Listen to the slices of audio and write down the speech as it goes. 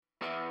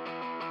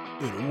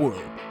In a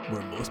world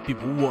where most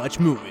people watch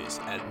movies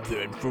and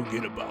then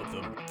forget about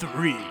them,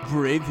 3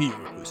 brave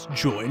heroes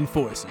join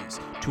forces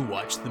to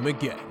watch them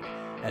again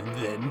and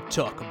then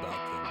talk about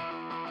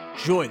them.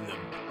 Join them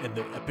in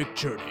their epic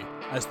journey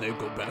as they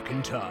go back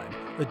in time,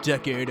 a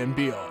decade and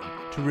beyond,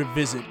 to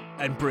revisit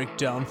and break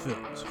down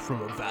films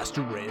from a vast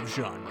array of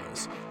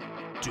genres.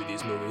 Do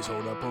these movies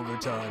hold up over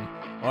time?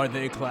 Are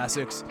they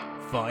classics?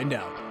 Find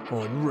out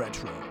on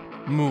Retro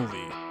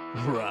Movie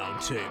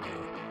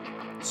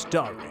Roundtable.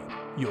 Starring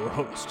your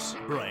hosts,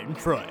 Brian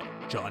Fry,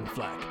 John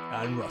Flack,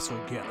 and Russell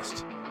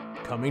Guest.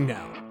 Coming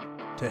now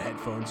to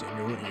headphones in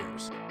your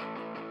ears.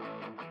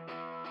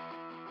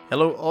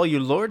 Hello, all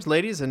you lords,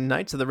 ladies, and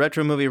knights of the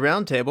Retro Movie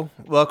Roundtable.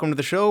 Welcome to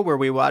the show where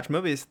we watch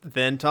movies,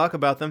 then talk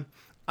about them.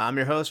 I'm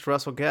your host,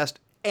 Russell Guest,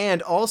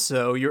 and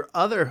also your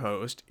other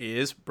host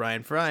is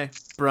Brian Fry.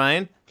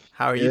 Brian,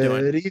 how are you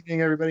doing? Good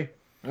evening, everybody.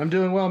 I'm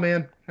doing well,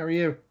 man. How are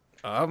you?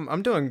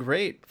 I'm doing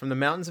great. From the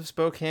mountains of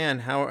Spokane,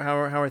 how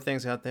are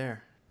things out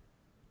there?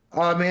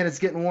 Oh, man, it's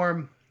getting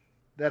warm.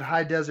 That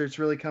high desert's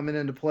really coming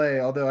into play,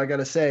 although I got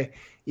to say,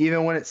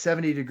 even when it's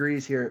 70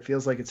 degrees here, it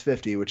feels like it's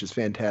 50, which is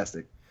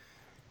fantastic.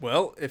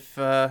 Well, if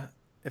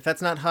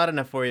that's not hot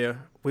enough for you,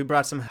 we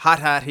brought some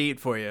hot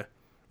heat for you.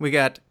 We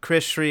got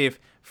Chris Shreve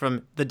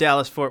from the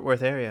Dallas-Fort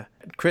Worth area.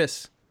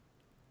 Chris,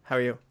 how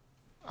are you?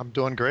 I'm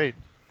doing great.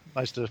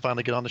 Nice to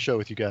finally get on the show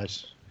with you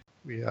guys.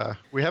 We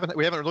haven't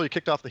really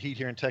kicked off the heat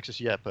here in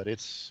Texas yet, but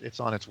it's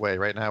on its way.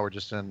 Right now we're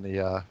just in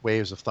the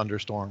waves of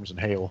thunderstorms and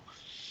hail.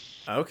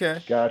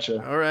 Okay.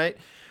 Gotcha. All right.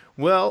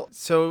 Well,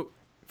 so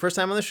first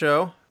time on the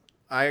show,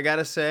 I got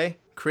to say,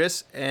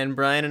 Chris and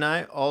Brian and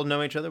I all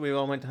know each other. We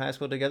all went to high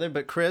school together.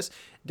 But Chris,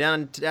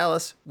 down in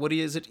Dallas, what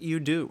is it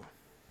you do?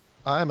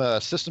 I'm a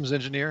systems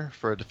engineer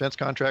for a defense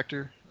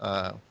contractor.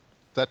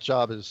 That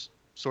job is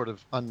sort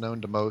of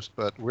unknown to most,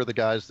 but we're the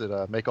guys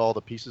that make all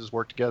the pieces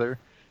work together.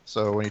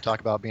 So when you talk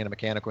about being a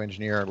mechanical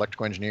engineer,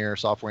 electrical engineer,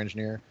 software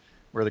engineer,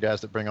 we're the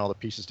guys that bring all the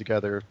pieces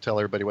together, tell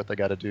everybody what they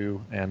got to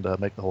do, and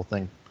make the whole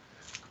thing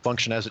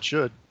function as it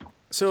should.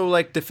 So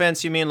like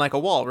defense, you mean like a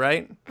wall,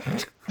 right?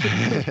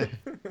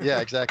 Yeah,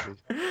 exactly.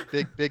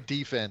 Big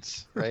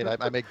defense, right?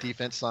 I make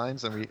defense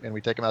signs, and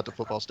we take them out to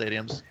football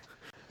stadiums.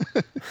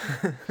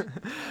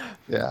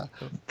 Yeah.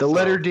 The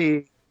letter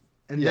D,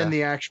 and then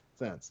the actual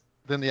fence.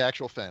 Then the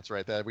actual fence,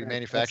 right? That we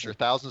manufacture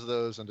thousands of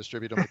those and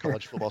distribute them to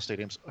college football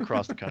stadiums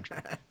across the country.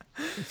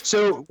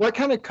 So what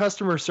kind of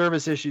customer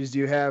service issues do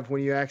you have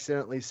when you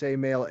accidentally say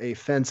mail a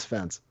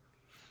fence?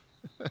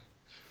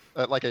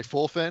 Like a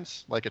full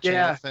fence, like a chain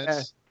link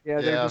fence. Yeah.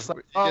 They're just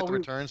like, you get the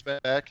returns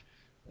back,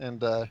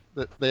 and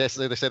they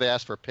say they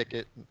asked for a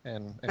picket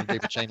and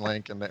gave a chain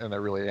link, and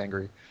they're really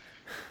angry.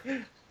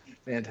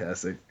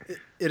 Fantastic.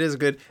 It is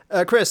good.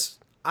 Chris,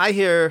 I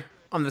hear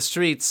on the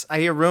streets, I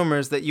hear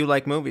rumors that you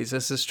like movies.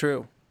 This is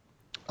true.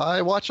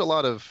 I watch a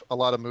lot of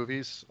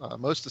movies.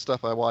 Most of the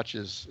stuff I watch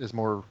is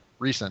more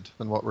recent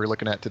than what we're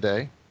looking at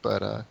today.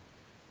 But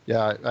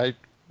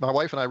my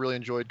wife and I really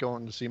enjoyed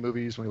going to see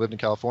movies when we lived in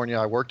California.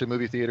 I worked in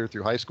movie theater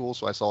through high school,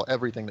 so I saw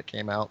everything that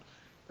came out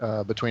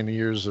between the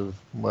years of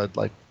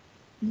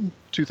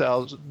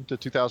 2000 to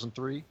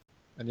 2003.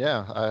 And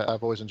yeah,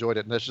 I've always enjoyed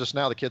it. And it's just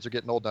now the kids are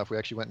getting old enough. We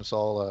actually went and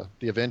saw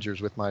The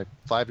Avengers with my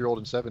 5-year-old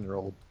and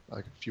 7-year-old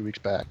like a few weeks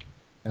back,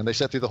 and they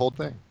sat through the whole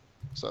thing.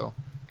 So.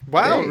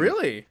 Wow, hey.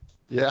 Really?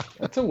 Yeah.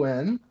 That's a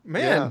win.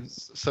 Man. Yeah.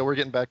 So we're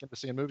getting back into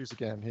seeing movies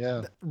again.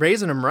 Yeah.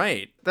 Raising them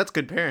right. That's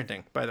good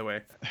parenting, by the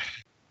way.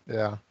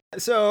 Yeah.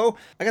 So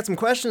I got some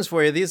questions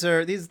for you. These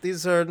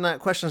are not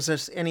questions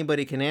that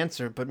anybody can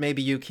answer, but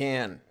maybe you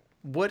can.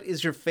 What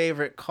is your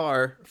favorite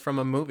car from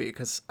a movie?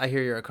 Because I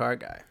hear you're a car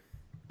guy.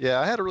 Yeah,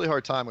 I had a really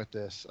hard time with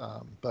this,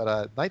 but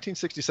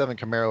 1967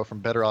 Camaro from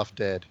Better Off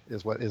Dead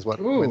is what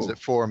wins it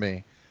for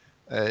me.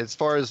 As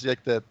far as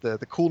like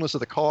the coolness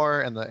of the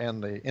car and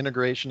the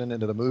integration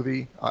into the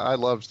movie, I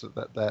loved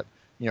that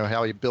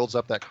how he builds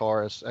up that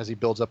car as he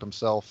builds up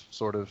himself,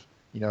 sort of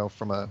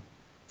from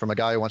a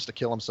guy who wants to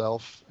kill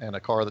himself and a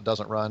car that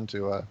doesn't run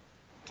to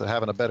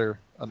having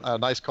a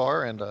nice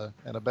car and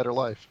a better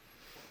life.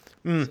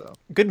 So.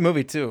 Good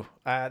movie too.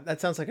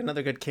 That sounds like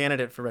another good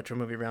candidate for Retro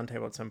Movie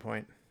Roundtable at some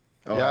point.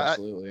 Oh, yeah,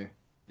 absolutely.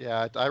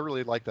 I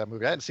really like that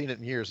movie. I hadn't seen it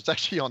in years. It's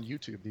actually on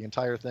YouTube. The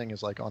entire thing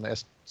is like on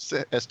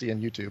SD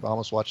and YouTube. I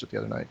almost watched it the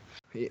other night.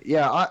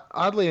 Yeah,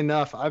 oddly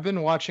enough, I've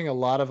been watching a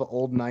lot of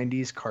old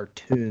 90s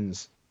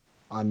cartoons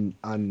on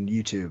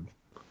YouTube.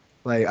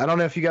 Like, I don't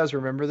know if you guys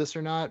remember this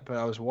or not, but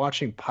I was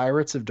watching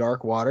Pirates of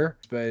Dark Water.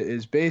 But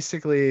it's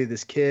basically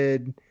this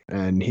kid,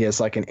 and he has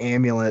like an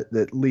amulet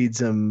that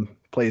leads him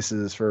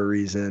places for a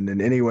reason.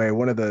 And anyway,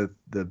 one of the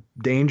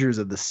dangers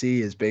of the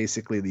sea is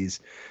basically these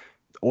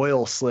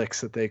oil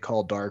slicks that they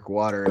call dark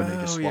water. And they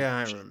just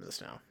I remember this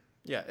now.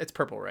 Yeah, it's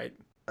purple, right?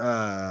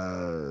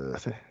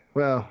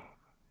 Well,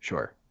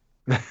 sure.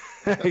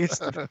 I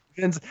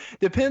guess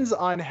depends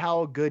on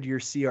how good your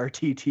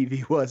CRT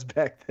TV was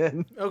back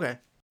then. Okay.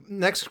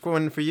 Next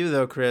one for you,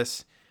 though,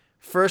 Chris.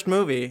 First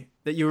movie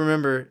that you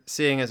remember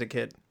seeing as a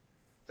kid.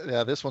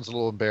 Yeah, this one's a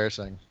little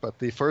embarrassing, but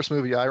the first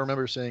movie I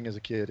remember seeing as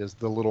a kid is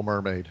The Little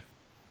Mermaid.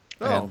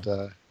 Oh.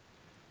 And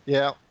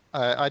Yeah,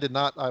 I did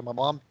not. My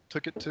mom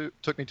took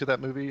me to that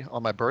movie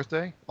on my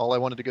birthday. All I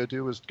wanted to go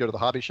do was go to the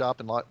hobby shop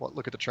and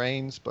look at the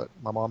trains. But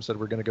my mom said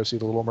we're going to go see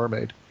The Little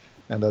Mermaid,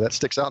 and that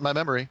sticks out in my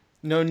memory.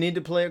 No need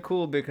to play it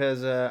cool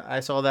because I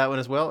saw that one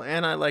as well,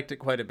 and I liked it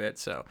quite a bit,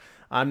 so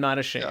I'm not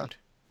ashamed.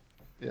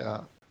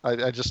 Yeah.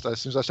 I just,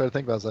 as soon as I started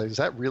thinking about it, I was like, is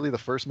that really the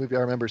first movie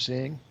I remember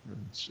seeing?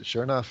 And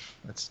sure enough,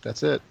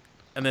 that's it.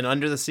 And then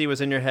Under the Sea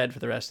was in your head for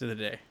the rest of the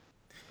day.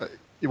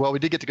 Well, we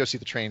did get to go see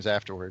the trains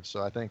afterwards,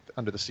 so I think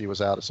Under the Sea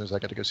was out as soon as I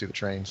got to go see the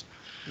trains.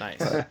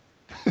 Nice.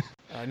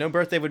 No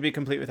birthday would be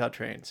complete without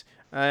trains.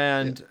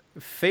 And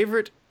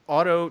favorite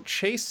auto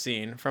chase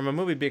scene from a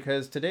movie,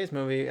 because today's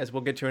movie, as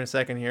we'll get to in a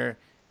second here,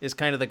 is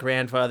kind of the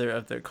grandfather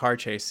of the car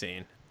chase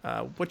scene.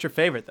 What's your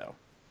favorite, though?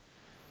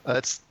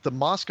 It's the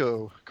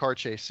Moscow car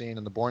chase scene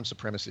in The Bourne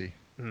Supremacy,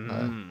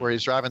 where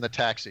he's driving the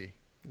taxi.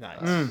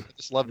 Nice. I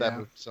just love that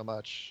movie so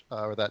much,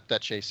 or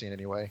that chase scene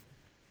anyway.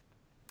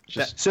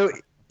 So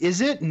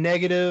is it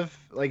negative?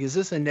 Like, is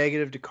this a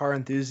negative to car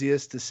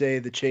enthusiasts to say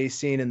the chase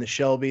scene in the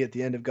Shelby at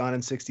the end of Gone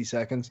in 60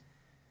 Seconds?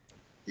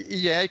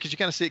 Yeah, because you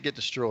kind of see it get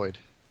destroyed.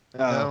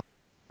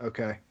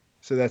 Okay.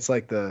 So that's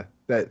like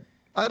that.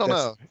 I don't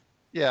know.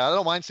 Yeah, I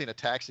don't mind seeing a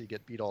taxi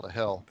get beat all to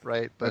hell,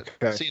 right? But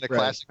seeing a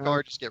classic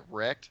car just get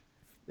wrecked,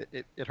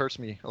 it hurts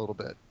me a little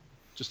bit,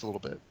 just a little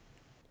bit.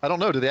 I don't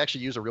know. Do they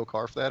actually use a real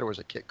car for that, or is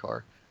it a kit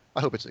car? I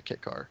hope it's a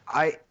kit car.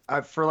 I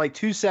for like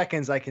 2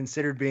 seconds I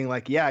considered being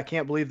like, yeah, I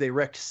can't believe they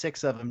wrecked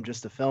 6 of them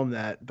just to film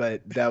that,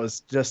 but that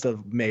was just a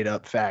made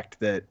up fact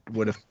that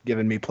would have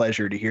given me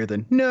pleasure to hear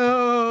the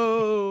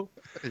no.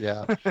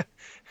 Yeah.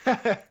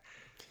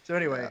 So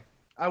anyway,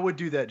 I would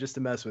do that just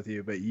to mess with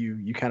you, but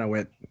you kind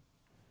of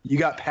you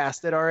got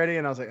past it already,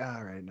 and I was like,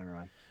 all right, never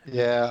mind.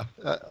 Yeah,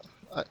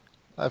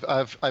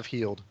 I've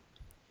healed.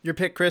 Your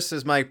pick, Chris,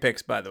 is my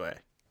picks, by the way.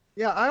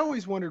 Yeah, I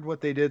always wondered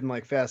what they did in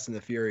like Fast and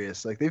the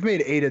Furious. Like they've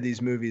made 8 of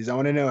these movies. I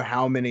want to know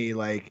how many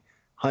like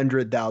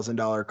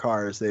 $100,000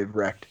 cars they've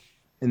wrecked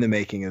in the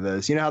making of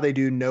those. You know how they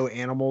do no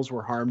animals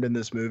were harmed in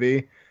this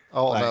movie?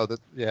 Oh like, no, the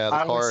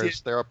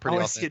cars they're pretty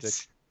authentic.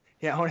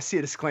 I want to see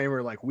a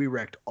disclaimer like we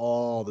wrecked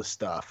all the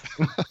stuff.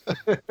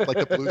 Like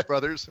the Blues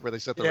Brothers, where they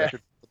set the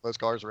record for most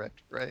cars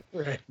wrecked, right?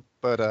 Right.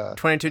 But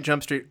 22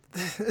 Jump Street.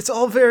 It's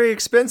all very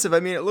expensive. I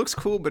mean, it looks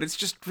cool, but it's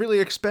just really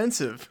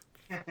expensive.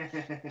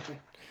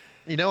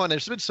 You know, and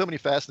there's been so many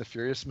Fast and the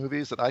Furious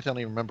movies that I don't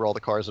even remember all the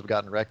cars that have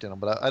gotten wrecked in them.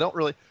 But I don't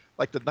really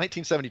like the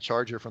 1970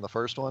 Charger from the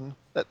first one.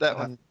 That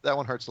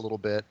one hurts a little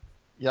bit.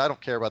 Yeah, I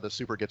don't care whether the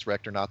Super gets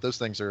wrecked or not. Those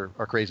things are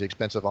crazy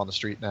expensive on the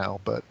street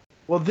now. But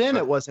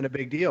it wasn't a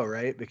big deal,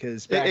 right?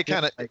 Because it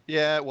kind of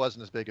it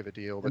wasn't as big of a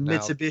deal. But the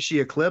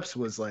Mitsubishi Eclipse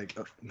was like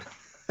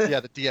yeah,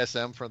 the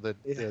DSM from the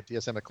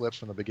DSM Eclipse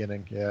from the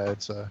beginning. Yeah,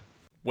 it's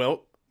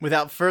Well,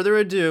 without further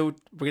ado,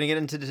 we're going to get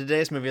into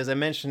today's movie. As I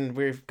mentioned,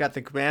 we've got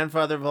the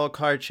grandfather of all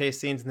car chase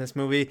scenes in this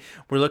movie.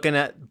 We're looking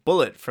at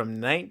Bullitt from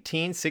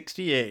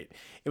 1968.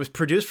 It was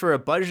produced for a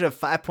budget of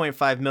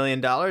 $5.5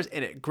 million,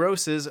 and it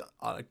grosses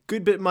a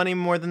good bit money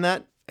more than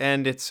that,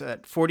 and it's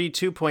at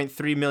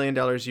 $42.3 million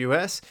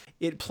US.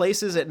 It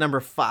places at number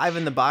 5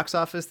 in the box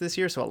office this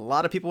year, so a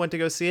lot of people went to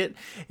go see it.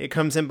 It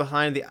comes in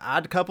behind The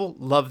Odd Couple,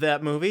 love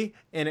that movie,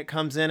 and it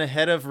comes in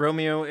ahead of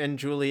Romeo and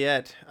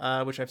Juliet,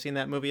 which I've seen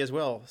that movie as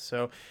well.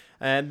 So,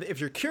 and if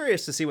you're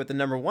curious to see what the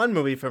number 1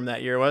 movie from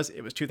that year was,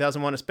 it was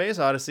 2001: A Space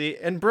Odyssey.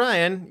 And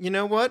Brian, you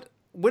know what?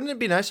 Wouldn't it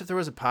be nice if there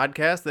was a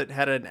podcast that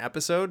had an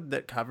episode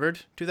that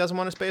covered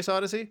 2001: A Space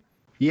Odyssey?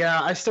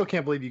 Yeah, I still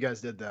can't believe you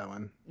guys did that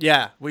one.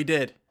 Yeah, we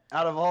did.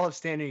 Out of all of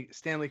Stanley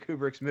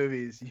Kubrick's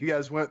movies, you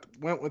guys went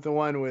with the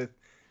one with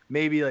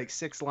maybe like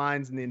 6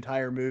 lines in the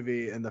entire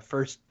movie and the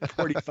first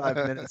 45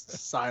 minutes of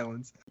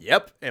silence.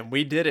 Yep, and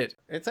we did it.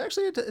 It's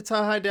actually it's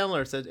a high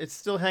download, so it's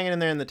still hanging in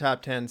there in the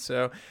top 10.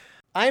 So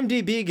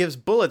IMDb gives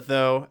Bullitt,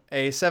 though,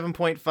 a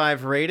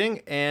 7.5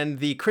 rating, and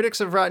the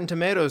critics of Rotten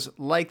Tomatoes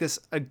like this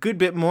a good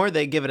bit more.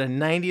 They give it a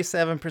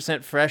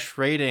 97% fresh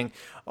rating.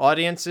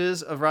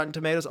 Audiences of Rotten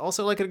Tomatoes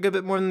also like it a good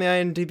bit more than the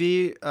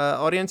IMDb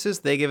audiences.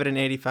 They give it an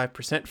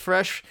 85%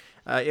 fresh.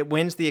 It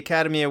wins the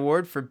Academy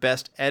Award for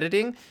Best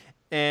Editing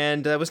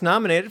and was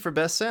nominated for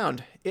Best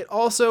Sound. It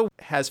also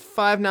has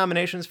 5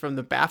 nominations from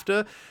the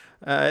BAFTA.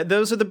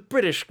 Those are the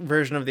British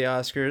version of the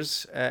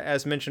Oscars,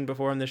 as mentioned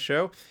before on this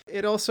show.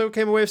 It also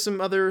came away with some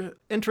other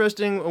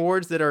interesting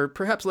awards that are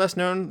perhaps less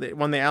known. It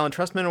won the Alan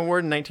Trustman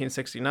Award in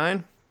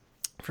 1969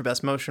 for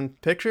Best Motion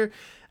Picture.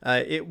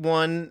 It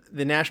won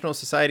the National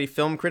Society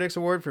Film Critics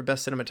Award for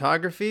Best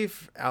Cinematography,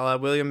 a la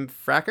William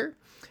Fracker.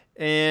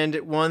 And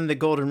it won the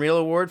Golden Reel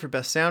Award for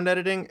Best Sound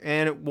Editing.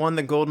 And it won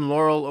the Golden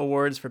Laurel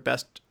Awards for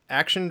Best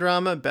Action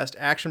Drama, Best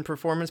Action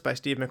Performance by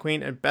Steve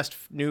McQueen, and Best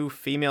New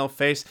Female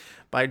Face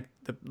by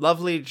the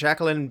lovely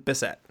Jacqueline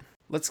Bisset.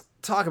 Let's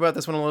talk about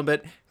this one a little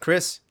bit.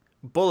 Chris,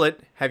 Bullitt,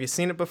 have you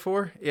seen it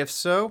before? If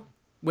so,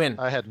 when?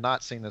 I had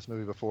not seen this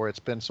movie before. It's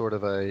been sort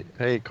of a,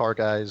 hey, car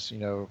guys,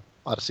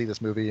 ought to see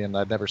this movie, and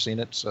I'd never seen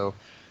it. So,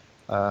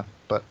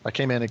 but I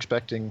came in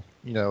expecting,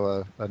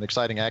 an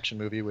exciting action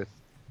movie with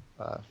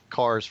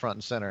cars front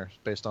and center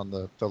based on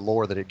the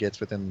lore that it gets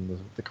within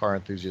the car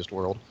enthusiast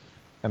world.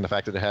 and the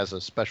fact that it has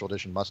a special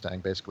edition Mustang,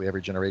 basically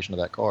every generation of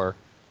that car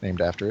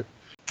named after it.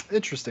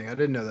 Interesting. I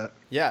didn't know that.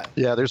 Yeah.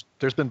 Yeah,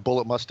 there's been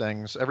Bullet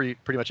Mustangs. Pretty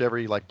much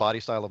every like body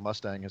style of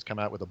Mustang has come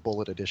out with a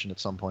Bullet edition at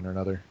some point or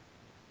another.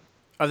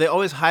 Are they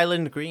always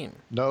Highland green?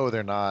 No,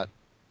 they're not.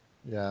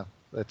 Yeah,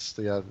 that's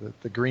the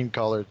green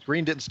color.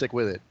 Green didn't stick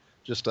with it.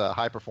 Just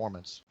high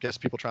performance. Guess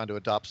people trying to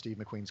adopt Steve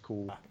McQueen's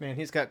cool. Man,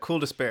 he's got cool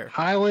to spare.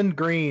 Highland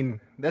green.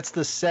 That's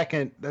the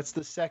second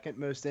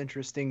most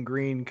interesting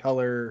green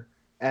color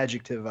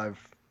adjective I've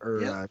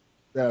heard.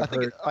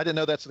 I didn't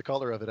know that's the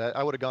color of it.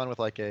 I would have gone with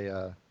like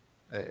a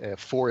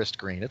forest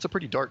green. It's a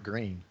pretty dark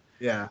green.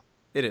 Yeah.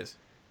 It is.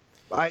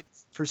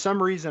 For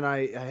some reason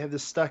I have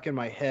this stuck in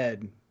my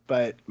head,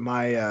 but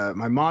my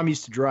mom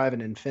used to drive an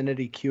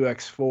Infiniti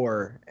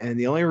QX4, and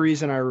the only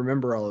reason I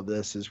remember all of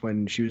this is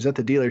when she was at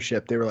the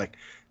dealership, they were like,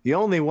 the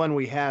only one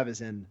we have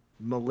is in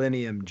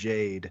Millennium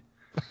Jade.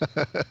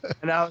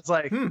 And I was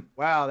like,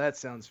 wow, that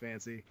sounds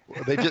fancy.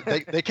 Well,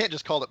 they can't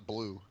just call it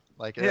blue.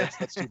 Like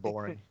that's too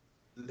boring.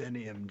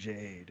 Millennium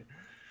Jade.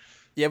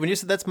 Yeah, when you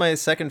said that's my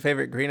second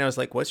favorite green, I was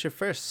like, what's your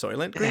first?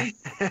 Soylent green?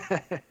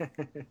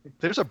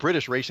 There's a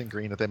British racing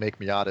green that they make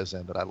Miatas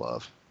in that I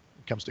love.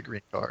 When it comes to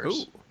green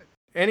cars. Ooh.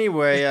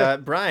 Anyway,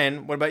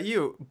 Brian, what about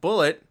you?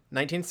 Bullet,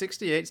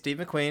 1968, Steve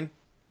McQueen.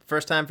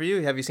 First time for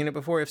you. Have you seen it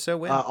before? If so,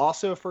 when?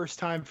 Also a first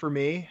time for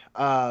me.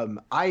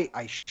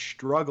 I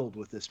struggled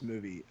with this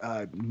movie,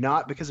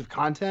 not because of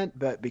content,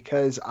 but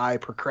because I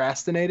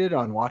procrastinated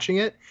on watching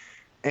it.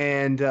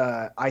 And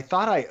I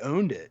thought I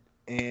owned it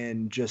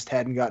and just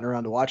hadn't gotten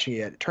around to watching it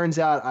yet. It turns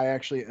out I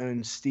actually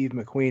own Steve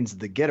McQueen's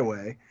The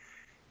Getaway.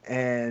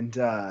 And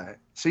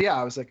so, yeah,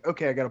 I was like,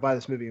 okay, I got to buy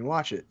this movie and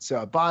watch it.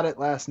 So I bought it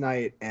last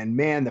night, and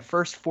man, the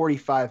first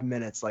 45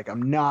 minutes, like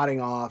I'm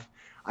nodding off.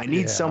 I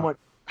need someone.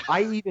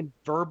 I even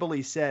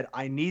verbally said,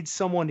 I need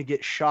someone to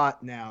get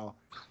shot now.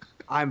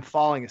 I'm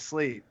falling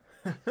asleep.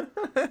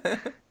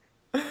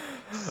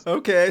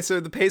 Okay, so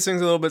the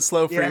pacing's a little bit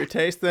slow for your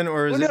taste then,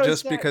 or is it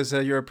just because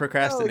you're a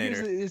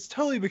procrastinator? No, it's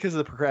totally because of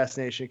the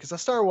procrastination, because I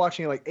started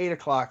watching it like 8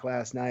 o'clock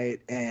last night,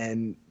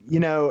 and, you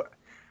know,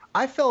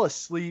 I fell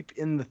asleep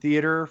in the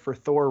theater for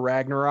Thor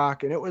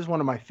Ragnarok, and it was one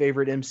of my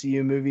favorite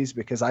MCU movies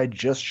because I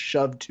just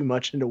shoved too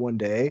much into one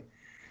day.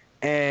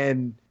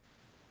 And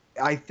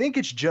I think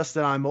it's just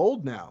that I'm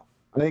old now.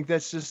 I think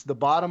that's just the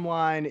bottom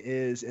line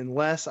is,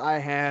 unless I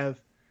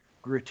have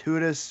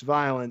gratuitous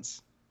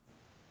violence,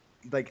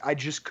 like I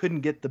just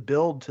couldn't get the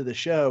build to the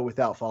show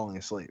without falling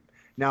asleep.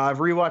 Now I've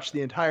rewatched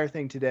the entire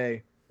thing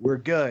today. We're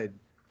good,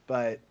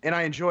 and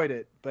I enjoyed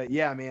it. But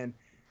yeah, man,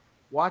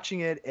 watching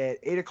it at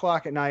 8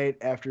 o'clock at night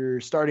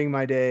after starting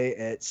my day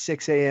at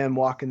 6 a.m.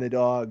 walking the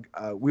dog.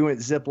 We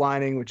went zip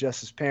lining with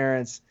Jess's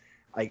parents.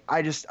 Like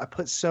I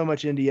put so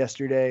much into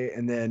yesterday,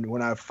 and then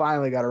when I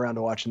finally got around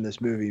to watching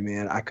this movie,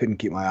 man, I couldn't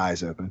keep my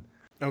eyes open.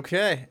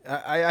 Okay,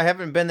 I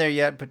haven't been there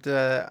yet, but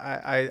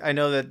I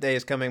know that day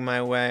is coming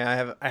my way.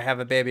 I have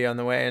a baby on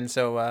the way, and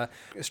so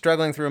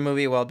struggling through a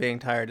movie while being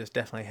tired is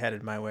definitely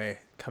headed my way.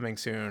 Coming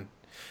soon,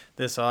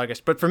 this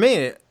August. But for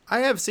me, I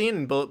have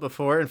seen Bullet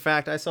before. In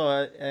fact, I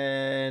saw it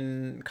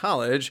in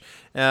college.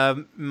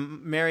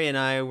 Mary and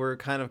I were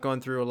kind of going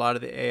through a lot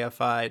of the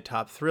AFI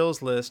Top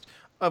Thrills list,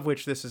 of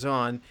which this is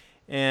on.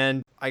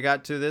 And I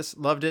got to this,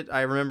 loved it.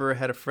 I remember I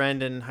had a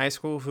friend in high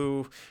school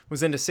who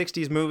was into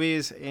 60s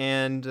movies,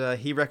 and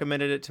he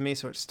recommended it to me,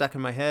 so it stuck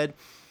in my head.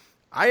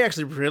 I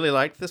actually really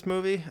liked this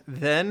movie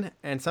then,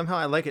 and somehow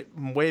I like it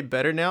way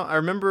better now. I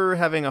remember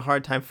having a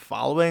hard time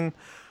following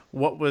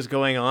what was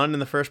going on in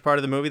the first part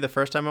of the movie the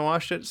first time I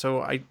watched it.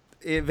 So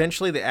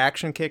eventually the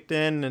action kicked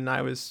in, and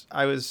I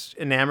was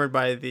enamored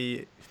by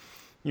the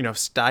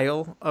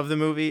style of the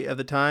movie at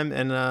the time.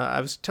 And I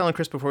was telling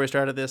Chris before we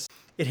started this,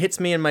 it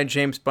hits me in my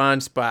James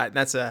Bond spot.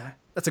 That's a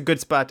good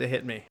spot to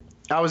hit me.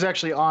 I was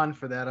actually on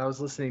for that. I was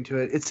listening to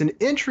it. It's an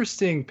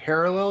interesting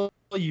parallel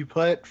you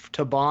put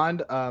to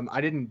Bond. I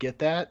didn't get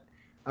that.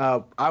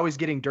 I was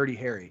getting Dirty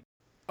Harry.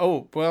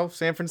 Oh, well,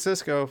 San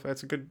Francisco.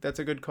 That's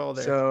a good call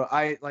there. So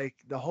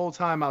the whole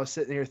time I was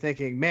sitting here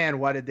thinking, man,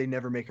 why did they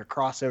never make a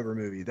crossover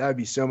movie? That would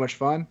be so much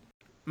fun.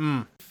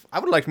 I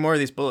would like more of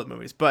these Bullet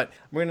movies, but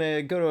we're going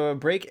to go to a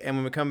break, and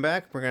when we come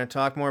back, we're going to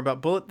talk more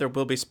about Bullet. There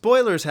will be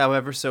spoilers,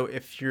 however, so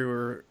if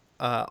you're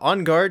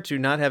on guard to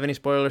not have any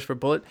spoilers for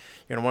Bullet,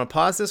 you're going to want to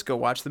pause this, go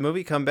watch the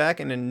movie, come back,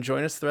 and then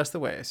join us the rest of the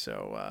way.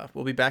 So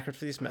we'll be back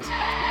after these messages.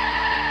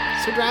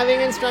 So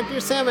driving instructor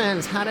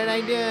Simmons, how did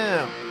I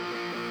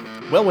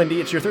do? Well,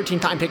 Wendy, it's your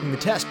 13th time taking the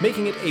test,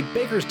 making it a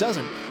baker's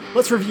dozen.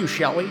 Let's review,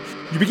 shall we?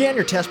 You began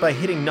your test by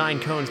hitting 9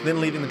 cones,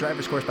 then leaving the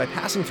driver's course by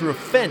passing through a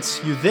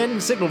fence. You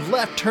then signaled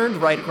left, turned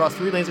right across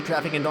 3 lanes of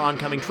traffic into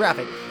oncoming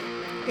traffic.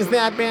 Is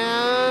that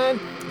bad?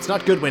 It's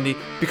not good, Wendy,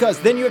 because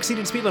then you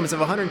exceeded speed limits of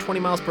 120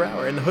 miles per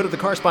hour and the hood of the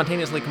car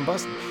spontaneously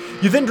combusted.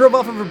 You then drove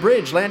off of a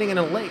bridge, landing in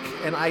a lake,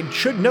 and I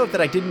should note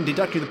that I didn't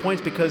deduct you the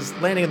points because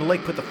landing in the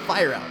lake put the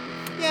fire out.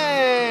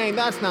 Yay,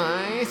 that's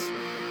nice.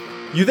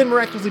 You then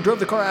miraculously drove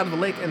the car out of the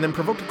lake and then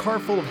provoked a car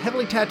full of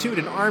heavily tattooed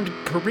and armed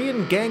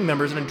Korean gang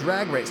members in a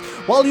drag race.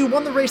 While you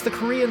won the race, the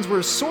Koreans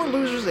were sore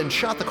losers and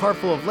shot the car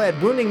full of lead,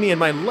 wounding me in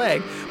my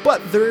leg.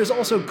 But there is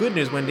also good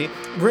news, Wendy.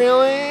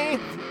 Really?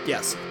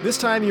 Yes. This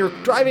time, your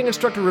driving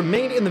instructor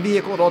remained in the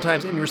vehicle at all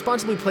times, and you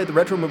responsibly played the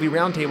Retro Movie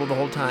Roundtable the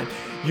whole time.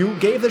 You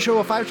gave the show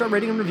a 5-star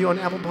rating and review on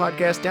Apple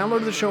Podcasts,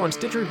 downloaded the show on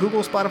Stitcher,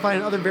 Google, Spotify,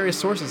 and other various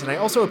sources. And I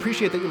also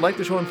appreciate that you liked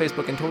the show on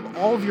Facebook and told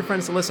all of your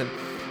friends to listen.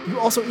 You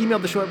also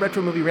emailed the show at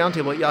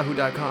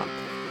retromovieroundtable@yahoo.com.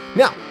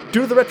 Now,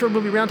 due to the Retro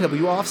Movie Roundtable,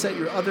 you offset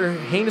your other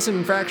heinous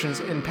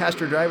infractions and passed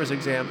your driver's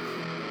exam.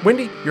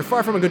 Wendy, you're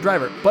far from a good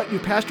driver, but you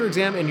passed your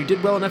exam and you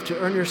did well enough to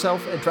earn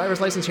yourself a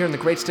driver's license here in the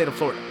great state of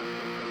Florida.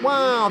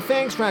 Wow,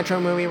 thanks, Retro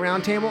Movie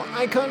Roundtable.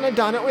 I couldn't have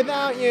done it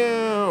without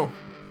you.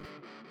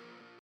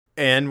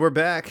 And we're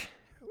back.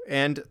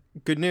 And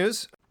good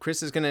news,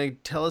 Chris is going to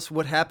tell us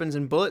what happens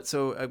in Bullitt.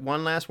 So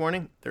one last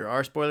warning, there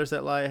are spoilers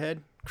that lie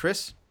ahead.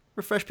 Chris,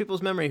 refresh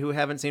people's memory who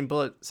haven't seen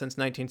Bullitt since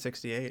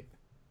 1968.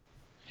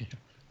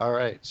 All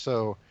right,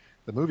 so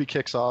the movie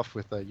kicks off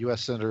with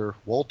U.S. Senator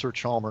Walter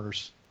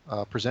Chalmers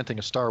presenting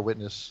a star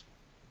witness,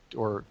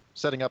 or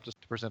setting up to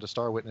present a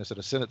star witness at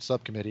a Senate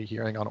subcommittee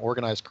hearing on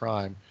organized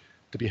crime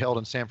to be held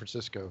in San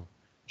Francisco.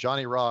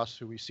 Johnny Ross,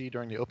 who we see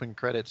during the opening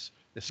credits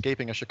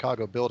escaping a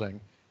Chicago building,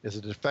 is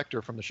a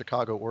defector from the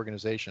Chicago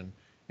organization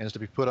and is to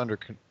be put under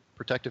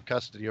protective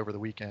custody over the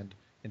weekend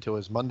until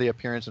his Monday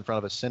appearance in front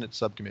of a Senate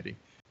subcommittee.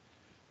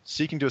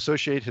 Seeking to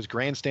associate his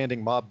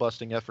grandstanding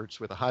mob-busting efforts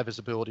with a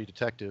high-visibility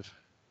detective,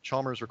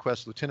 Chalmers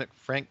requests Lieutenant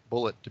Frank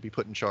Bullitt to be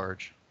put in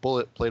charge.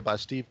 Bullitt, played by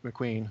Steve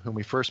McQueen, whom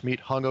we first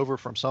meet hungover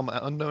from some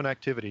unknown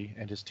activity,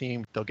 and his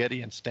team,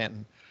 Delgetti and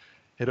Stanton,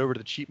 head over to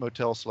the cheap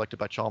motel selected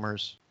by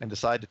Chalmers and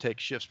decide to take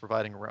shifts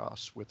providing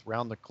Ross with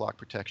round-the-clock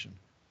protection.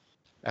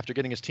 After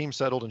getting his team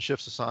settled and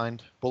shifts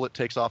assigned, Bullitt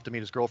takes off to meet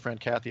his girlfriend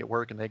Kathy at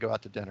work and they go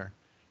out to dinner.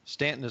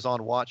 Stanton is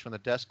on watch when the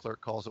desk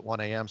clerk calls at 1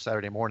 a.m.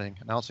 Saturday morning,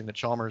 announcing that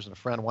Chalmers and a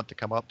friend want to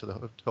come up to the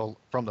hotel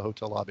from the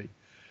hotel lobby.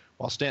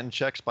 While Stanton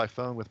checks by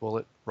phone with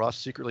Bullitt, Ross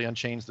secretly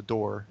unchains the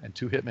door, and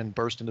two hitmen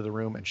burst into the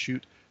room and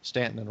shoot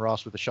Stanton and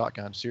Ross with a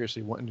shotgun,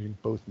 seriously wounding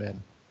both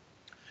men.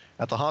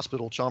 At the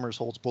hospital, Chalmers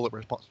holds Bullitt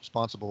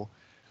responsible.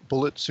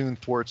 Bullitt soon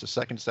thwarts a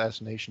second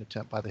assassination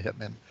attempt by the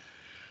hitmen,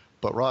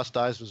 but Ross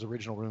dies of his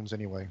original wounds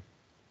anyway.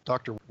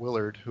 Dr.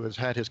 Willard, who has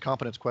had his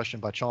competence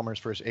questioned by Chalmers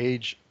for his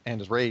age and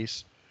his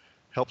race,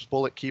 helps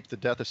Bullitt keep the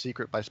death a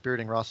secret by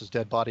spiriting Ross's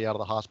dead body out of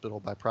the hospital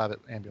by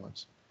private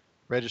ambulance,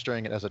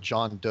 registering it as a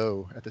John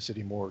Doe at the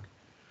city morgue.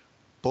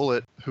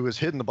 Bullitt, who has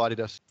hidden the body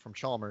dust from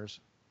Chalmers,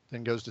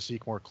 then goes to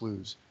seek more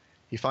clues.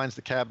 He finds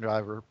the cab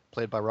driver,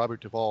 played by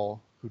Robert Duvall,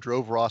 who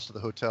drove Ross to the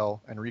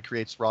hotel and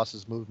recreates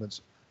Ross's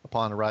movements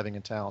upon arriving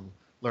in town,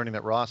 learning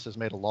that Ross has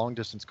made a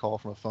long-distance call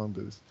from a phone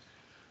booth.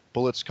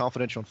 Bullitt's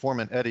confidential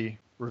informant, Eddie,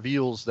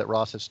 reveals that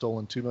Ross has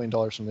stolen $2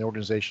 million from the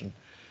organization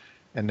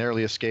and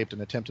narrowly escaped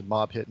an attempted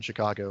mob hit in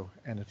Chicago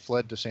and had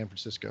fled to San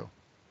Francisco.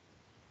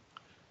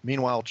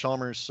 Meanwhile,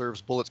 Chalmers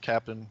serves Bullitt's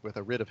captain with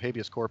a writ of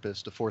habeas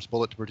corpus to force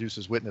Bullitt to produce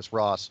his witness,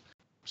 Ross,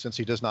 since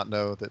he does not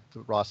know that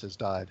Ross has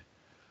died.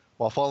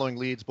 While following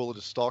leads, Bullitt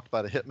is stalked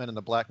by the hitmen in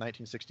the black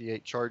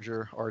 1968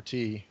 Charger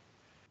RT,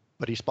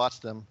 but he spots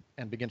them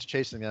and begins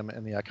chasing them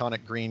in the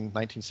iconic green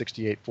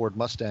 1968 Ford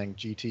Mustang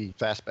GT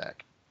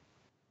Fastback.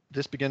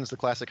 This begins the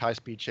classic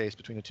high-speed chase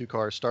between the two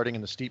cars, starting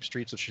in the steep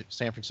streets of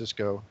San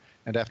Francisco,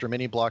 and after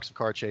many blocks of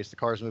car chase, the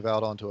cars move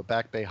out onto a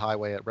back bay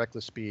highway at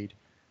reckless speed.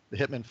 The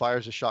hitman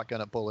fires a shotgun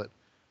at Bullitt,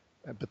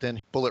 but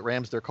then Bullitt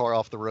rams their car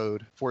off the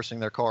road, forcing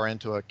their car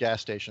into a gas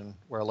station,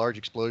 where a large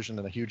explosion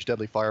and a huge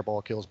deadly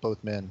fireball kills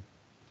both men.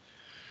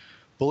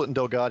 Bullitt and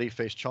Delgatti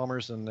face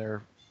Chalmers and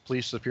their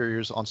police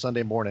superiors on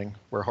Sunday morning,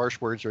 where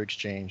harsh words are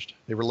exchanged.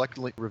 They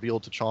reluctantly reveal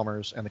to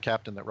Chalmers and the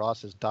captain that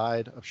Ross has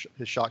died of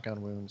his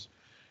shotgun wounds,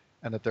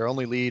 and that their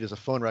only lead is a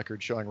phone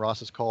record showing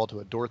Ross's call to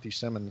a Dorothy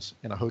Simmons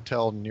in a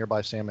hotel in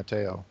nearby San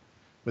Mateo.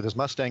 With his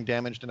Mustang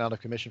damaged and out of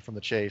commission from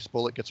the chase,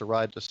 Bullitt gets a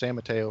ride to San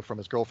Mateo from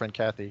his girlfriend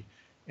Kathy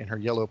in her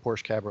yellow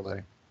Porsche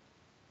Cabriolet.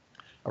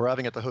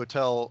 Arriving at the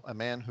hotel, a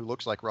man who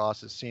looks like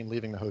Ross is seen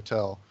leaving the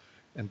hotel,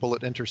 and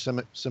Bullitt enters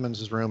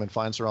Simmons' room and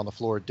finds her on the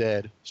floor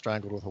dead,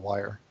 strangled with a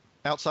wire.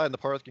 Outside in the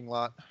parking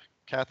lot,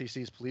 Kathy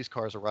sees police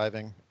cars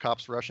arriving,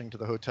 cops rushing to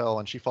the hotel,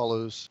 and she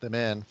follows them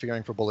in,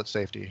 fearing for Bullitt's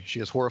safety. She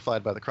is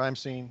horrified by the crime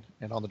scene,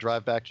 and on the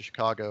drive back to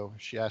Chicago,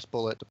 she asks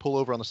Bullitt to pull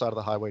over on the side of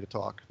the highway to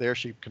talk. There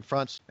she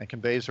confronts and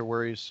conveys her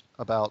worries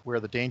about where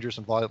the dangerous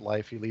and violent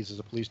life he leads as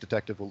a police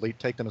detective will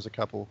take them as a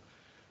couple,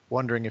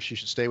 wondering if she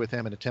should stay with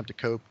him and attempt to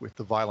cope with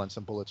the violence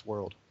in Bullitt's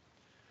world.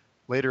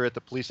 Later at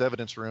the police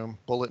evidence room,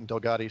 Bullitt and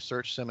Delgatti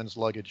search Simmons'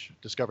 luggage,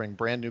 discovering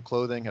brand new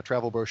clothing, a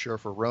travel brochure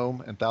for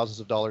Rome, and thousands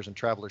of dollars in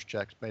traveler's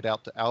checks made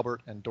out to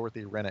Albert and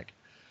Dorothy Rennick.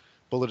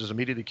 Bullitt is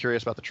immediately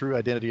curious about the true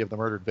identity of the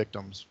murdered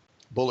victims.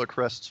 Bullitt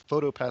requests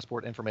photo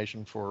passport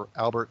information for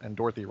Albert and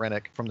Dorothy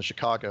Rennick from the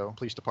Chicago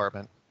Police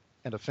Department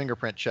and a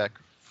fingerprint check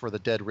for the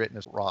dead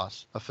witness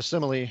Ross. A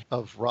facsimile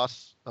of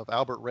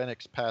Albert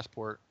Rennick's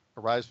passport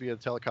arrives via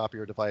the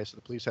telecopier device at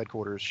the police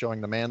headquarters, showing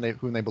the man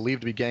whom they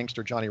believe to be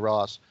gangster Johnny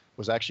Ross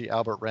was actually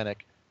Albert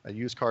Rennick, a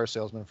used car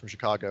salesman from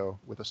Chicago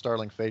with a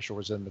startling facial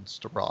resemblance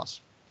to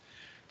Ross.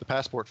 The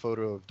passport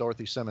photo of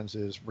Dorothy Simmons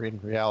is, in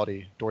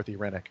reality, Dorothy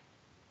Rennick.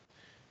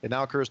 It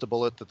now occurs to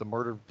Bullitt that the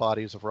murdered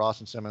bodies of Ross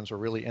and Simmons were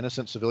really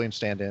innocent civilian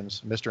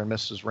stand-ins, Mr. and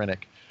Mrs.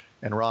 Rennick,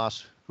 and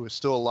Ross, who is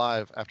still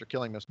alive after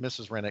killing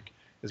Mrs. Rennick,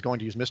 is going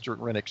to use Mr.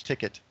 Rennick's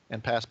ticket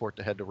and passport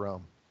to head to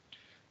Rome.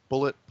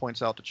 Bullitt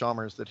points out to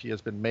Chalmers that he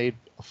has been made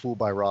a fool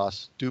by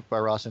Ross, duped by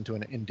Ross into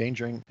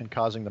endangering and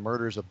causing the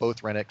murders of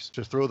both Rennicks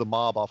to throw the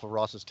mob off of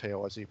Ross's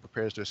tail as he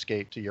prepares to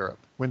escape to Europe.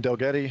 When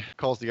Delgetti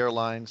calls the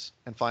airlines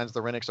and finds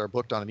the Rennicks are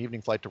booked on an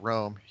evening flight to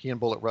Rome, he and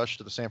Bullitt rush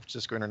to the San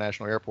Francisco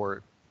International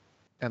Airport,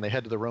 and they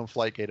head to the Rome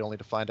flight gate only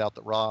to find out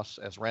that Ross,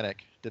 as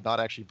Rennick, did not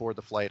actually board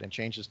the flight and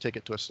changed his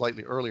ticket to a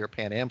slightly earlier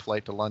Pan Am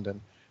flight to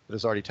London that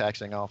is already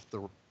taxiing off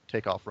the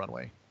takeoff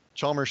runway.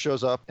 Chalmers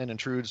shows up and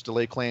intrudes to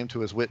lay claim to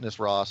his witness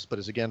Ross, but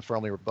is again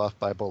firmly rebuffed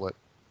by Bullitt.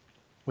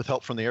 With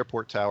help from the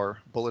airport tower,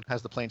 Bullitt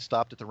has the plane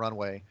stopped at the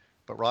runway,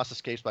 but Ross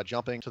escapes by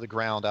jumping to the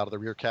ground out of the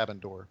rear cabin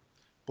door.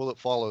 Bullitt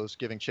follows,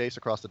 giving chase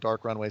across the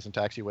dark runways and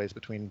taxiways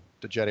between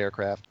the jet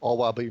aircraft, all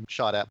while being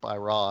shot at by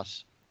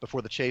Ross,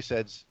 before the chase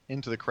heads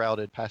into the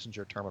crowded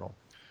passenger terminal,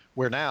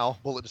 where now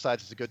Bullitt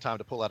decides it's a good time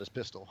to pull out his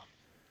pistol.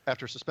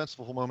 After a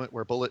suspenseful moment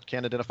where Bullitt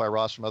can identify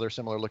Ross from other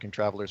similar-looking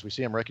travelers, we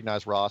see him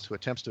recognize Ross, who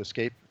attempts to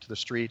escape to the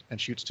street and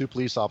shoots 2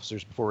 police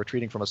officers before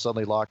retreating from a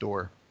suddenly locked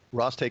door.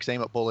 Ross takes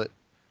aim at Bullitt,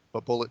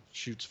 but Bullitt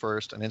shoots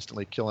first and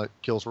instantly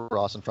kills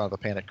Ross in front of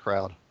a panicked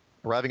crowd.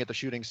 Arriving at the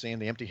shooting scene,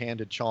 the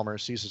empty-handed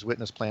Chalmers sees his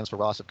witness plans for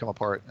Ross have come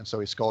apart, and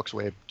so he skulks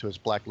away to his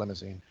black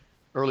limousine.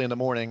 Early in the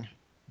morning,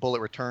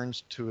 Bullitt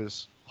returns to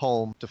his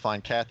home to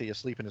find Kathy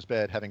asleep in his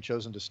bed, having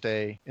chosen to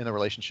stay in the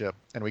relationship,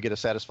 and we get a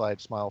satisfied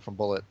smile from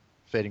Bullitt,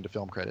 fading to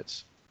film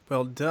credits.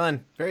 Well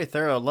done. Very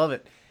thorough. Love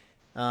it.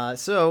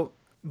 So,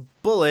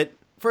 Bullitt,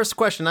 first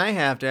question I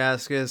have to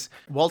ask is,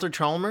 Walter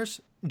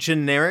Chalmers,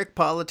 generic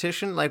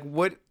politician? Like,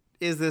 what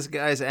is this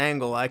guy's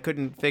angle? I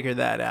couldn't figure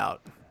that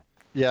out.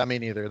 Yeah, me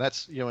neither.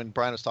 That's, when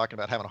Brian was talking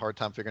about having a hard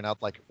time figuring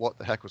out, like, what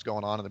the heck was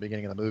going on in the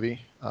beginning of the movie,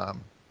 I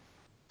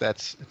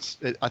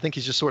think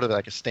he's just sort of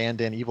like a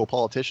stand-in evil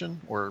politician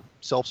or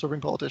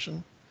self-serving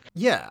politician.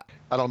 Yeah.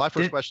 I don't know. My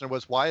first question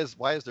was, why is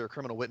there a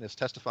criminal witness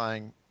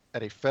testifying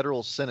at a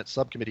federal Senate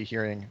subcommittee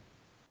hearing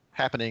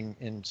happening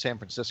in San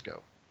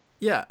Francisco?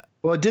 Yeah.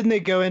 Well, didn't they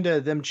go into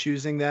them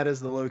choosing that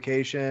as the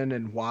location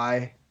and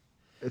why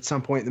at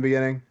some point in the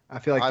beginning? I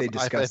feel like they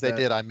discussed if that.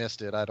 they did, I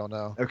missed it. I don't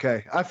know.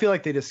 Okay. I feel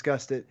like they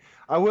discussed it.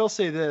 I will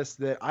say this,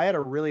 that I had a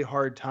really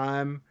hard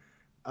time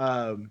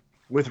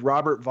with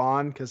Robert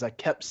Vaughn because I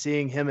kept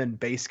seeing him in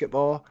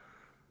basketball.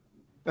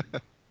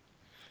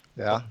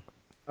 Yeah.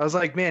 I was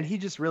like, man, he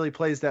just really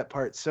plays that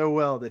part so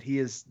well that he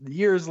is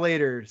years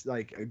later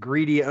like a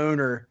greedy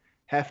owner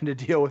having to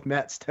deal with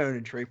Matt Stone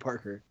and Trey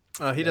Parker.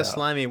 Oh, he does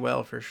slimy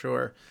well for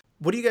sure.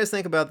 What do you guys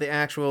think about the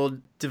actual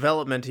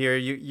development here?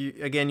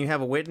 You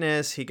have a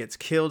witness. He gets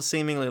killed,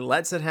 seemingly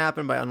lets it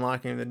happen by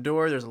unlocking the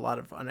door. There's a lot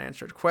of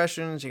unanswered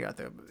questions. You got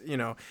the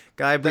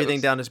guy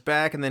breathing down his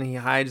back, and then he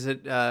hides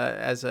it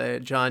as a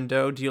John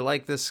Doe. Do you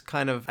like this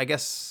kind of, I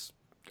guess,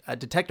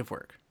 detective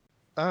work?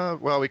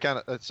 Well, we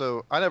kind of,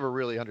 so I never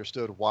really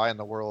understood why in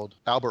the world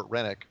Albert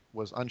Rennick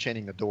was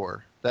unchaining the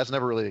door. That's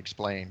never really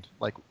explained.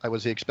 Like,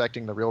 was he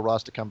expecting the real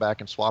Ross to come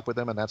back and swap with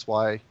him, and that's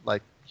why,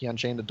 like, he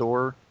unchained the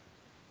door?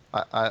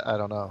 I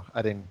don't know.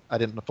 I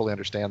didn't fully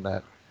understand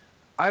that.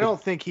 I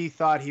don't think he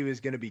thought he was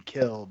going to be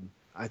killed.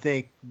 I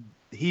think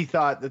he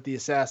thought that the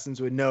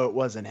assassins would know it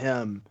wasn't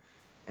him,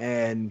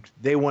 and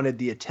they wanted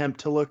the attempt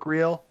to look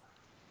real.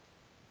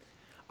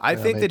 I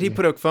think that he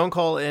put a phone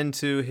call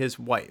into his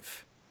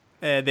wife.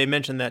 They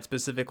mentioned that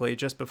specifically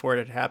just before it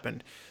had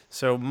happened.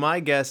 So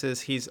my guess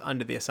is he's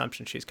under the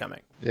assumption she's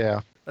coming.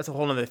 Yeah. That's a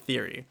whole other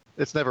theory.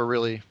 It's never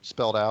really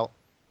spelled out,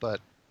 but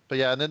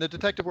yeah, and then the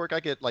detective work,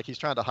 I get, like, he's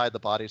trying to hide the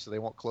body so they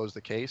won't close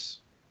the case.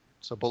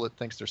 So Bullitt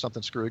thinks there's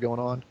something screwy going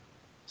on.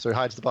 So he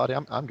hides the body.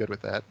 I'm good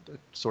with that. It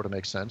sort of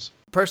makes sense.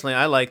 Personally,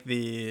 I like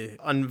the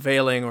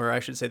unveiling, or I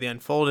should say the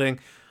unfolding,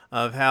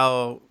 of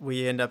how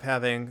we end up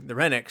having the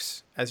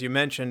Rennicks, as you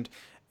mentioned.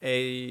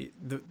 The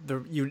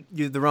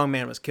wrong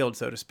man was killed,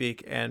 so to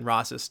speak, and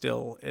Ross is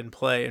still in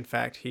play. In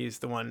fact, he's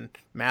the one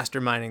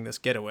masterminding this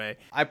getaway.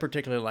 I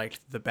particularly liked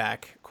the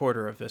back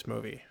quarter of this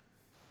movie.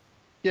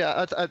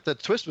 Yeah, the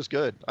twist was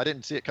good. I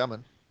didn't see it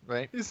coming,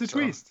 right? It's the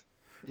twist.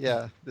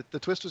 Yeah, the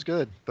twist was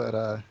good,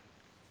 but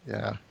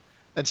yeah.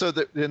 And so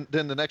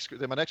my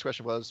next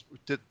question was,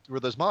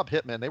 were those mob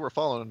hitmen? They were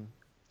following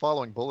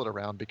Bullitt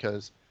around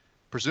because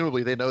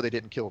presumably they know they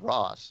didn't kill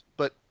Ross,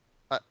 but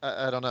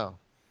I don't know.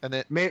 And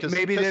then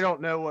maybe they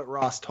don't know what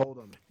Ross told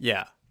them.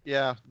 Yeah.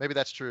 Yeah, maybe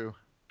that's true.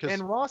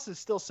 And Ross is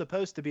still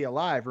supposed to be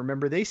alive.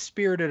 Remember, they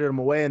spirited him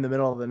away in the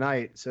middle of the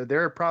night, so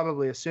they're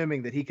probably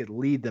assuming that he could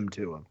lead them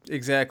to him.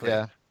 Exactly.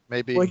 Yeah,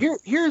 maybe. Well,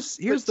 here's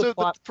the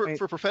plot.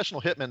 For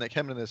professional hitmen that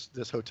came in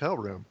this hotel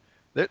room,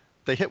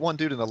 they hit one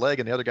dude in the leg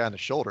and the other guy in the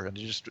shoulder, and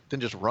then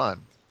just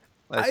run.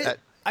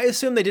 I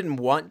assume they didn't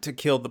want to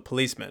kill the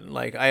policeman.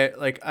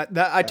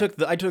 I took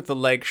the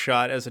leg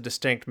shot as a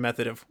distinct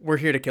method of, we're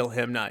here to kill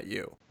him, not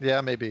you.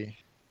 Yeah, maybe.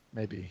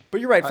 maybe.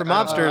 But you're right. For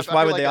mobsters,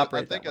 why would they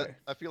operate that way?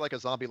 I feel like a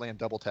Zombieland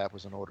double tap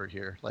was in order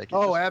here. Like,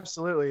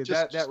 absolutely.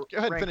 Just that go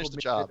ahead and finish rankled the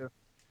me job. too.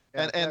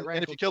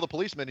 And if you kill the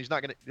policeman, he's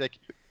not gonna like,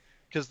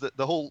 because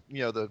the whole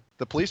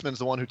the policeman's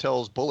the one who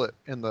tells Bullet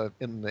in the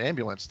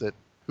ambulance that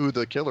who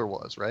the killer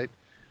was, right?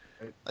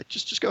 Like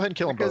just go ahead and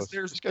kill them both.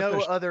 Because there's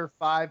no other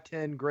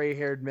 5'10"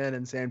 gray-haired men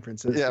in San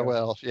Francisco. Yeah,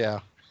 well, yeah.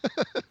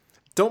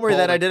 Don't worry,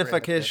 that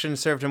identification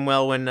served him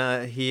well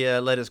when he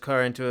led his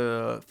car into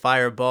a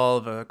fireball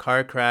of a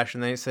car crash,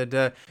 and then he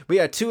said, "We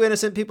got 2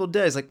 innocent people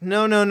dead." He's like,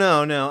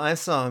 "No, I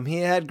saw him. He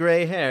had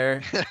gray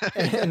hair,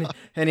 and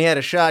he had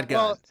a shotgun."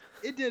 Well,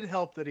 it did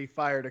help that he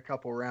fired a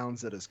couple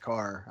rounds at his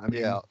car. I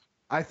mean, Yeah.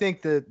 I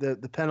think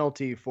the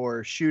penalty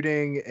for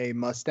shooting a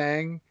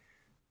Mustang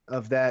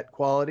of that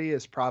quality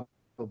is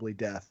probably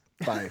death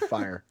by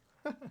fire.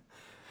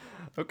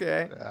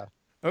 Okay. Yeah.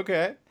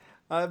 Okay.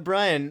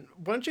 Brian,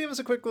 why don't you give us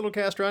a quick little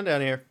cast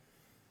rundown here?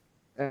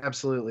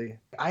 Absolutely.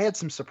 I had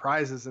some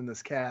surprises in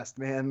this cast,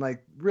 man.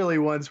 Like really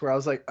ones where I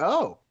was like,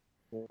 oh,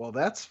 well,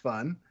 that's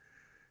fun.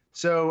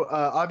 So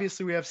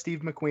obviously we have Steve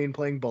McQueen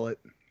playing Bullet.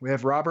 We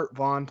have Robert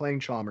Vaughn playing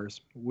Chalmers.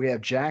 We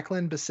have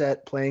Jacqueline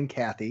Bisset playing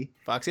Kathy.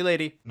 Foxy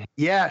lady.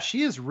 Yeah,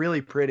 she is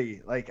really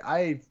pretty. Like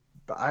I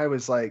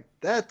was like,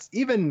 that's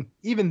even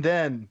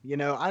then,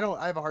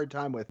 I have a hard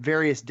time with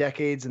various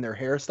decades and their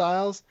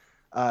hairstyles.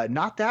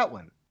 Not that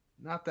one.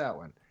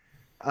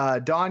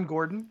 Don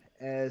Gordon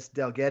as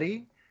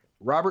Delgetti,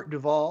 Robert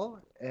Duvall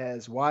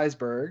as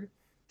Weisberg,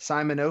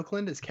 Simon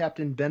Oakland as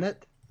Captain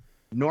Bennett,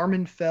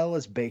 Norman Fell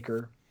as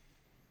Baker,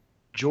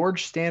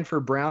 George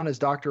Stanford Brown as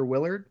Dr.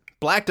 Willard,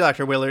 Black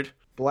Dr. Willard.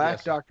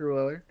 Yes. Dr.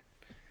 Willard,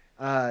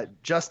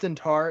 Justin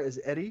Tarr as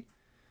Eddie,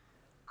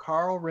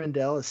 Carl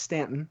Rendell as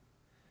Stanton,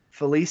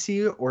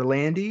 Felicia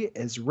Orlandi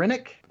as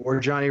Rennick or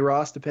Johnny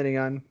Ross, depending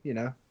on,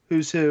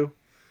 who's who,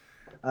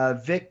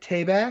 Vic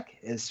Tabak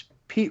as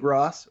Pete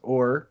Ross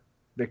or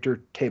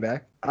Victor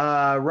Tabak.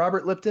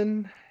 Robert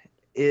Lipton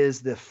is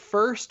the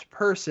first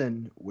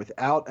person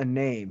without a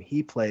name.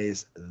 He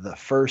plays the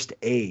first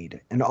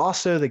aide and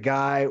also the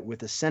guy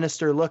with a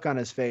sinister look on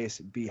his face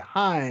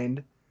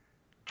behind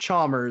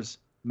Chalmers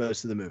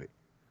most of the movie.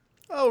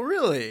 Oh,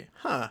 really?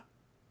 Huh.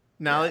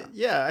 Now,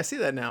 yeah, I see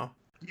that now.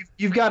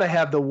 You've got to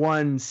have the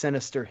one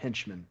sinister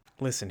henchman.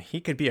 Listen, he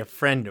could be a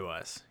friend to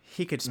us.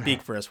 He could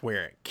speak for us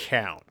where it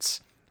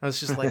counts. I was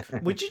just like,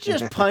 would you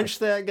just punch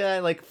that guy?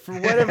 Like, for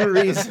whatever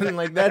reason,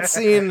 like that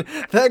scene,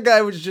 that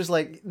guy was just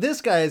like,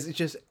 this guy is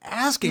just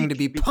asking to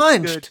be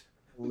punched.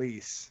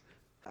 Police.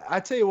 I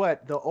tell you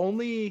what,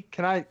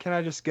 can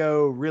I just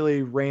go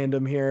really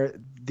random here?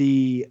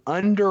 The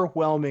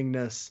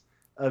underwhelmingness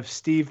of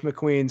Steve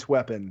McQueen's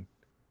weapon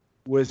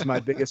was my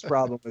biggest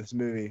problem with this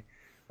movie.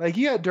 Like,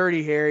 you got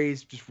Dirty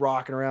Harry's just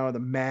rocking around with a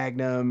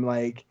Magnum.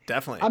 Like,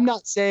 definitely. I'm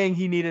not saying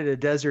he needed a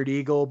Desert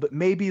Eagle, but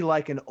maybe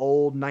like an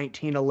old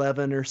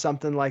 1911 or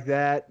something like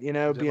that. Being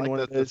like one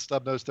of those. The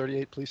Stub Nose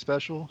 38 police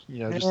special.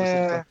 Just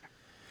the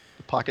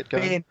pocket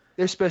gun. Man,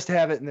 they're supposed to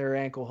have it in their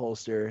ankle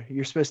holster.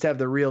 You're supposed to have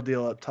the real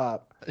deal up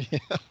top. Yeah,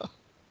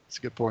 that's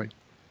a good point.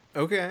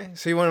 Okay,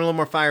 so you want a little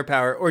more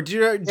firepower, or do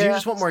you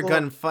just want more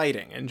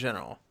gunfighting in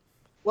general?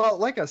 Well,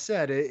 like I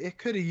said, it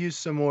could have used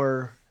some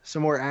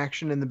more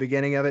action in the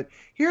beginning of it.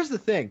 Here's the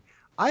thing.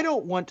 I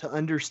don't want to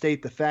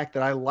understate the fact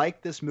that I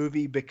like this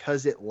movie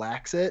because it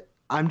lacks it.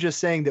 I'm just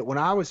saying that when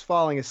I was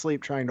falling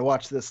asleep trying to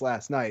watch this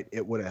last night,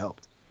 it would have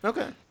helped.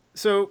 Okay.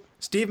 So,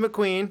 Steve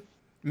McQueen,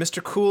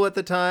 Mr. Cool at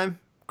the time.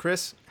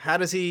 Chris, how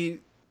does he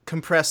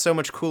compress so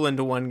much cool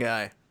into one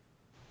guy?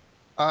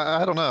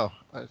 I don't know.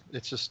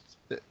 It's just...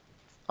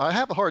 I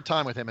have a hard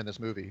time with him in this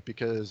movie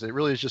because it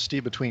really is just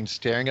Steve McQueen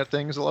staring at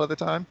things a lot of the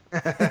time,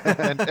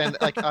 and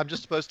like I'm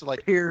just supposed to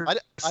like I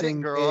didn't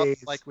grow up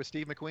like with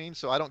Steve McQueen,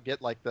 so I don't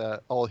get like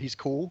he's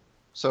cool.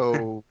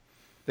 So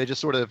they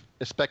just sort of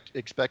expect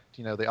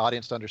the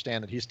audience to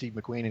understand that he's Steve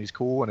McQueen and he's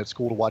cool, and it's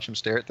cool to watch him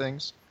stare at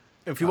things.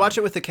 If you watch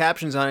it with the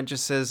captions on, it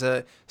just says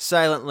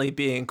silently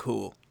being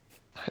cool.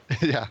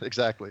 Yeah,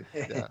 exactly.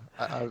 Yeah,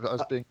 I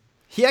was being.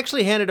 He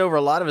actually handed over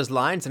a lot of his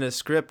lines in his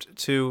script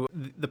to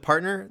the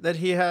partner that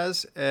he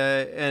has,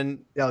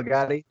 and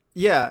Delgetti.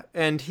 Yeah,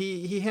 and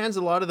he hands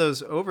a lot of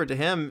those over to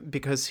him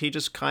because he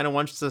just kind of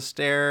wants to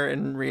stare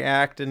and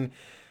react. And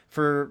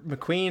for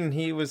McQueen,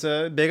 he was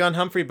big on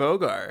Humphrey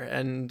Bogart,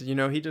 and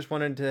he just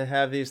wanted to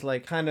have these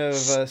like kind of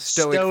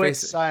stoic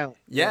faces. Silence.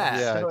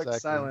 Yeah, stoic exactly.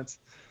 Silence.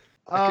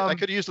 I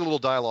could use a little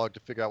dialogue to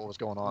figure out what was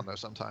going on though.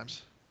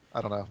 Sometimes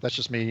I don't know. That's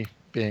just me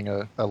being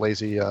a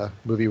lazy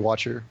movie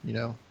watcher.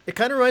 It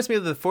kind of reminds me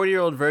of the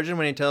 40-year-old virgin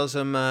when he tells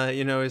him,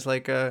 he's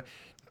like,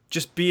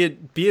 just be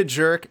a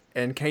jerk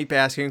and keep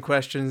asking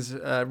questions,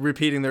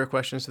 repeating their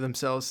questions to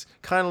themselves,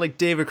 kind of like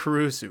David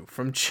Caruso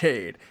from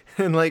Jade.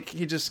 And like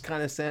he just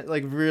kind of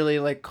like really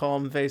like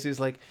calm face. He's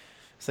like,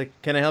 it's like,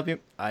 can I help you?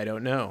 I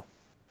don't know.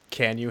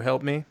 Can you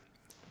help me?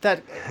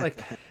 That like,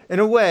 in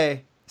a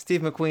way,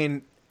 Steve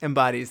McQueen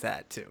embodies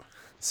that too.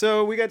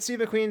 So we got Steve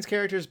McQueen's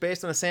characters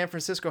based on a San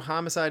Francisco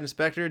homicide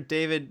inspector,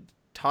 David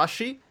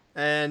Toschi,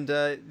 and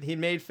he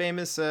made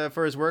famous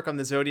for his work on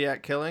the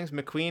Zodiac killings.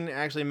 McQueen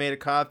actually made a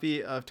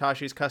copy of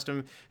Toshi's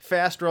custom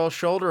fast roll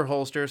shoulder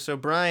holster. So,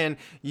 Brian,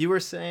 you were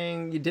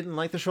saying you didn't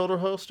like the shoulder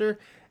holster?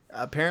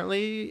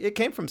 Apparently, it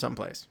came from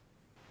someplace.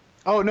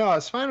 Oh no, I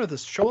was fine with the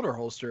shoulder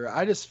holster.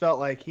 I just felt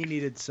like he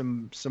needed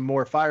some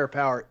more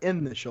firepower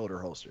in the shoulder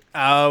holster.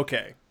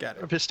 Okay, got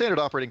it. His standard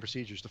operating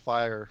procedures to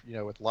fire,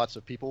 with lots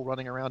of people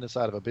running around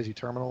inside of a busy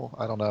terminal.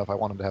 I don't know if I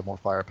want him to have more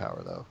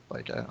firepower though.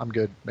 Like I'm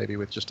good maybe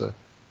with just a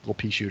little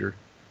pea shooter.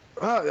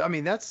 Well, I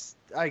mean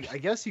I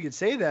guess you could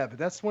say that, but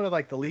that's one of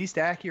like the least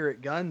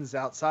accurate guns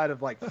outside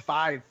of like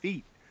 5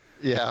 feet.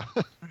 Yeah.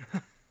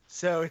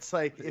 So it's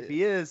like if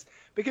he is,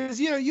 because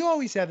you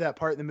always have that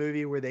part in the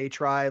movie where they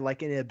try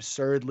like an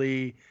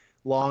absurdly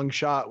long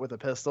shot with a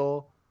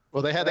pistol.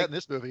 Well, they had that in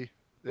this movie.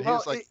 He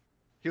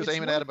was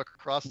aiming at him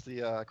across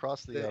the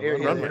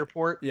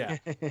airport. Yeah.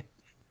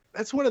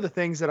 That's one of the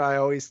things that I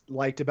always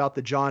liked about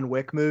the John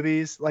Wick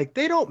movies. Like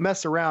they don't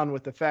mess around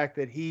with the fact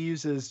that he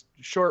uses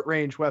short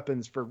range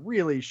weapons for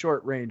really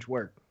short range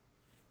work.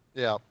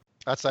 Yeah.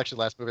 That's actually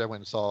the last movie I went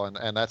and saw,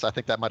 and I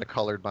think that might have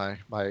colored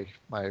my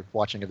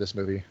watching of this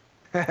movie.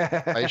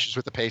 My issues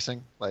with the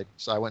pacing,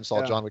 so I went and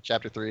saw John Wick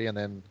Chapter 3, and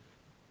then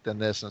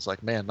this, and it's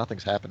like, man,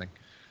 nothing's happening.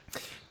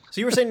 So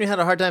you were saying you had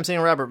a hard time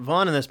seeing Robert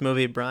Vaughn in this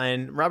movie,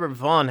 Brian. Robert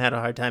Vaughn had a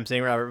hard time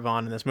seeing Robert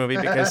Vaughn in this movie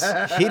because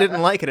he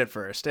didn't like it at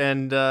first,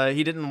 and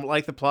he didn't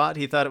like the plot.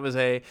 He thought it was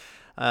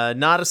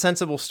not a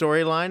sensible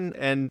storyline,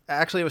 and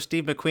actually it was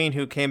Steve McQueen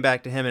who came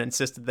back to him and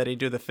insisted that he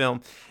do the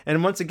film.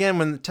 And once again,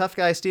 when the tough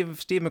guy Steve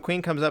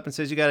McQueen comes up and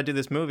says, you got to do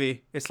this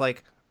movie, it's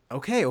like,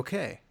 okay,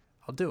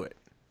 I'll do it.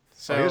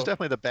 So he was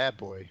definitely the bad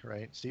boy,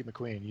 right? Steve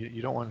McQueen.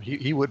 You don't want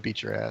he would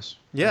beat your ass.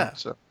 Yeah.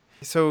 Right?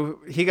 So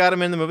he got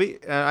him in the movie.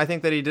 I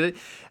think that he did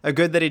it.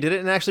 Good that he did it.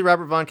 And actually,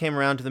 Robert Vaughn came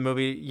around to the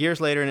movie years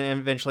later and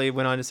eventually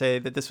went on to say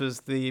that this was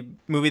the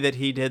movie that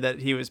he did that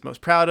he was most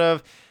proud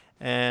of,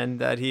 and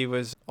that he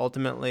was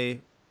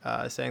ultimately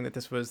saying that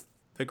this was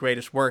the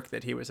greatest work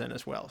that he was in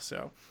as well.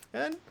 So,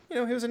 and he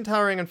was in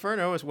Towering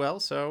Inferno as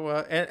well.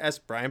 So, and as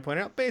Brian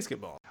pointed out,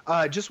 basketball.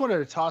 Just wanted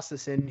to toss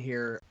this in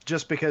here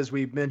just because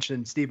we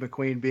mentioned Steve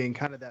McQueen being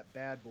kind of that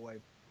bad boy.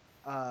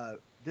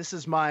 This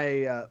is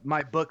my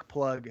my book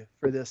plug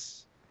for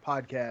this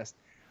podcast.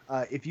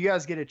 If you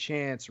guys get a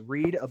chance,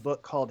 read a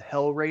book called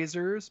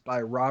Hellraisers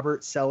by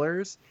Robert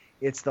Sellers.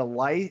 It's the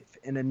life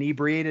and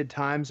inebriated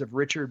times of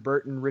Richard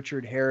Burton,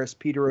 Richard Harris,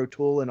 Peter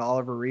O'Toole, and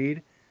Oliver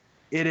Reed.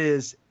 It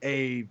is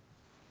a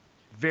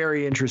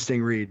very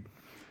interesting read.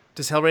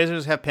 Does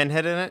Hellraisers have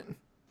Pinhead in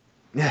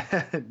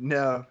it?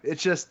 No,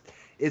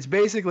 it's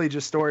basically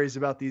just stories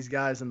about these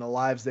guys and the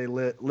lives they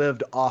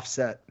lived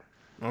offset.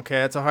 Okay,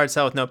 that's a hard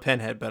sell with no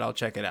Pinhead, but I'll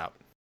check it out.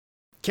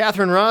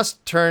 Catherine Ross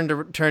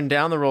turned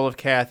down the role of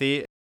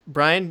Kathy.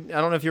 Brian,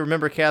 I don't know if you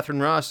remember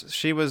Catherine Ross.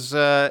 She was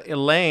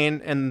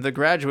Elaine in The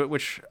Graduate,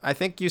 which I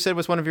think you said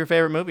was one of your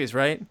favorite movies,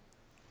 right?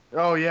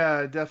 Oh, yeah,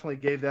 I definitely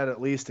gave that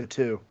at least a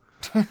 2.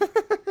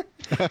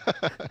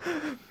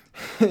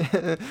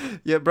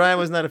 Yeah, Brian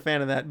was not a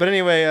fan of that. But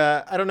anyway,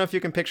 I don't know if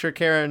you can picture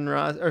Catherine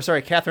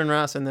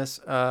Ross in this.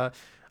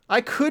 I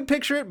could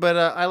picture it, but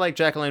I like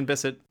Jacqueline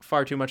Bisset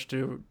far too much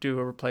to do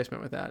a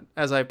replacement with that,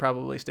 as I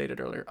probably stated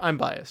earlier. I'm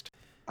biased.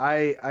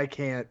 I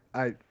can't.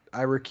 I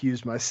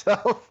recuse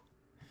myself.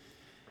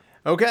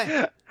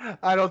 Okay.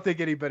 I don't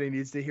think anybody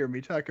needs to hear me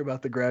talk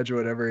about The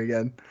Graduate ever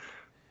again.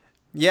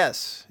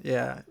 Yes.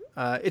 Yeah.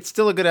 It's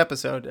still a good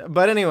episode.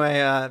 But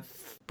anyway,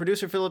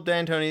 producer Philip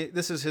D'Antoni,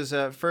 this is his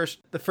the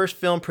first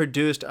film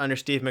produced under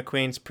Steve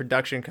McQueen's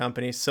production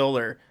company,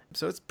 Solar.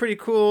 So it's pretty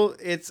cool.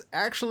 It's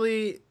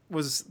actually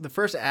was the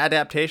first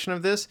adaptation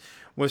of this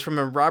was from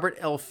a Robert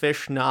L.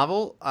 Fish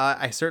novel.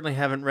 I certainly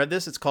haven't read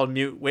this. It's called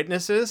Mute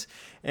Witnesses.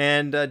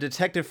 And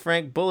Detective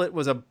Frank Bullitt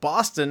was a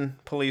Boston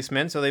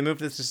policeman, so they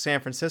moved this to San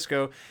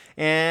Francisco.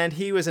 And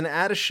he was an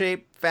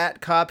out-of-shape,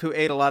 fat cop who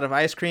ate a lot of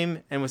ice cream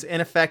and was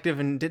ineffective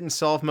and didn't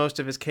solve most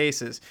of his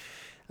cases.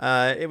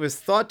 It was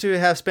thought to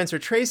have Spencer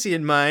Tracy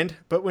in mind,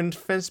 but when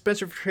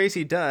Spencer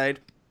Tracy died,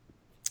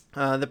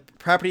 the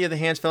property of the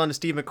hands fell into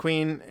Steve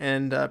McQueen,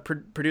 and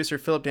producer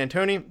Philip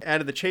D'Antoni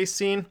added the chase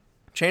scene,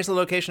 changed the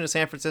location to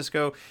San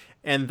Francisco,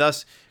 and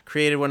thus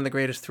created one of the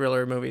greatest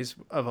thriller movies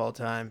of all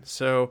time.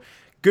 So,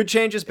 good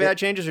changes, bad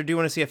changes, or do you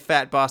want to see a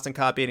fat Boston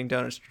cop eating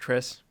donuts,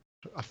 Tris?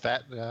 A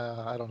fat?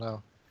 I don't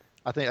know.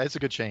 I think it's a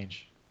good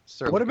change.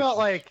 Certainly What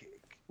about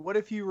what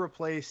if you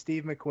replace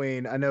Steve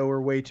McQueen? I know we're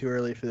way too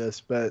early for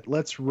this, but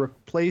let's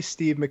replace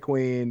Steve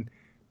McQueen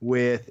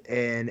with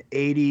an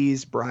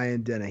 80s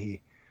Brian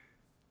Dennehy.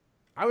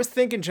 I was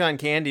thinking John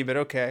Candy, but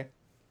okay.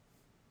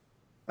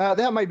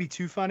 That might be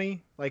too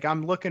funny.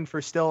 I'm looking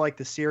for still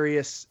the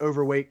serious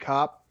overweight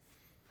cop.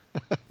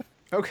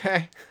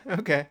 Okay.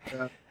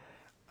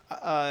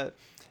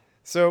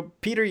 So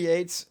Peter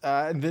Yates,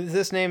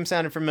 this name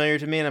sounded familiar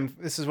to me, and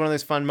this is one of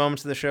those fun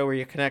moments of the show where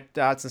you connect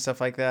dots and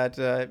stuff like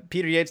that.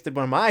 Peter Yates did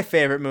one of my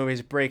favorite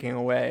movies, Breaking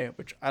Away,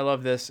 which I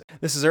love this.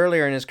 This is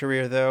earlier in his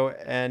career, though,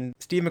 and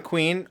Steve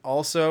McQueen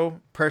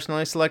also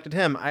personally selected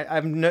him.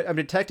 I'm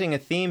detecting a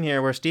theme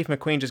here where Steve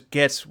McQueen just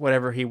gets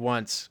whatever he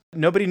wants.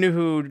 Nobody knew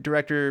who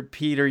director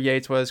Peter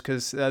Yates was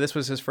because this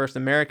was his first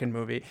American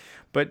movie,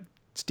 but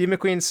Steve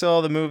McQueen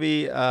saw the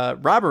movie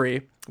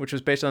Robbery, which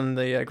was based on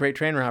the Great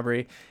Train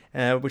Robbery,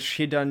 which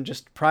he'd done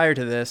just prior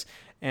to this,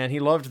 and he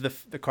loved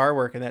the car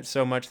work in that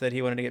so much that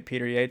he wanted to get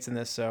Peter Yates in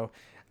this. So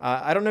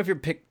I don't know if you're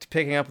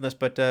picking up on this,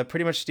 but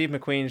pretty much Steve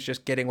McQueen's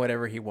just getting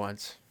whatever he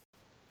wants.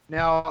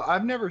 Now,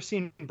 I've never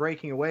seen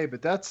Breaking Away,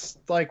 but that's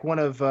like one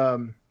of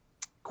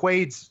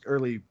Quaid's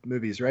early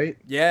movies, right?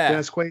 Yeah.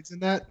 Dennis Quaid's in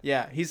that?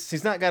 Yeah,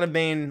 he's not got a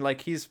main,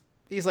 like, he's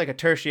like a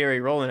tertiary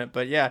role in it,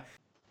 but yeah.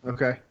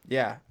 Okay.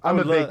 Yeah. I'm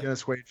a big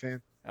Dennis Quaid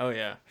fan. Oh,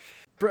 yeah.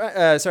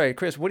 Sorry,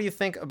 Chris, what do you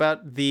think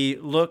about the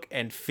look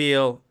and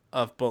feel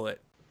of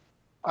Bullitt?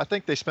 I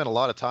think they spent a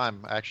lot of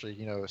time actually,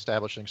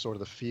 establishing sort of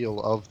the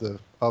feel of the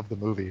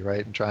movie,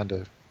 right?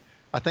 And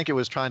I think it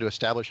was trying to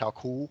establish how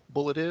cool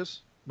Bullitt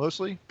is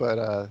mostly,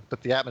 but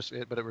the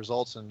atmosphere, but it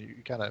results in you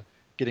kind of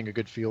getting a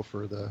good feel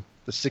for the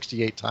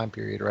 68 time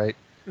period, right?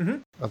 Mm-hmm.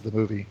 Of the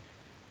movie.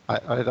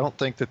 I don't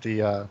think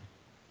that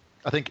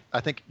I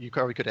think you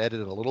probably could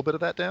edit a little bit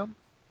of that down,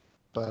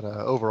 but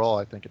overall,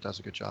 I think it does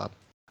a good job.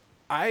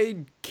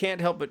 I can't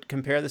help but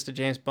compare this to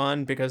James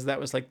Bond because that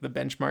was like the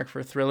benchmark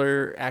for a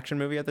thriller action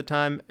movie at the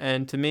time.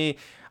 And to me,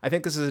 I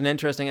think this is an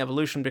interesting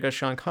evolution because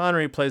Sean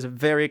Connery plays a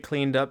very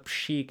cleaned up,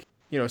 chic,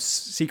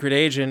 secret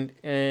agent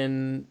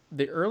in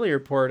the earlier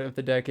part of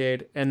the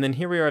decade. And then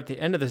here we are at the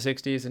end of the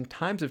 60s and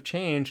times have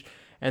changed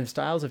and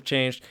styles have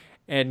changed.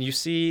 And you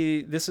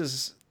see, this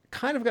is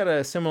kind of got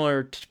a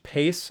similar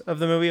pace of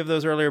the movie of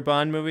those earlier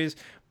Bond movies,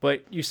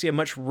 but you see a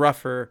much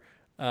rougher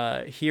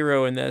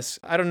hero in this.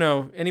 I don't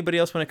know. Anybody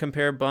else want to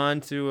compare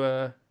Bond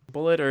to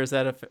Bullitt, or is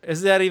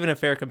that even a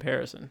fair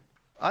comparison?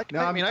 I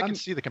can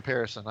see the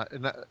comparison.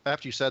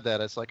 After you said that,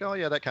 it's like, oh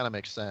yeah, that kind of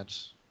makes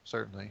sense.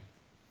 Certainly.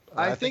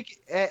 I think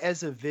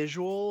as a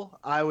visual,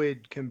 I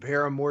would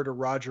compare him more to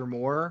Roger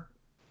Moore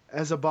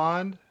as a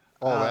Bond.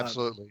 Oh,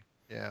 absolutely.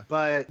 Yeah.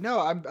 But no,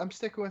 I'm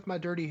sticking with my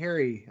Dirty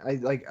Harry. I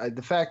like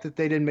the fact that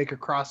they didn't make a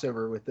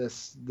crossover with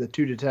the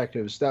two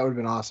detectives. That would have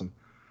been awesome.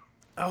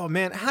 Oh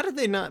man, how did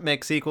they not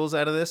make sequels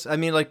out of this? I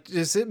mean, like,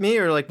 is it me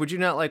or like, would you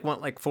not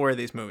want like 4 of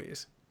these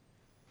movies?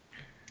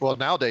 Well,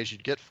 nowadays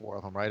you'd get 4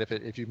 of them, right?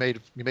 If you made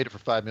it for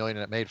 $5 million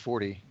and it made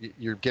 40,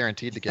 you're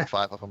guaranteed to get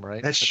 5 of them,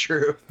 right? That's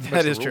true.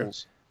 That is true.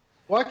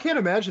 Well, I can't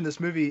imagine this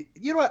movie.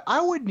 You know what?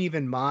 I wouldn't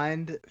even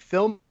mind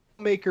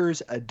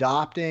filmmakers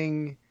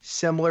adopting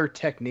similar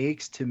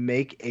techniques to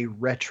make a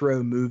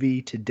retro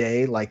movie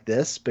today like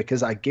this,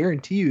 because I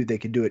guarantee you they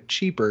could do it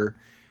cheaper.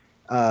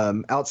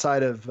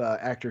 Outside of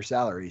actor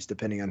salaries,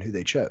 depending on who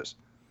they chose.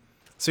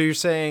 So you're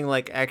saying,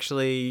 like,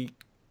 actually,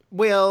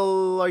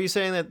 well, are you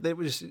saying that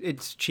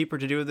it's cheaper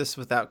to do this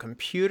without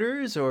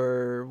computers,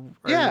 or?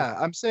 Yeah,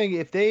 I'm saying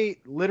if they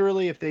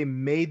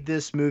made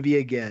this movie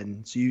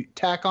again, so you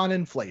tack on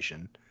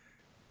inflation,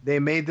 they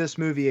made this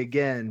movie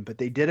again, but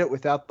they did it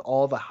without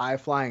all the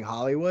high-flying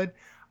Hollywood,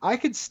 I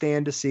could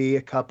stand to see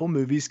a couple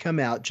movies come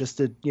out just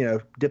to,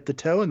 dip the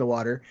toe in the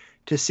water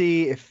to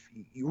see if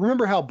you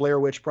remember how Blair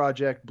Witch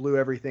Project blew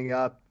everything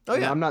up. Oh,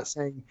 yeah. I'm not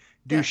saying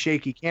do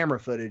shaky camera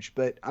footage,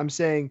 but I'm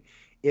saying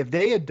if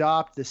they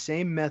adopt the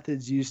same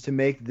methods used to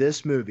make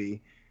this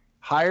movie,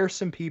 hire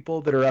some people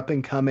that are up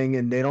and coming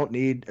and they don't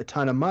need a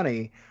ton of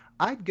money,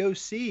 I'd go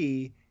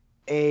see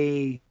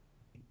a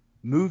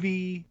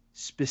movie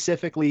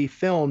specifically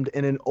filmed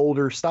in an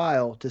older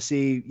style to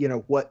see,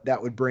 what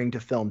that would bring to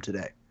film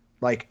today.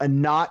 Like a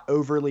not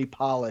overly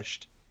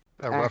polished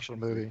Russian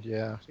movie,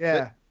 yeah.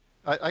 Yeah.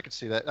 I could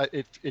see that.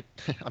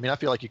 I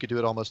feel like you could do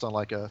it almost on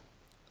like an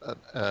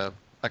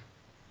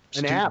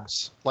app,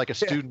 like a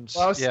student's.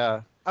 Well,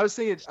 yeah. I was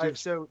thinking.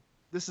 So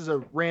this is a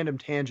random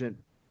tangent,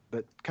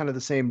 but kind of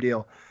the same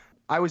deal.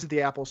 I was at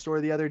the Apple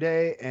store the other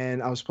day,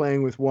 and I was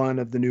playing with one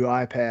of the new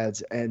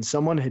iPads, and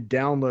someone had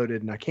downloaded,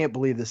 and I can't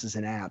believe this is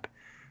an app,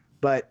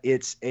 but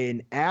it's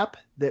an app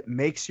that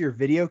makes your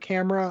video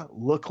camera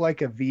look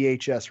like a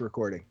VHS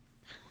recording.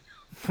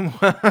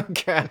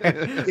 Okay.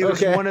 It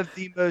was one of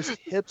the most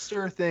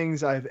hipster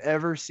things I've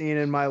ever seen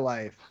in my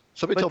life.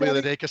 Somebody told me the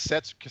other day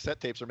cassette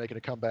tapes are making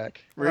a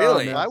comeback.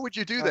 Really? Why would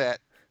you do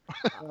that?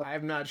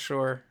 I'm not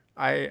sure.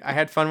 I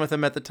had fun with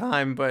them at the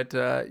time, but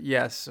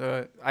yes,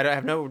 I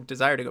have no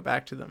desire to go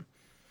back to them.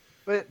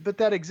 But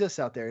that exists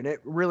out there, and it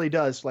really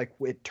does. Like,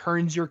 it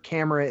turns your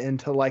camera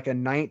into like a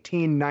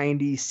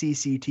 1990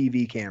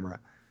 CCTV camera.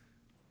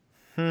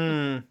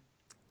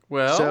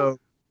 Well, so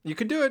you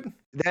could do it.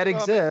 That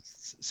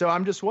exists. So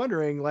I'm just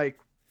wondering, like,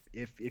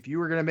 if you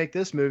were going to make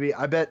this movie,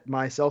 I bet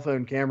my cell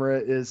phone camera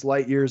is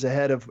light years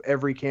ahead of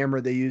every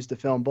camera they use to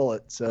film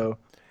Bullitt. So,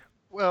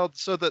 well,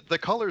 so the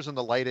colors and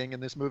the lighting in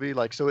this movie,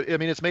 like, so I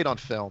mean, it's made on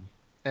film,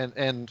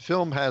 and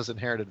film has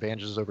inherent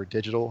advantages over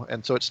digital,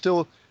 and so it's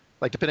still,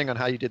 like, depending on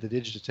how you did the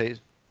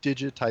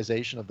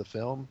digitization of the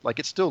film, like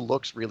it still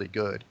looks really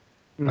good.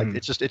 Like Mhm.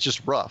 it's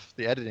just rough.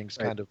 The editing's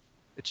Right. kind of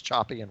it's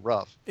choppy and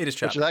rough. It is Which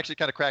choppy. has actually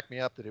kind of cracked me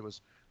up that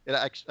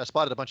I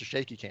spotted a bunch of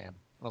shaky cam. And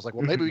I was like,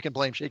 well, maybe we can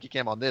blame shaky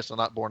cam on this and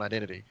not Born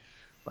Identity.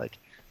 Like,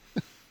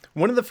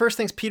 One of the first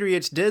things Peter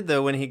Yates did,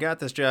 though, when he got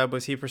this job,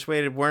 was he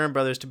persuaded Warner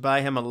Brothers to buy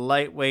him a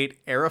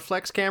lightweight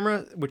Aeroflex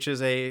camera, which is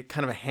a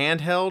kind of a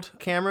handheld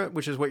camera,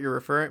 which is what you're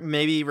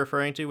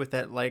referring to with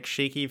that like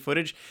shaky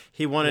footage.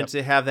 He wanted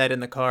to have that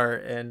in the car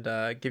and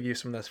give you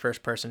some of those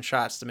first-person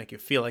shots to make you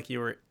feel like you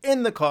were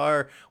in the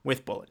car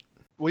with Bullitt.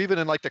 well, even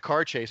in like the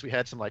car chase, we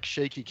had some like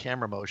shaky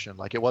camera motion.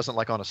 Like it wasn't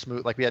like on a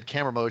smooth, like we had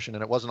camera motion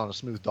and it wasn't on a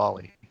smooth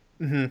dolly.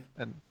 Mm-hmm.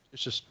 And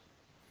it's just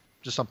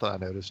something I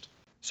noticed.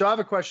 So I have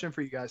a question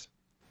for you guys.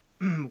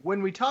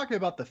 When we talk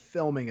about the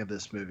filming of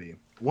this movie,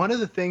 one of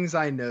the things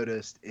I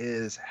noticed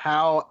is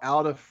how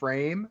out of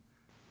frame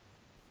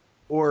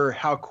or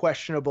how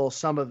questionable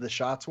some of the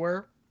shots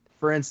were.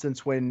 For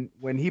instance, when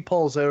he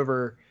pulls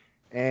over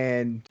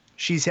and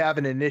she's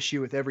having an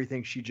issue with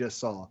everything she just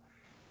saw,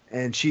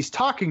 and she's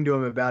talking to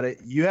him about it,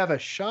 you have a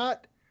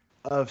shot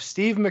of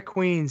Steve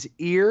McQueen's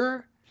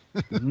ear,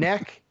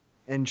 neck,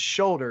 and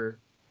shoulder,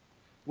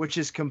 which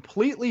is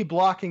completely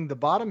blocking the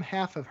bottom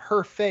half of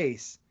her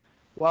face,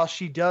 while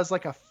she does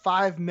like a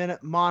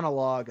 5-minute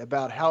monologue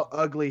about how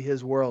ugly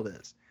his world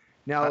is.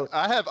 Now,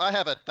 I have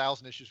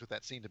 1,000 issues with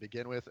that scene to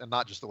begin with, and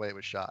not just the way it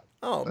was shot.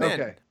 Oh,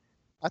 man. okay.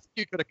 I think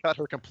you could have cut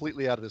her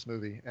completely out of this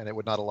movie, and it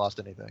would not have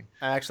lost anything.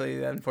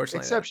 Actually, unfortunately.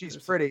 Except she's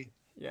pretty.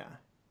 Yeah.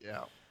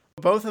 Yeah.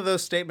 Both of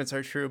those statements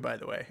are true, by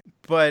the way.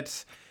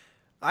 But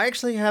I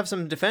actually have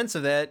some defense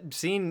of that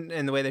scene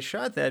and the way they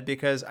shot that,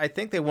 because I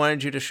think they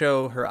wanted you to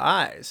show her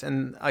eyes.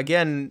 And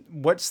again,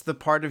 what's the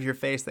part of your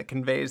face that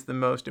conveys the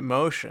most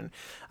emotion?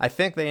 I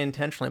think they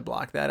intentionally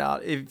blocked that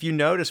out. If you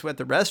notice at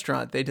the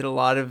restaurant, they did a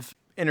lot of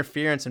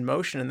interference and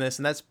motion in this,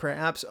 and that's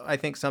perhaps, I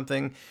think,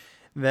 something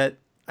that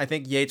I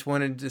think Yates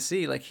wanted to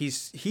see. Like he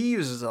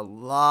uses a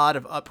lot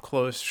of up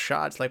close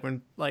shots. Like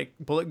when like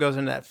Bullitt goes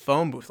into that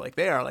phone booth, like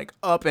they are like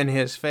up in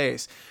his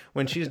face.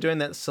 When she's doing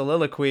that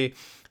soliloquy,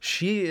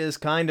 she is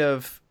kind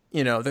of,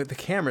 you know, the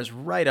camera's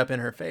right up in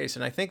her face.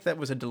 And I think that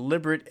was a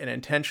deliberate and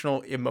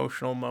intentional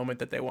emotional moment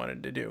that they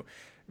wanted to do.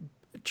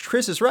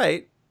 Chris is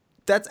right.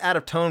 That's out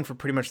of tone for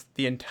pretty much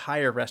the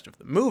entire rest of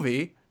the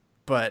movie,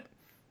 but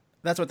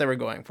that's what they were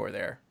going for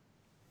there.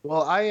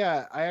 Well, I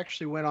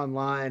actually went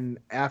online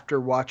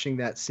after watching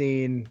that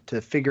scene to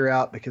figure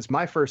out, because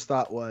my first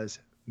thought was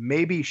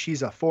maybe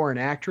she's a foreign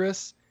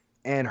actress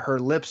and her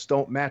lips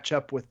don't match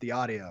up with the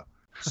audio.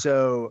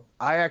 So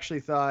I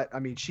actually thought, I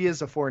mean, she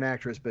is a foreign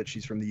actress, but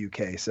she's from the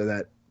UK, so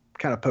that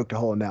kind of poked a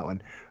hole in that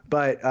one.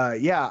 But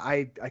yeah,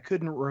 I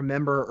couldn't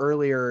remember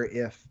earlier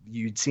if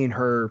you'd seen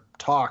her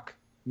talk,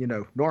 you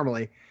know,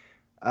 normally,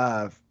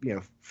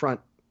 front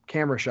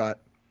camera shot.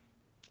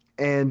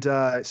 And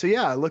so,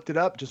 yeah, I looked it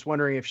up, just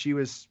wondering if she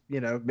was, you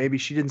know, maybe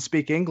she didn't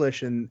speak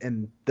English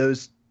and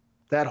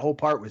that whole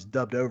part was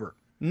dubbed over.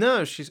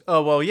 No,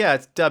 yeah,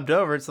 it's dubbed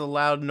over. It's a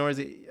loud,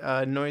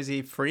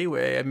 noisy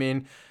freeway. I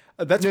mean,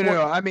 that's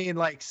No. I mean,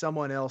 like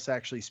someone else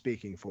actually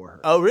speaking for her.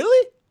 Oh,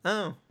 really?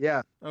 Oh,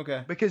 Yeah,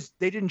 okay. because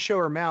they didn't show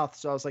her mouth,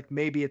 so I was like,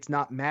 maybe it's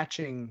not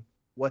matching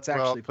what's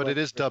actually. Well, but playing. it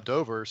is dubbed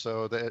over,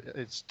 so that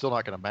it's still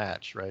not going to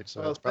match, right?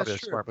 So Well, it's probably a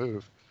that's true. smart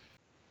move.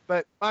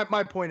 But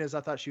my point is,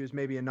 I thought she was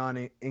maybe a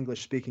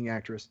non-English speaking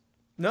actress.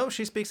 No,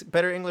 she speaks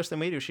better English than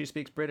we do. She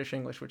speaks British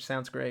English, which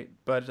sounds great.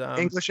 But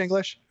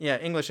English? Yeah,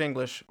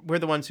 English. We're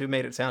the ones who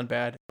made it sound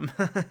bad.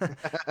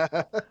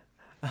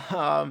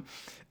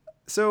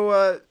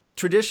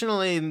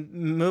 Traditionally,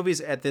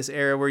 movies at this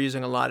era were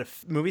using a lot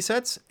of movie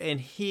sets,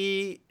 and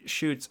he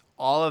shoots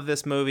all of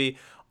this movie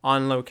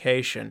on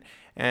location.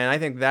 And I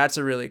think that's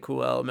a really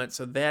cool element.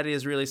 So that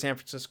is really San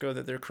Francisco,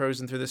 that they're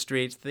cruising through the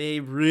streets. They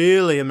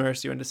really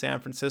immerse you into San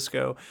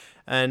Francisco.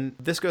 And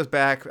this goes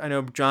back, I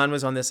know John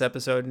was on this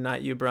episode,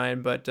 not you,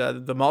 Brian, but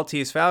the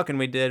Maltese Falcon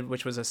we did,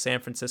 which was a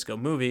San Francisco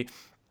movie.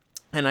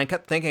 And I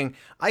kept thinking,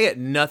 I get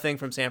nothing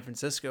from San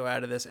Francisco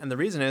out of this. And the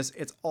reason is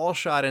it's all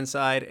shot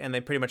inside, and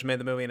they pretty much made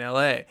the movie in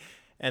LA.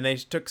 And they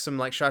took some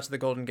like shots of the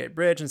Golden Gate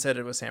Bridge and said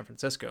it was San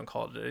Francisco and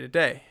called it a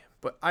day.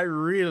 But I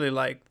really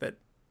like that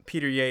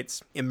Peter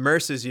Yates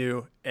immerses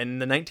you in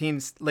the late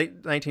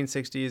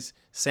 1960s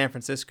San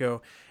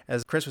Francisco.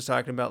 As Chris was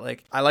talking about,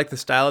 like, I like the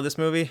style of this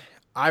movie.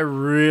 I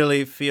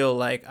really feel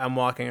like I'm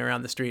walking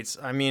around the streets.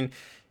 I mean,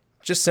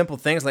 just simple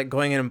things like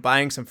going in and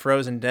buying some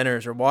frozen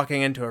dinners, or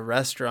walking into a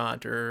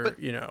restaurant, or,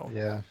 you know.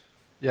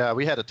 Yeah,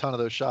 we had a ton of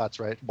those shots,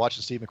 right?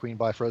 Watching Steve McQueen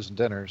buy frozen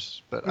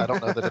dinners, but I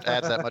don't know that it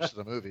adds that much to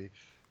the movie.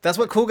 That's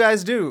what cool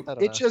guys do.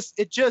 It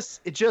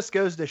just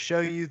goes to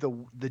show you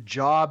the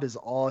job is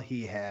all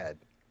he had.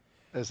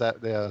 Is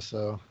that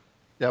so?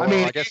 Yeah, I well,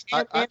 mean, I guess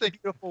and I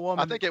think beautiful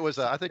woman. I think it was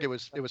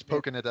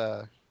poking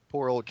at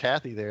poor old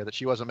Kathy there, that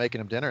she wasn't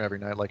making him dinner every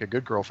night like a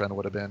good girlfriend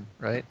would have been,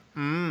 right?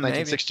 Maybe.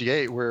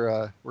 1968,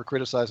 we're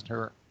criticizing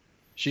her.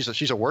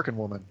 she's a working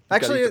woman.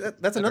 Actually,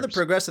 that's another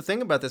progressive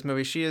thing about this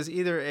movie. She is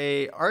either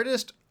a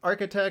artist,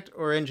 architect,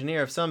 or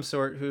engineer of some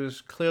sort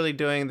who's clearly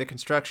doing the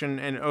construction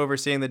and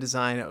overseeing the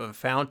design of a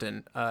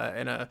fountain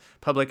in a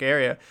public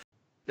area.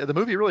 Yeah, the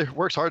movie really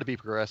works hard to be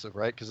progressive,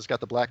 right? Because it's got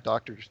the black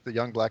doctor, the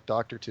young black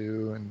doctor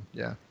too, and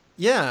yeah.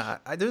 Yeah,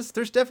 there's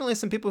definitely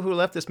some people who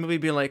left this movie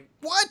being like,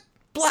 "What,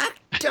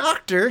 Black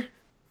Doctor?"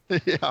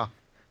 Yeah.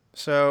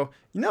 So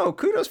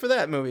kudos for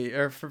that movie,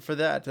 or for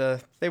that.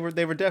 They were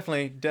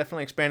definitely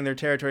expanding their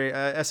territory.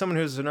 As someone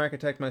who's an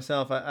architect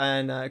myself,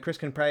 and Chris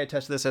can probably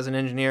attest to this as an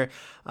engineer,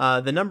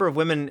 the number of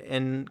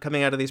women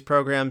coming out of these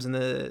programs in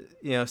the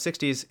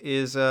 60s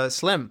is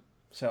slim.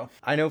 So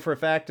I know for a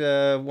fact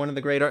one of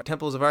the great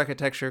temples of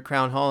architecture,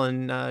 Crown Hall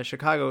in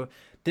Chicago,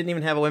 didn't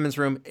even have a women's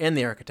room in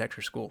the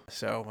architecture school.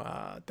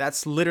 So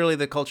that's literally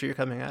the culture you're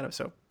coming out of.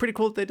 So pretty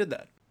cool that they did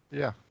that.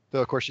 Yeah.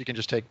 Though, of course, she can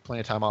just take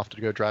plenty of time off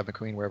to go drive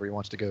McQueen wherever he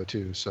wants to go,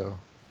 too. So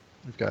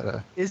we've got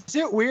a... Is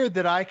it weird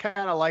that I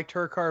kind of liked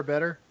her car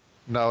better?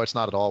 No, it's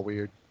not at all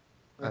weird.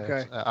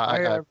 Okay.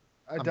 I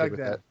dug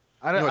that.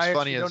 I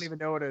don't even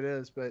know what it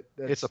is, but...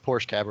 It's a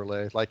Porsche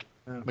Cabriolet. Like,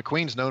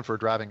 McQueen's known for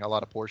driving a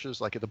lot of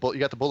Porsches. Like, you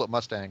got the Bullitt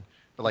Mustang,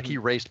 but, like, he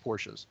raced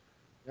Porsches.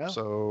 Yeah.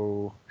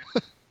 So...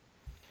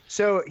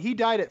 So he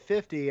died at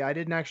 50. I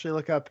didn't actually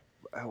look up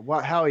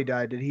how he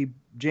died. Did he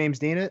James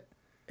Dean it?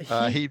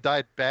 He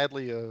died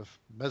badly of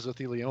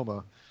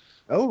mesothelioma.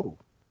 Oh.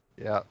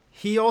 Yeah.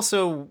 He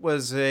also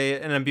was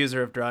an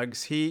abuser of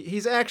drugs.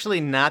 He's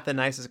actually not the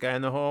nicest guy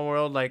in the whole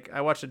world. Like,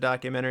 I watched a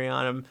documentary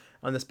on him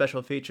on the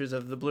special features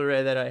of the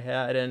Blu-ray that I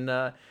had, and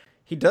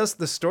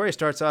the story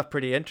starts off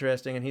pretty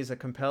interesting, and he's a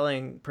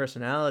compelling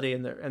personality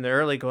in the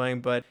early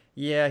going, but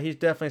yeah, he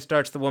definitely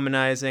starts the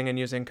womanizing and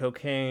using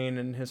cocaine,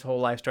 and his whole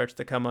life starts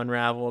to come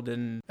unraveled,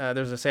 and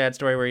there's a sad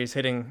story where he's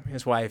hitting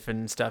his wife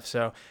and stuff,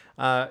 so...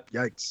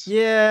 Yikes.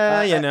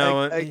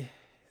 Yeah,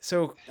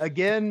 so...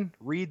 Again,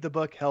 read the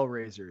book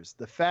Hellraisers.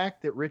 The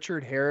fact that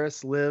Richard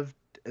Harris lived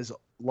as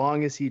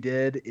long as he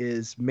did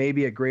is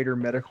maybe a greater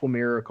medical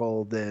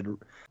miracle than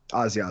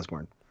Ozzy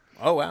Osbourne.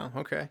 Oh, wow,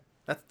 okay.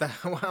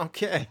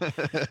 Okay.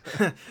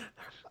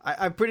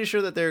 I'm pretty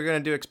sure that they're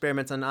going to do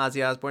experiments on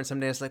Ozzy Osbourne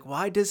someday. It's like,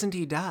 why doesn't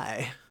he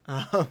die?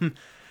 They're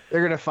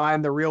going to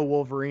find the real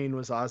Wolverine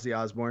was Ozzy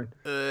Osbourne.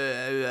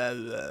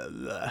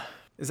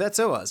 Is that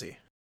so, Ozzy?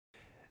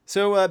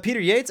 So Peter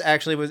Yates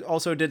actually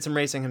also did some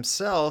racing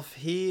himself.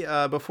 He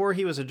before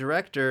he was a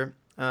director,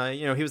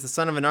 he was the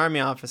son of an army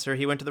officer.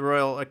 He went to the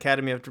Royal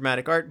Academy of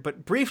Dramatic Art,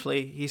 but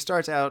briefly he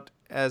starts out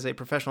as a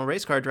professional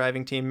race car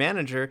driving team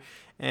manager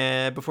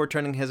before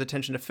turning his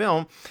attention to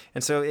film.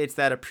 And so it's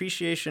that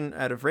appreciation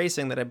out of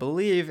racing that I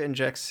believe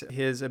injects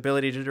his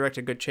ability to direct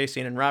a good chase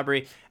scene and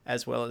robbery,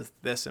 as well as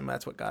this, and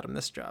that's what got him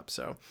this job.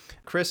 So,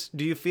 Chris,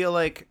 do you feel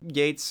like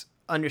Yates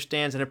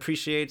understands and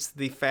appreciates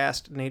the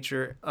fast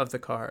nature of the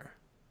car?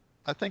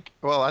 I think,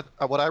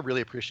 what I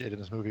really appreciated in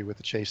this movie with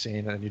the chase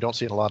scene, and you don't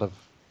see it in a lot of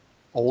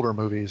older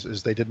movies,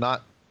 is they did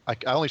not, I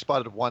only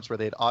spotted it once where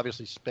they'd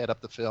obviously sped up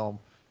the film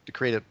to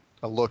create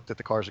a look that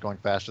the cars are going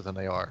faster than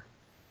they are,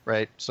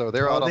 right? So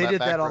they're out on that They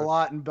did that road. a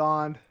lot in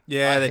Bond.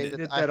 Yeah, they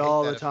did that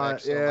all the time.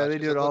 Yeah, they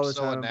do it all the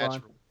time in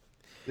Bond.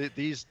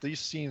 These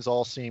scenes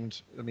all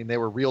seemed, they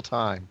were real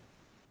time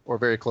or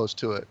very close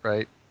to it,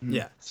 right?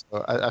 Yeah.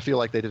 So I feel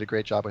like they did a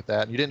great job with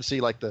that. And you didn't see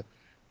like the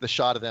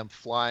shot of them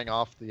flying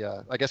off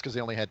the, I guess because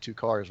they only had two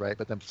cars, right?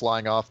 But them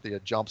flying off the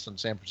jumps in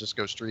San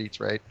Francisco streets,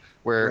 right?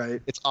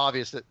 Where it's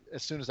obvious that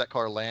as soon as that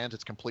car lands,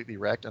 it's completely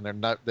wrecked and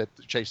that the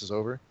chase is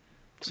over.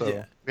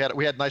 So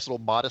we had nice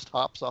little modest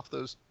hops off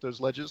those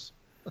ledges.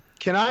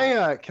 Can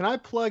I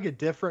plug a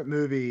different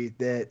movie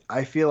that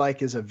I feel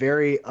like is a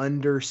very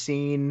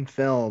underseen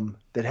film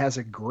that has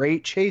a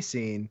great chase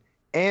scene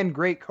and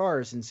great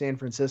cars in San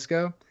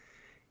Francisco?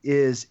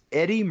 Is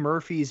Eddie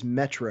Murphy's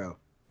Metro.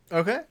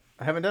 Okay,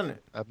 I haven't done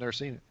it. I've never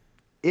seen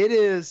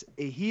it.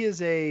 He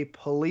is a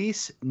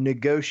police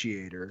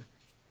negotiator,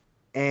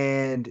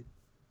 and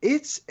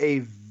it's a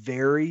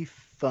very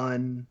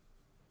fun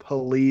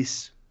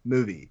police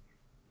movie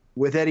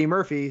with Eddie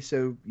Murphy.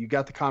 So you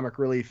got the comic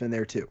relief in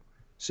there too.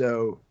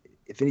 So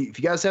if you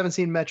guys haven't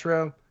seen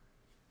Metro,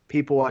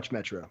 people watch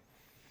Metro.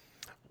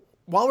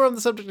 While we're on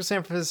the subject of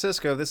San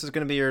Francisco, this is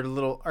going to be your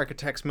little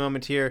architect's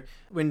moment here.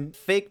 When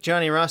fake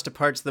Johnny Ross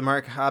departs the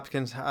Mark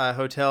Hopkins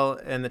Hotel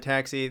in the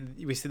taxi,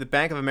 we see the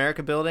Bank of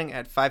America building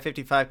at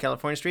 555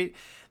 California Street.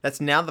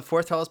 That's now the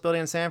fourth tallest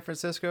building in San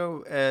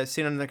Francisco,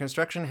 seen under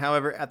construction.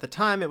 However, at the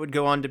time, it would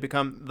go on to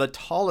become the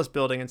tallest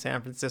building in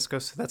San Francisco.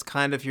 So that's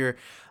kind of your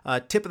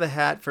tip of the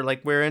hat for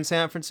like, we're in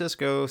San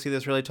Francisco, see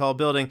this really tall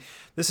building.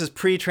 This is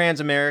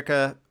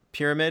pre-Transamerica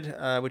Pyramid,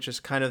 which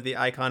is kind of the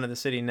icon of the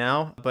city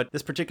now. But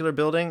this particular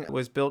building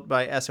was built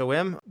by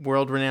SOM,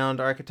 world-renowned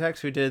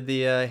architects who did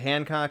the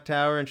Hancock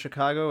Tower in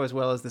Chicago, as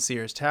well as the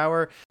Sears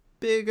Tower.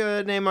 Big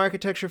name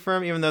architecture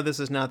firm, even though this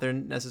is not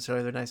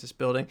necessarily their nicest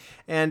building.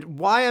 And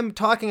why I'm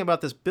talking about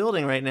this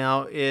building right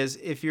now is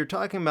if you're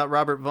talking about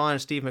Robert Vaughn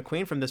and Steve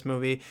McQueen from this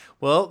movie,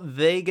 well,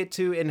 they get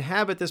to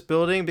inhabit this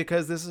building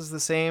because this is the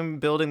same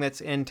building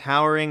that's in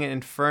Towering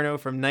Inferno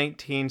from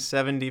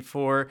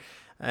 1974.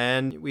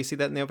 And we see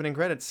that in the opening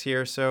credits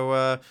here.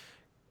 So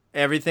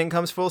everything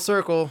comes full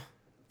circle.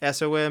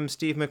 SOM,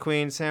 Steve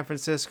McQueen, San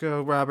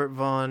Francisco, Robert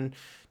Vaughn,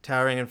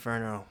 Towering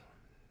Inferno.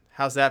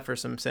 How's that for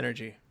some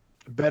synergy?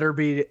 Better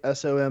be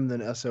SOM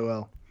than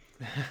SOL.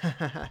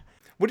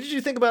 What did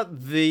you think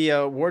about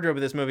the wardrobe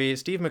of this movie?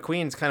 Steve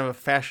McQueen's kind of a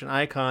fashion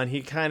icon.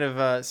 He kind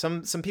of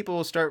some people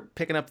will start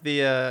picking up the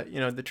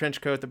the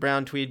trench coat, the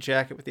brown tweed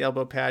jacket with the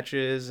elbow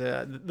patches,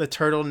 the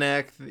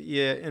turtleneck.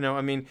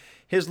 I mean,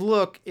 his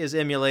look is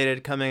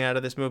emulated coming out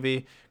of this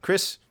movie.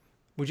 Chris,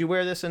 would you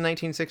wear this in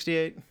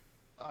 1968?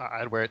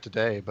 I'd wear it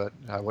today, but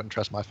I wouldn't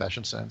trust my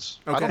fashion sense.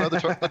 Okay. I don't know.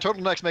 The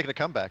turtleneck's making a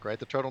comeback, right?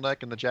 The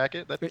turtleneck and the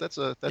jacket. That's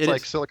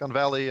like is. Silicon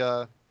Valley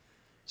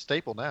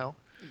staple now.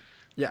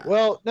 Yeah.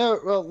 Well,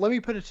 let me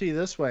put it to you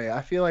this way.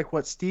 I feel like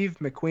what Steve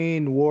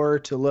McQueen wore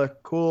to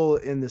look cool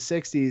in the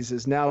 60s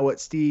is now what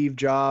Steve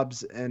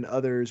Jobs and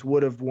others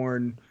would have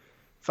worn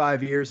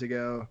 5 years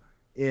ago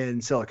in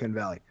Silicon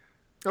Valley.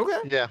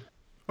 Okay. Yeah.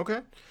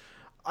 Okay.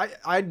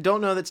 I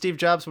don't know that Steve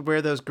Jobs would wear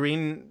those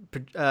green,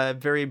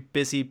 very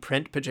busy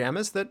print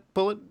pajamas that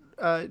Bullitt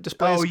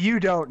displays. Oh, you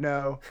don't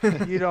know.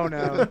 You don't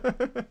know.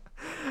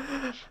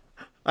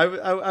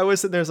 I was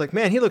sitting there, I was like,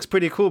 man, he looks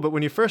pretty cool. But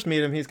when you first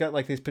meet him, he's got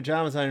like these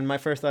pajamas on. And my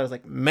first thought was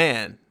like,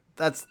 man,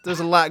 there's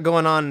a lot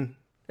going on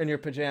in your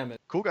pajamas.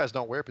 Cool guys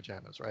don't wear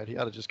pajamas, right? He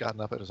ought to just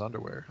gotten up in his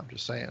underwear. I'm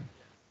just saying.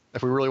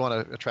 If we really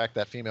want to attract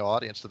that female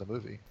audience to the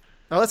movie.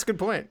 Oh, that's a good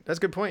point. That's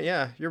a good point.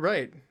 Yeah, you're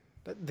right.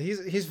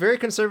 He's very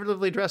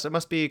conservatively dressed. It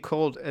must be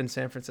cold in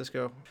San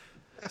Francisco.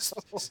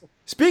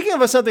 Speaking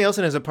of something else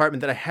in his apartment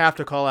that I have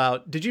to call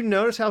out, did you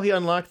notice how he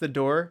unlocked the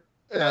door?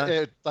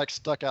 It like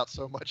stuck out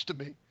so much to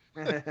me.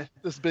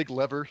 This big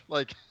lever,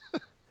 like.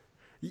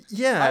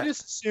 Yeah. I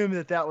just assumed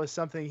that was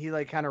something he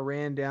like kind of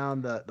ran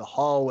down the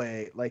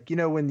hallway, like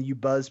when you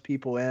buzz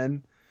people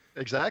in.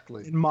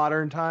 Exactly. In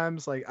modern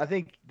times, like I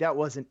think that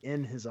wasn't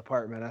in his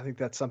apartment. I think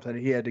that's something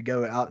he had to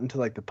go out into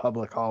like the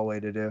public hallway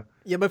to do.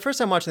 Yeah, but first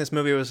time watching this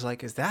movie, I was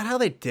like, is that how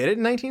they did it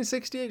in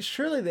 1968?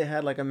 Surely they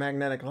had like a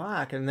magnetic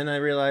lock. And then I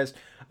realized,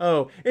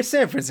 oh, it's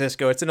San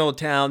Francisco. It's an old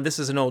town. This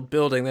is an old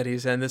building that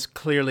he's in. This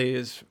clearly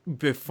is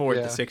before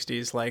the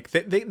 60s. Like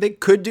they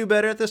could do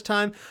better at this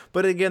time.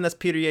 But again, that's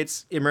Peter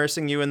Yates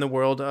immersing you in the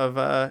world of,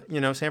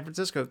 San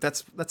Francisco.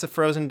 That's a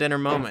frozen dinner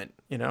moment,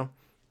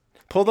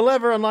 Pull the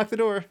lever, unlock the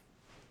door.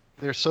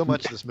 There's so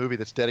much of this movie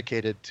that's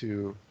dedicated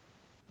to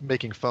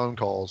making phone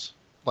calls,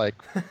 like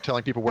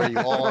telling people where you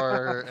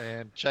are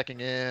and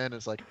checking in.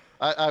 It's like,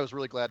 I was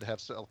really glad to have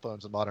cell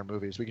phones in modern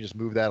movies. We can just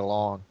move that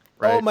along,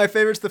 right? Oh, my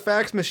favorite's the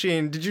fax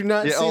machine. Did you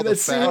not see that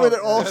scene where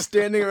they're all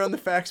standing around the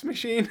fax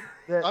machine?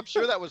 I'm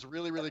sure that was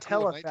really, really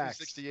cool in Telefax.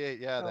 1968.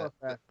 Yeah,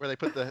 where they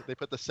put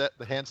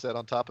the handset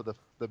on top of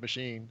the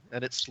machine,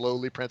 and it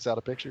slowly prints out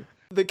a picture.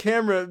 The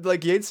camera,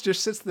 like Yates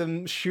just sits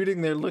them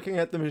shooting there looking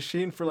at the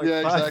machine for like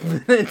 5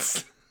 exactly.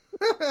 minutes.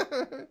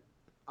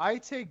 I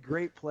take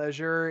great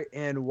pleasure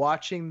in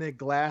watching the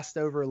glassed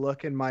over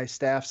look in my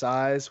staff's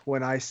eyes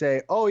when I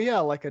say, oh yeah,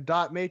 like a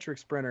dot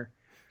matrix printer.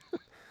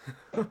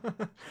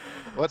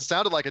 Well, it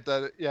sounded like it.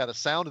 The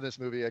sound in this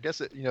movie. I guess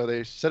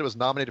they said it was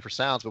nominated for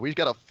sounds, but we've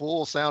got a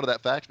full sound of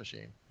that fax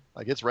machine.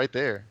 Like it's right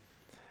there,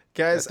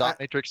 guys. That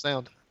dot matrix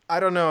sound. I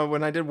don't know.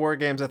 When I did War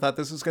Games, I thought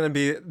this was going to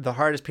be the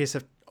hardest piece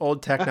of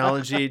old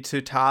technology to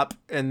top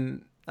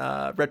in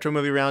Retro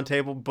Movie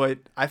Roundtable, but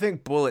I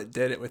think Bullitt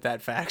did it with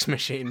that fax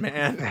machine,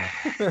 man.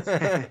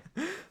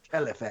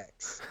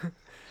 Telefax.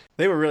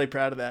 They were really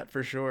proud of that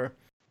for sure.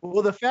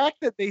 Well, the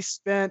fact that they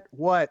spent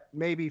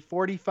maybe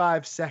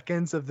 45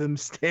 seconds of them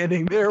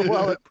standing there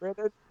while it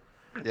printed,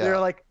 they're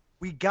like,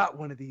 we got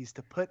one of these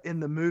to put in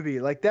the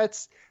movie. Like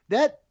let's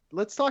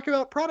talk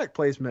about product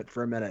placement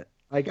for a minute.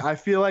 Like I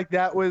feel like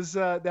that was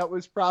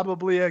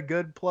probably a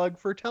good plug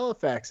for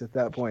Telefax at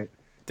that point.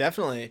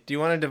 Definitely. Do you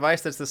want a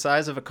device that's the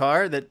size of a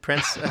car that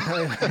prints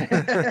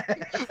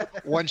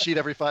one sheet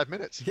every 5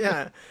 minutes?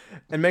 Yeah,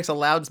 and makes a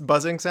loud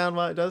buzzing sound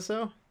while it does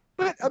so?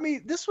 But I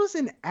mean, this was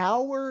an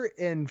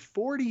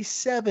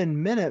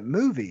 1:47-minute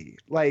movie.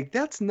 Like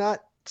that's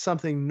not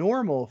something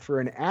normal for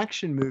an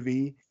action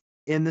movie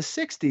in the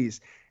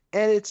 60s.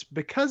 And it's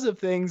because of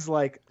things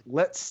like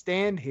let's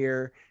stand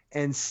here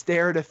and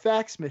stare at a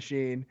fax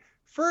machine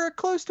for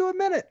close to a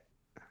minute.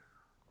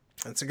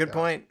 That's a good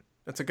point.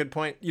 That's a good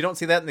point. You don't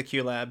see that in the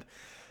Q Lab.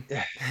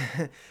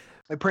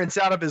 It prints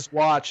out of his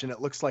watch and it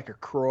looks like a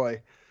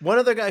Croy. One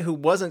other guy who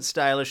wasn't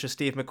stylish as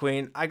Steve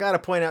McQueen, I got to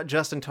point out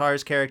Justin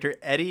Tarr's character,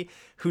 Eddie,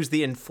 who's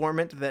the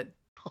informant that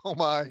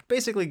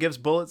basically gives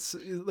bullets.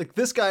 Like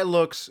this guy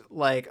looks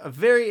like a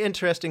very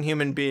interesting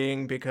human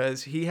being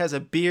because he has a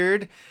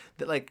beard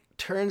that like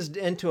turns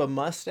into a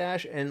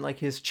mustache and like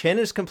his chin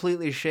is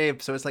completely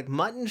shaved. So it's like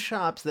mutton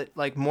chops that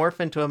like morph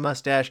into a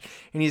mustache,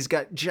 and he's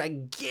got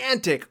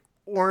gigantic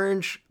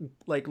orange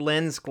like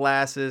lens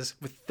glasses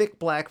with thick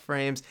black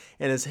frames,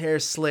 and his hair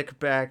slicked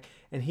back,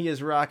 and he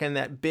is rocking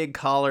that big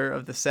collar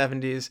of the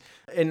 70s.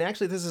 And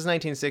actually this is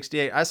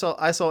 1968. I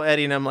saw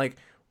Eddie and I'm like,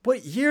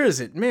 what year is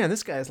it? Man,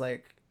 this guy's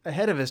like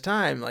ahead of his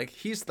time. Like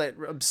he's that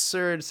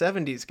absurd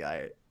 70s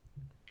guy.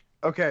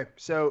 Okay,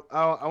 so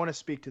I want to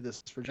speak to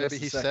this for just Maybe a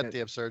he second. set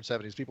the absurd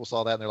 70s. People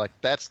saw that and they're like,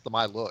 "That's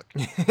my look."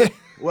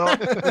 Well,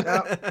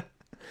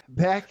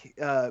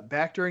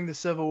 back during the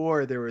Civil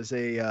War, there was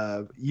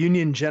a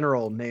Union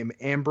general named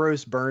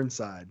Ambrose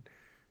Burnside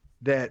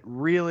that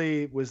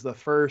really was the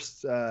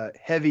first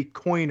heavy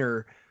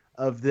coiner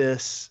of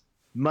this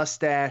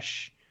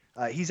mustache.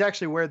 He's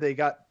actually where they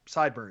got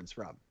sideburns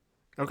from.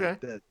 Okay.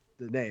 The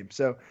name.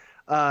 So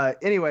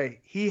anyway,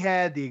 he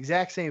had the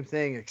exact same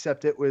thing,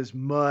 except it was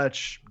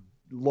much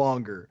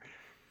longer.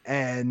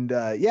 And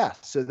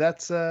so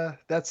that's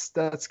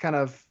kind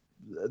of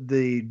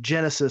the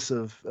genesis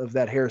of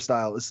that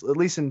hairstyle, at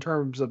least in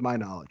terms of my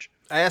knowledge.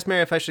 I asked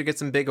Mary if I should get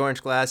some big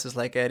orange glasses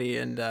like Eddie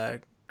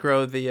and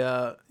grow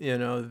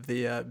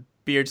the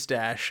beard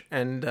stash,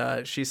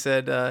 and she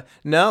said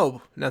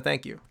no,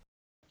 thank you.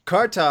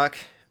 Car talk.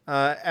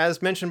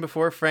 As mentioned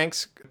before,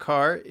 Frank's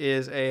car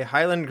is a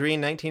Highland Green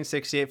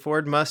 1968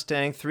 Ford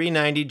Mustang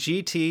 390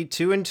 GT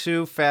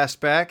 2.2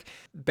 fastback.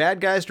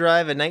 Bad guys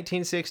drive a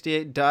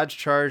 1968 Dodge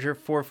Charger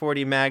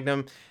 440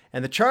 Magnum,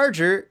 and the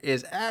Charger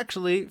is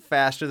actually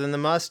faster than the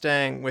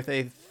Mustang with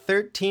a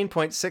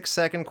 13.6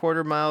 second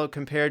quarter mile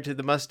compared to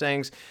the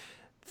Mustang's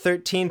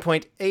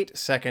 13.8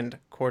 second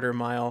quarter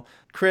mile.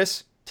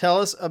 Chris, tell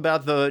us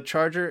about the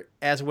Charger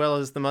as well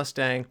as the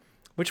Mustang.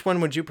 Which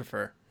one would you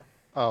prefer?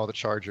 Oh, the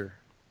Charger.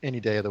 Any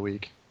day of the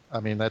week. I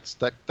mean, that's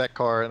that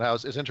car. And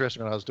it's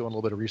interesting when I was doing a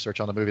little bit of research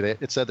on the movie.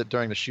 It said that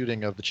during the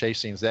shooting of the chase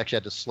scenes, they actually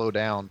had to slow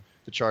down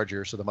the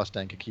Charger so the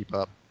Mustang could keep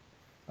up.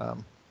 Yeah,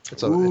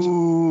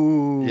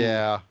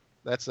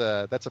 that's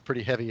a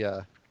pretty heavy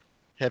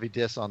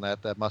diss on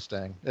that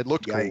Mustang. It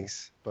looked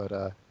Yikes. Cool,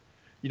 but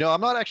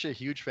I'm not actually a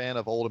huge fan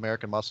of old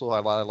American muscle. I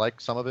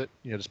like some of it.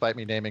 Despite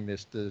me naming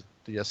the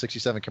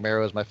 '67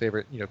 Camaro as my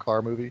favorite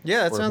car movie.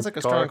 Yeah, that sounds like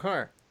a strong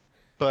car.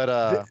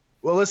 But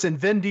well, listen,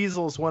 Vin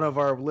Diesel's one of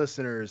our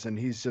listeners, and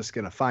he's just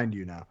gonna find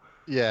you now.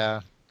 Yeah.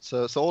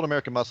 So old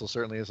American muscle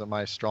certainly isn't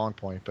my strong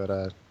point,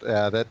 but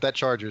that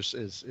Chargers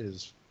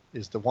is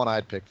the one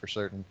I'd pick for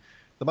certain.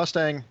 The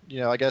Mustang,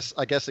 I guess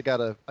it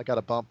got a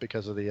bump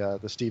because of the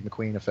Steve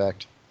McQueen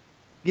effect.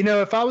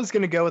 If I was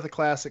gonna go with a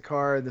classic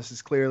car, and this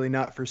is clearly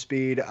not for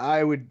speed,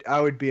 I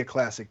would be a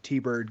classic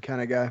T-Bird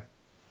kind of guy.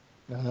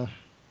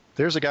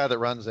 There's a guy that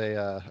runs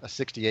a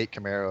 '68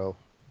 Camaro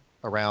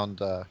around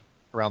the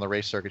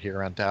race circuit here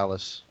around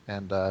Dallas,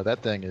 and that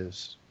thing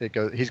he's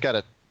got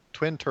a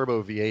twin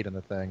turbo V8 in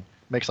the thing,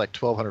 makes like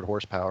 1,200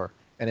 horsepower,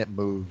 and it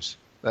moves.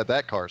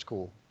 That car is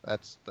cool.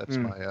 That's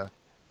my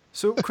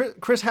So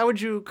Chris, how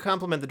would you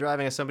compliment the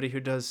driving of somebody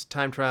who does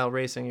time trial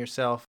racing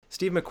yourself?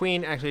 Steve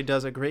McQueen actually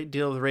does a great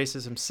deal of the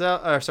races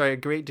himself, a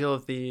great deal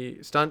of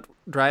the stunt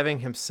driving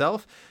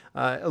himself.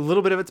 A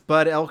little bit of it's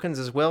Bud Elkins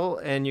as well,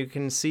 and you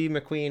can see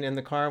McQueen in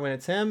the car when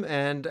it's him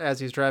and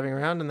as he's driving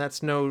around, and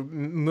that's no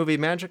movie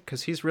magic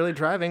because he's really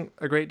driving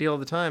a great deal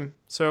of the time.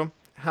 So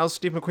how's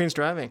Steve McQueen's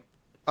driving?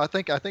 I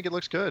think it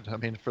looks good. I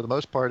mean, for the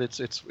most part,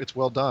 it's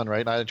well done,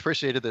 right? And I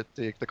appreciated that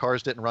the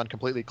cars didn't run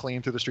completely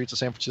clean through the streets of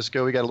San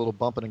Francisco. We got a little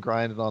bumping and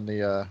grinding on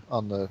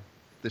the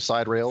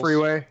side rails.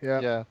 Freeway,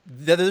 yeah.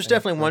 There's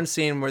definitely one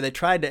scene where they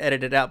tried to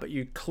edit it out, but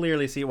you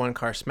clearly see one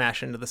car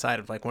smash into the side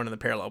of like one of the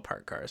parallel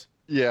park cars.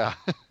 Yeah,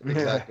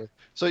 exactly.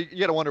 So you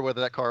got to wonder whether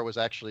that car was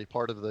actually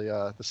part of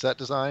the set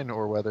design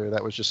or whether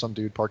that was just some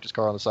dude parked his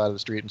car on the side of the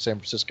street in San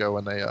Francisco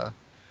and they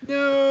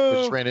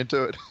just ran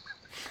into it.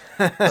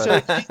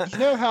 So you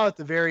know how at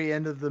the very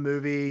end of the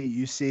movie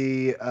you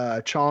see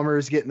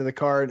Chalmers get into the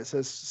car and it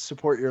says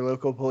 "Support your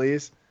local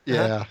police"?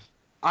 Yeah.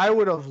 I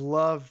would have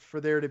loved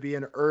for there to be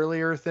an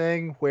earlier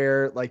thing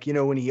where, like,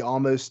 when he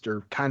almost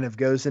or kind of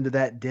goes into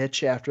that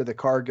ditch after the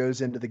car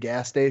goes into the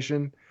gas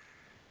station,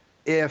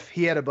 if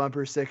he had a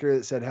bumper sticker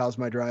that said "How's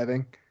my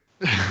driving?"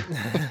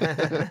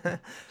 I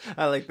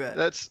like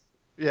that.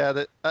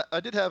 I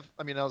did have.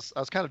 I mean, I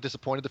was kind of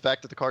disappointed the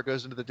fact that the car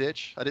goes into the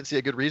ditch. I didn't see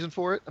a good reason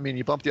for it. I mean,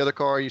 you bump the other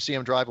car, you see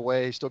him drive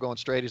away, he's still going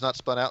straight, he's not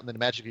spun out, and then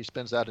magically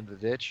spins out into the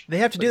ditch. They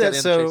have to do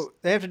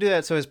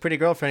that so his pretty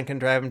girlfriend can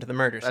drive him to the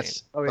murder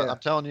scene. I'm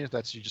telling you,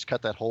 you just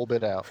cut that whole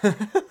bit out.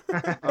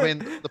 I mean,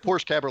 the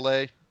Porsche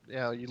Cabriolet,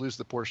 you lose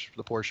the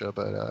Porsche,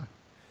 but.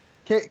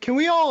 Can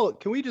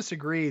we just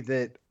agree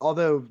that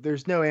although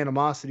there's no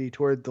animosity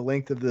toward the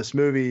length of this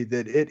movie,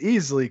 that it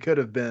easily could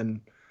have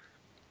been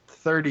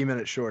 30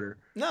 minutes shorter?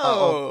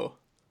 No.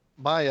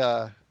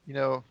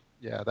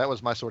 That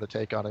was my sort of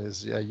take on it.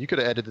 Is you could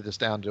have edited this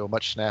down to a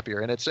much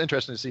snappier, and it's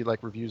interesting to see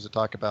like reviews that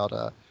talk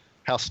about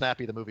how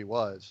snappy the movie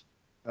was.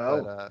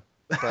 Oh.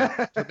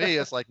 But to me,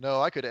 it's like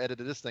no, I could have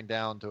edited this thing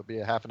down to be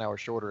a half an hour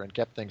shorter and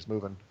kept things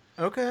moving.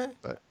 Okay.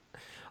 But.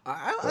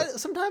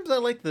 Sometimes I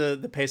like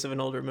the pace of an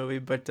older movie,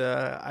 but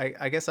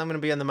I guess I'm going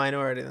to be on the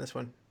minority in this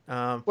one.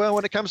 Well,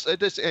 when it comes, it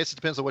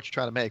depends on what you're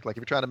trying to make. Like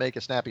if you're trying to make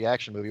a snappy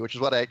action movie, which is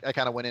what I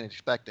kind of went in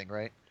expecting,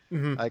 right?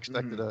 Mm-hmm. I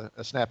expected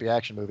a snappy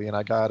action movie, and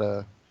I got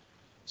a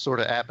sort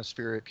of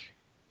atmospheric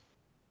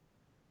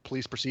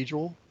police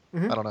procedural.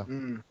 Mm-hmm. I don't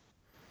know.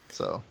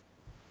 So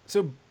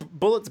So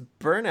Bullett's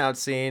burnout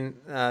scene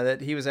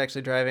that he was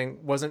actually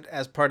driving wasn't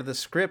as part of the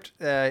script.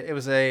 It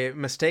was a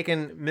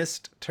mistaken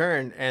missed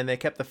turn, and they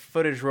kept the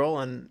footage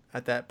rolling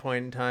at that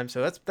point in time.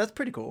 So that's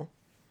pretty cool.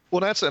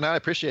 Well, and I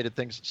appreciated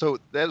things. So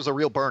that was a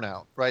real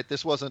burnout, right?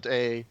 This wasn't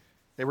hey,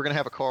 we're going to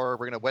have a car,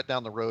 we're going to wet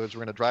down the roads, we're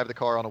going to drive the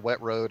car on a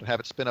wet road and have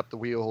it spin up the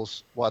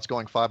wheels while it's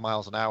going 5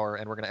 miles an hour,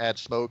 and we're going to add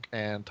smoke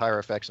and tire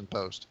effects in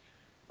post.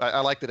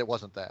 I like that it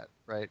wasn't that,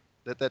 right?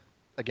 That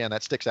again,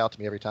 that sticks out to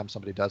me every time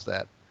somebody does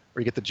that,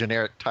 where you get the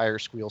generic tire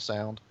squeal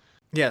sound.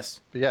 Yes.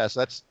 But yes,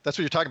 that's what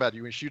you're talking about.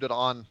 You shoot it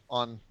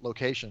on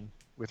location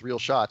with real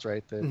shots,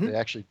 right? They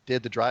actually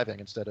did the driving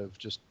instead of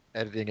just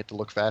editing it to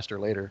look faster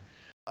later.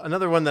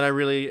 Another one that I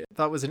really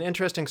thought was an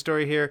interesting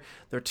story here.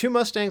 There are 2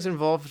 Mustangs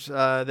involved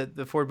that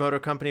the Ford Motor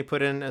Company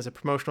put in as a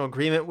promotional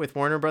agreement with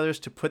Warner Brothers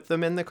to put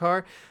them in the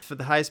car for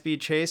the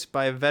high-speed chase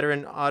by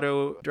veteran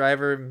auto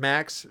driver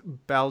Max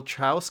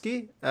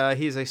Balchowski.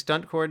 He's a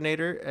stunt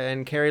coordinator,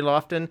 and Kerry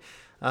Lofton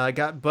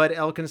got Bud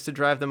Elkins to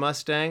drive the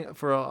Mustang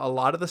for a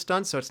lot of the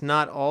stunts, so it's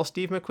not all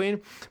Steve McQueen.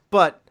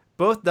 But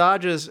both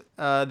Dodges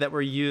that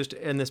were used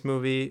in this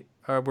movie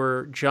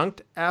were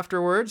junked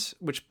afterwards,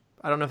 which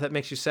I don't know if that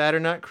makes you sad or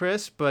not,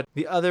 Chris, but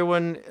the other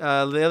one,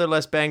 the other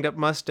less banged up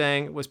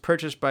Mustang, was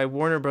purchased by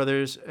Warner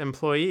Brothers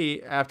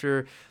employee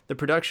after the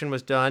production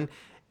was done,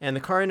 and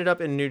the car ended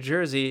up in New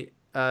Jersey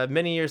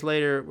many years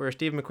later, where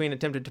Steve McQueen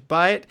attempted to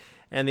buy it,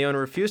 and the owner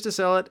refused to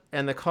sell it,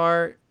 and the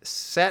car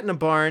sat in a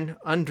barn,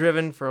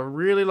 undriven, for a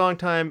really long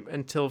time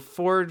until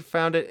Ford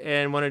found it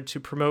and wanted to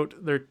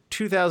promote their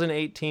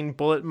 2018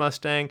 Bullitt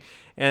Mustang,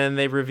 and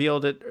they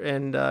revealed it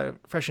and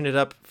freshened it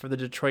up for the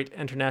Detroit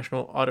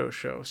International Auto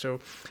Show. So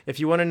if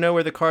you want to know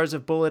where the cars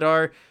of Bullitt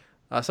are,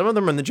 some of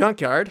them are in the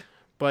junkyard,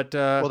 but...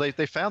 well,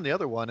 they found the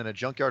other one in a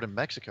junkyard in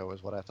Mexico,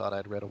 is what I thought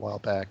I'd read a while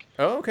back.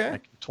 Oh, okay.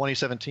 Like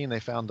 2017, they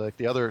found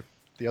the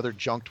other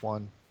junked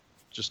one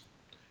just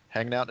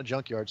hanging out in a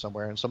junkyard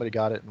somewhere, and somebody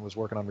got it and was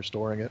working on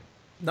restoring it.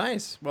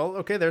 Nice. Well,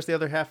 okay, there's the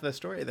other half of the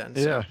story then.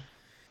 Yeah.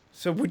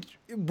 So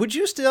would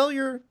you sell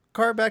your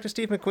car back to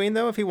Steve McQueen,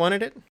 though, if he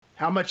wanted it?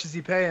 How much is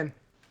he paying?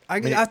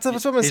 That's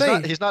what I'm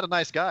saying. He's not a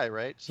nice guy,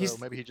 right? So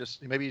maybe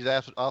he's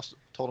also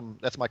told him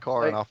that's my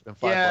car, and offered him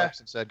 $5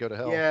 and said go to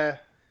hell. Yeah.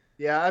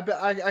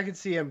 I could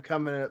see him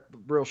coming up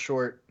real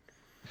short.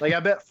 Like,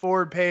 I bet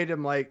Ford paid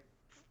him like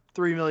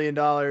 $3 million,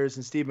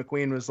 and Steve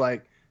McQueen was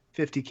like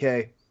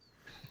 $50K.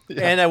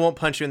 Yeah. And I won't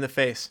punch you in the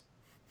face.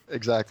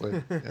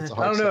 Exactly. It's a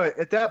hard I don't know.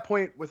 At that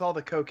point, with all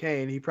the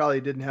cocaine, he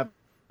probably didn't have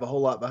a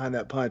whole lot behind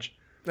that punch.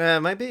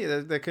 Might be.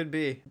 That could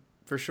be,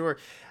 for sure.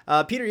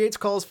 Peter Yates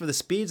calls for the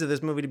speeds of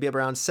this movie to be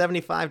around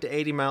 75 to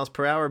 80 miles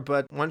per hour,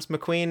 but once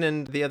McQueen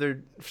and the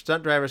other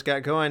stunt drivers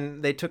got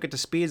going, they took it to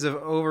speeds of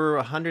over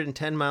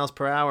 110 miles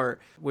per hour,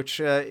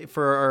 which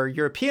for our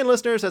European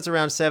listeners, that's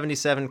around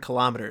 77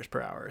 kilometers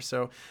per hour.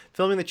 So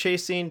filming the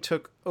chase scene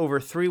took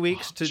over 3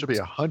 weeks. It should be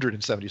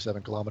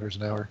 177 kilometers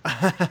an hour.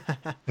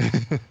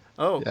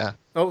 Oh. Yeah.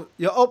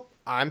 Oh,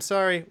 I'm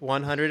sorry.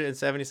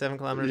 177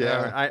 kilometers an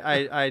hour.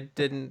 I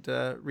didn't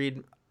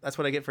read. That's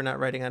what I get for not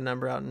writing a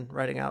number out and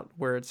writing out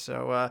words.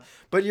 So,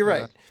 but you're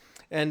right.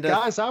 And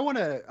guys, I want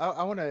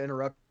to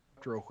interrupt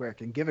real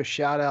quick and give a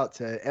shout out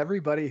to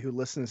everybody who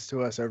listens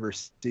to us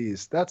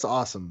overseas. That's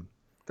awesome.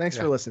 Thanks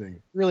for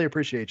listening. Really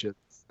appreciate you.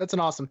 That's an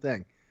awesome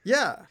thing.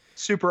 Yeah.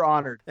 Super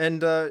honored.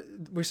 And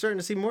we're starting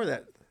to see more of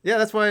that. Yeah,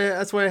 that's why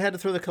I had to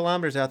throw the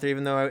kilometers out there,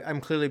 even though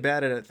I'm clearly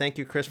bad at it. Thank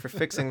you, Chris, for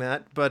fixing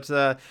that. But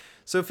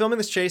so filming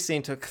this chase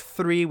scene took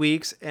 3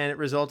 weeks, and it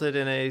resulted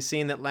in a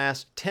scene that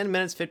lasts 10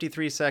 minutes,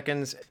 53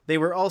 seconds. They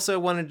were also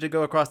wanted to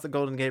go across the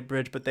Golden Gate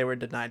Bridge, but they were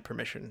denied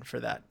permission for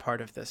that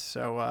part of this.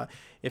 So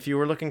if you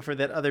were looking for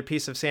that other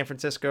piece of San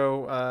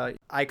Francisco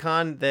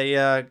icon, they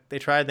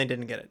tried and they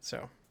didn't get it.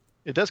 So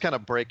it does kind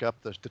of break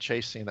up the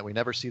chase scene that we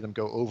never see them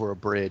go over a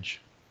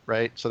bridge.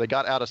 Right, so they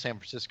got out of San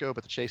Francisco,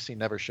 but the chase scene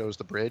never shows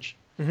the bridge.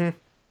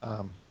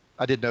 Mm-hmm.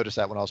 I did notice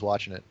that when I was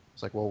watching it.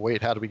 It's like, well,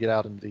 wait, how did we get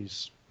out into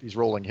these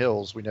rolling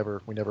hills? We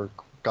never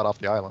got off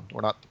the island,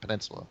 or not the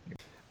peninsula.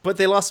 But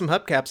they lost some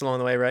hubcaps along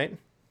the way, right?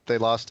 They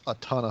lost a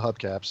ton of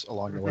hubcaps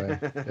along the way.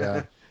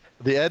 Yeah,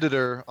 the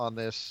editor on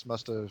this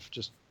must have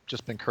just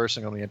been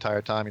cursing them the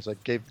entire time. He's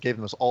like gave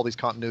them all these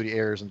continuity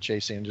errors in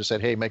chase scene and just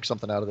said, hey, make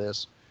something out of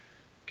this,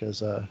 because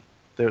the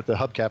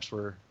hubcaps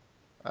were,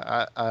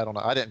 I don't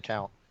know, I didn't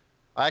count.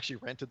 I actually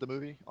rented the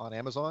movie on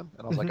Amazon,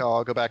 and I was like, oh,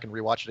 I'll go back and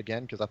rewatch it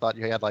again, because I thought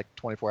you had like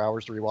 24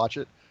 hours to rewatch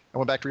it. I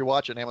went back to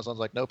rewatch it, and Amazon's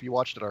like, nope, you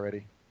watched it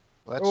already.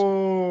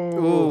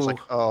 Well, it's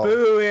like,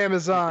 boo,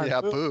 Amazon.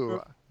 Yeah,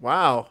 boo.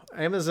 Wow.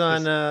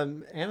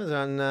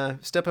 Amazon,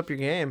 step up your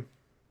game.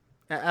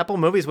 Apple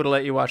Movies would have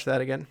let you watch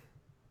that again.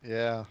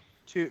 Yeah.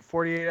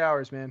 48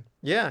 hours, man.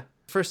 Yeah.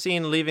 First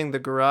scene leaving the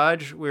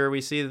garage, where we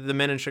see the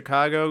men in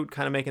Chicago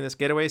kind of making this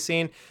getaway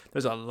scene.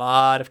 There's a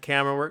lot of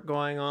camera work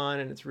going on,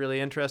 and it's really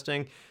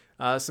interesting.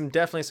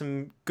 Definitely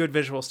some good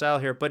visual style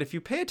here. But if you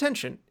pay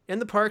attention, in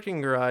the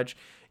parking garage,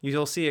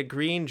 you'll see a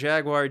green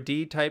Jaguar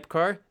D-type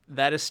car.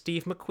 That is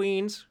Steve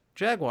McQueen's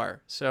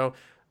Jaguar. So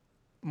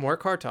more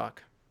car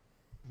talk.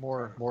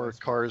 More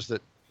cars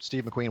that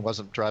Steve McQueen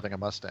wasn't driving a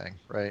Mustang,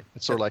 right?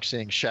 It's sort of like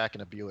seeing Shaq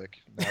in a Buick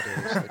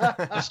nowadays.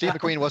 Like, if Steve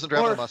McQueen wasn't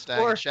driving a Mustang,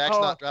 and Shaq's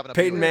not driving a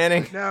Peyton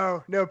Buick.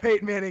 Manning. No,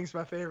 Peyton Manning's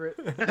my favorite.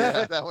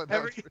 Yeah, that one.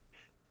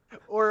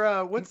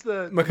 Or what's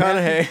the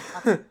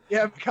McConaughey.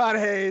 Yeah,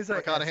 McConaughey. He's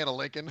like, McConaughey and a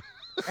Lincoln.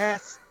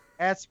 that's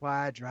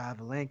why I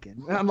drive a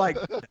Lincoln. And I'm like,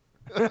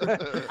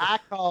 I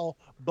call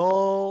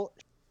bull,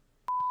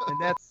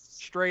 and that's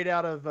straight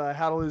out of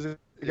How to Lose a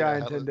Guy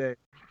in 10 Days.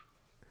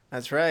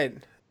 That's right.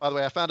 By the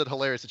way, I found it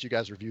hilarious that you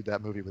guys reviewed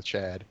that movie with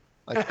Chad.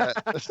 Like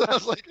that. I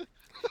was like,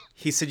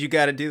 He said, "You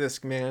got to do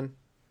this, man."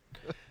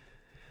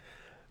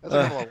 that's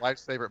one of my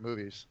wife's favorite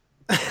movies.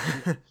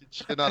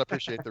 She did not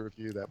appreciate the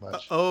review that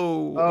much.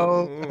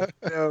 Oh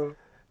no.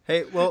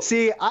 Hey, well,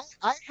 See,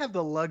 I have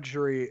the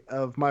luxury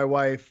of my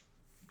wife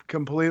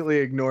completely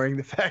ignoring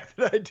the fact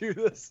that I do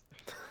this.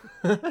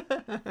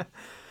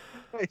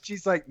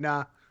 She's like,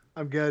 nah,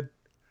 I'm good.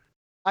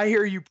 I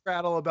hear you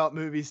prattle about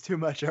movies too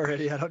much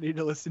already. I don't need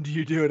to listen to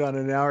you do it on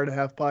an hour and a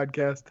half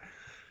podcast.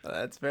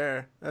 That's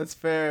fair. That's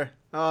fair.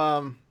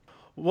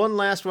 One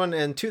last one.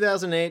 In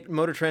 2008,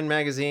 Motor Trend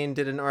magazine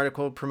did an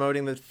article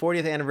promoting the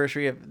 40th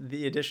anniversary of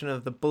the edition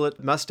of the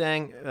Bullitt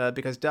Mustang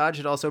because Dodge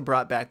had also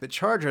brought back the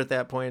Charger at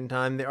that point in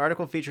time. The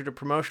article featured a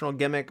promotional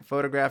gimmick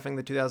photographing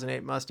the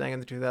 2008 Mustang and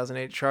the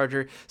 2008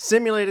 Charger,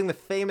 simulating the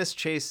famous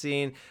chase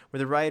scene where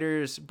the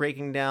riders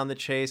breaking down the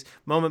chase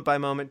moment by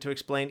moment to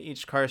explain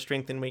each car's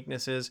strengths and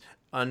weaknesses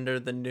under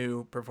the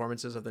new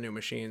performances of the new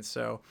machines.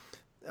 So,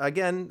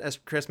 again, as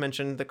Chris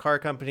mentioned, the car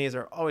companies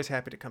are always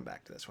happy to come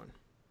back to this one.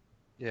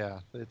 Yeah,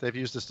 they've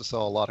used this to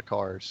sell a lot of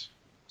cars.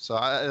 So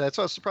that's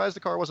why I was surprised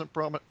the car wasn't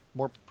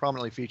more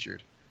prominently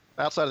featured.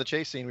 Outside of the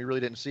chase scene, we really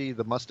didn't see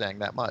the Mustang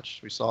that much.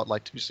 We saw it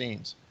like 2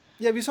 scenes.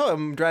 Yeah, we saw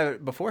him drive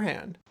it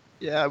beforehand.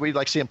 Yeah, we'd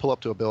like see him pull up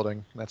to a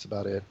building. And that's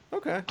about it.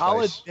 Okay.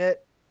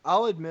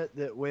 I'll admit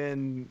that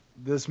when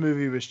this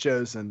movie was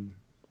chosen,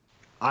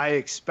 I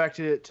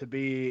expected it to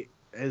be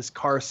as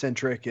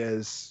car-centric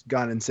as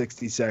Gone in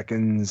 60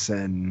 Seconds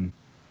and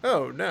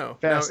Oh, no.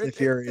 Fast and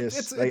Furious.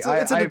 It's Like,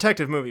 a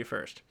detective movie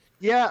first.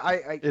 Yeah,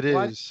 It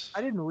is.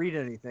 I didn't read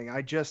anything.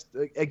 I just,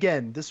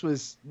 again, this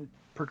was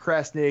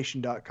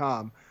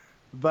procrastination.com,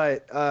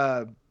 but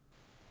I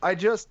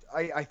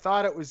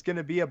thought it was going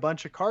to be a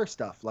bunch of car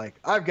stuff.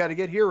 Like, I've got to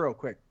get here real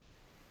quick.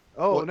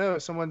 Oh, no,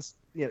 someone's,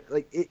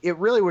 like, it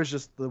really was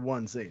just the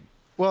one scene.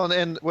 Well,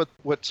 and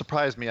what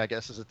surprised me, I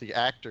guess, is that the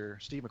actor,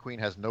 Steve McQueen,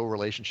 has no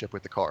relationship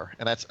with the car.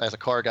 And that's, as a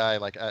car guy,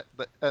 like,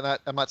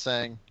 I'm not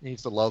saying he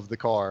needs to love the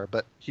car,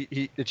 but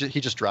he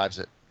just drives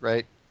it,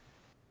 right?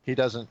 He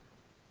doesn't.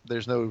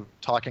 There's no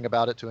talking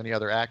about it to any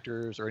other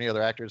actors or any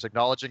other actors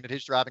acknowledging that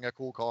he's driving a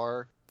cool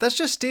car. That's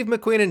just Steve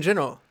McQueen in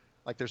general.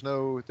 Like there's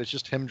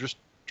just him just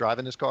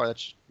driving his car.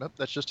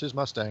 That's just his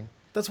Mustang.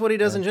 That's what he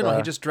does in general.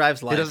 He just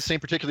drives life. He doesn't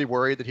seem particularly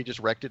worried that he just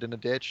wrecked it in a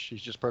ditch.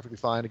 He's just perfectly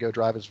fine to go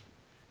drive his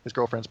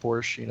girlfriend's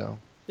Porsche, you know.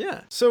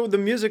 Yeah. So the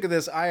music of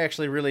this, I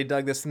actually really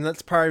dug this, and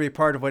that's probably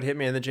part of what hit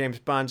me in the James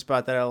Bond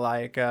spot that I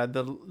like.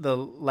 The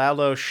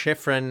Lalo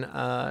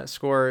Schifrin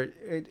score,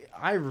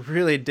 I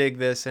really dig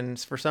this, and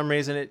for some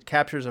reason it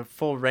captures a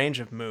full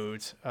range of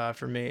moods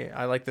for me.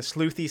 I like the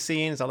sleuthy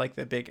scenes. I like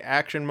the big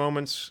action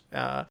moments.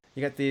 You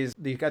got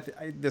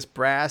this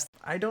brass.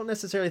 I don't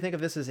necessarily think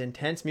of this as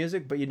intense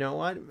music, but you know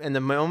what? In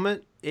the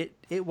moment,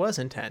 it was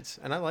intense,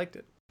 and I liked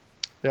it.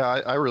 Yeah,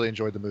 I really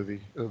enjoyed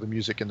the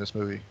music in this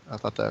movie. I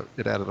thought that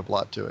it added a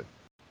lot to it.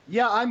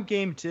 Yeah, I'm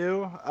game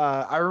too.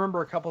 I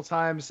remember a couple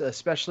times,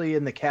 especially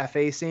in the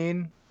cafe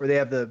scene where they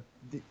have the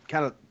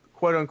kind of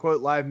quote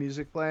unquote live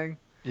music playing.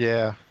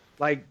 Yeah.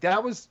 Like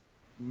that was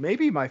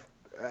maybe my,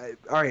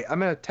 all right, I'm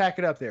going to tack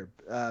it up there.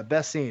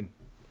 Best scene.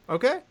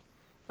 Okay.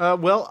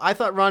 Well, I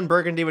thought Ron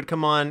Burgundy would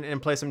come on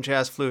and play some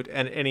jazz flute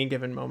at any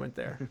given moment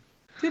there.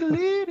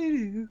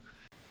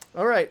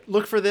 All right,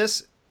 look for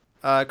this.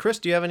 Chris,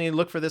 do you have any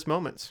look for this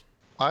moments?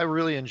 I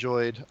really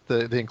enjoyed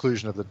the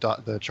inclusion of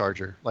the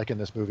Charger, like in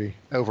this movie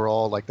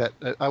overall. Like that,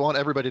 I want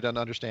everybody to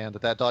understand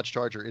that Dodge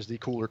Charger is the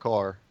cooler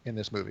car in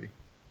this movie,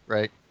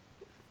 right?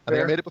 I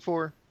think I made it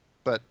before,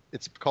 but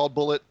it's called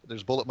Bullitt.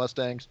 There's Bullitt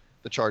Mustangs.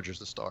 The Charger's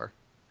the star.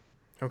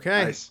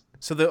 Okay. Nice.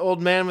 So the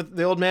old man with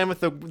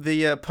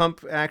the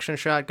pump action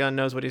shotgun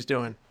knows what he's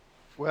doing.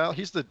 Well,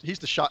 he's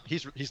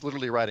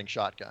literally riding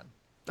shotgun.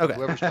 Okay.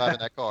 Whoever's driving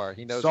that car,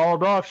 he knows.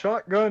 Sawed off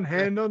shotgun,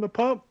 hand on the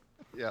pump.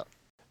 Yeah.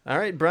 All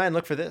right, Brian,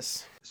 look for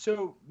this.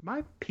 So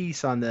my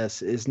piece on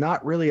this is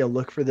not really a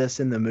look for this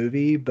in the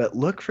movie, but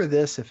look for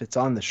this if it's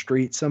on the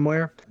street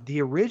somewhere.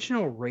 The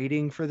original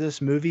rating for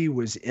this movie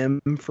was M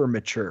for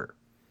mature.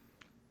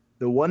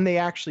 The one they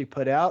actually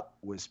put out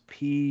was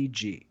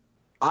PG.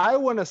 I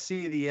want to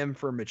see the M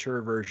for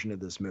mature version of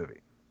this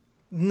movie.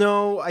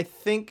 No, I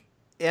think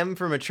M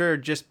for mature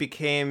just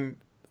became...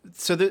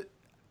 So that,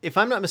 if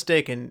I'm not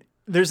mistaken,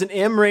 there's an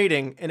M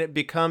rating and it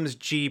becomes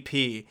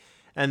GP.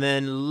 And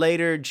then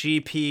later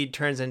GP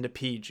turns into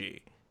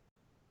PG.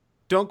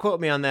 Don't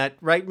quote me on that.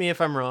 Write me if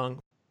I'm wrong.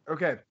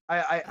 Okay.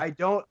 I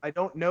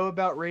don't know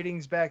about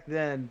ratings back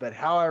then, but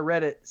how I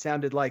read it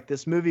sounded like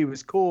this movie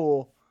was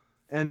cool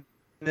and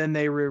then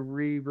they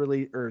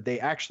re-released, or they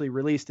actually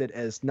released it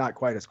as not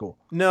quite as cool.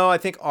 No, I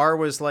think R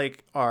was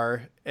like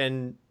R,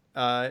 and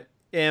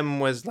M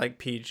was like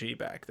PG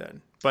back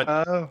then. But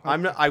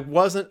I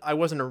wasn't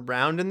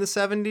around in the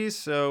 70s,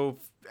 so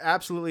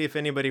absolutely, if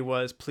anybody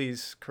was,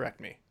 please correct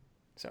me.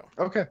 So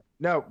okay,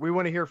 no, we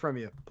want to hear from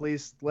you.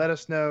 Please let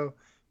us know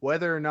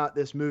whether or not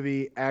this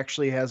movie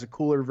actually has a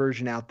cooler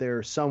version out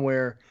there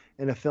somewhere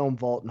in a film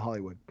vault in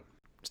Hollywood.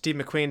 Steve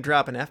McQueen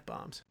dropping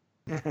F-bombs.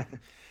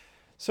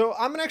 So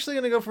I'm actually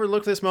going to go for a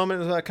look at this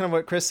moment. Kind of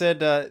what Chris said.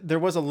 There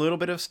was a little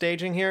bit of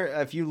staging here.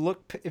 If you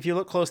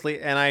look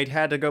closely, and I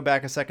had to go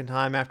back a second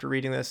time after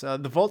reading this, the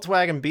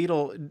Volkswagen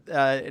Beetle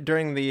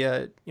during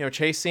the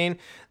chase scene,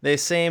 the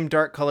same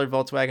dark colored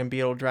Volkswagen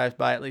Beetle drives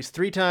by at least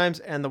 3 times,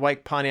 and the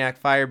white Pontiac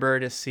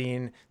Firebird is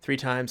seen 3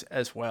 times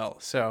as well.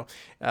 So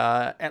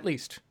at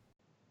least.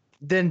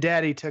 Then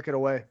Daddy took it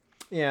away.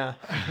 Yeah.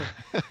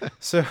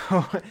 So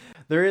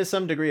there is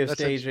some degree of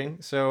staging.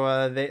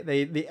 So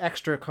the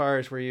extra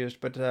cars were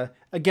used. But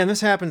again,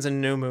 this happens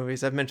in new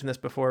movies. I've mentioned this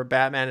before.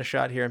 Batman is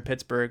shot here in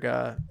Pittsburgh.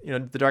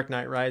 The Dark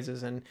Knight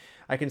Rises, and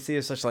I can see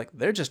it's such like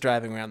they're just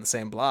driving around the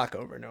same block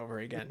over and over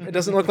again. It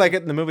doesn't look like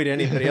it in the movie to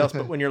anybody else,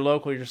 but when you're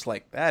local, you're just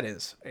like, that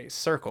is a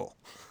circle.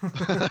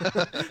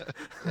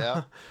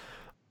 Yeah.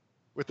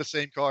 With the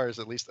same cars,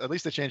 at least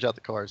they change out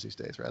the cars these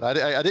days, right?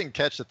 I didn't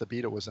catch that the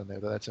Beetle was in there.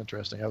 That's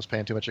interesting. I was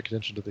paying too much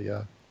attention to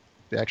the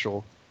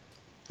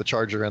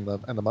Charger and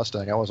the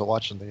Mustang. I wasn't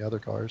watching the other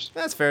cars.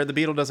 That's fair. The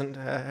Beetle doesn't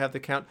have the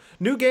count.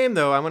 New game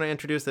though. I want to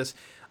introduce this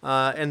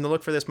and the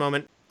look for this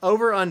moment.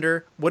 Over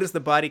under. What is the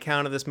body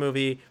count of this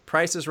movie?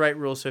 Price is Right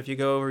rule. So if you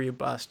go over, you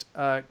bust.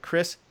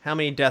 Chris, how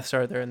many deaths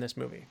are there in this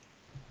movie?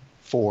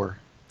 4.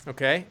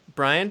 Okay.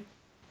 Brian.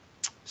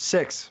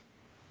 6.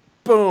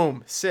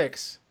 Boom.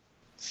 6.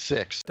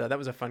 6. That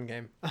was a fun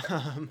game.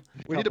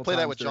 We need to play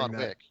that with John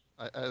Wick.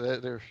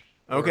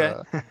 Okay.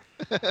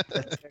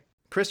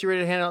 Chris, you ready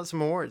to hand out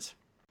some awards?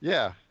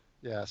 Yeah.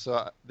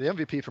 So the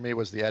MVP for me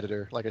was the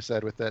editor. Like I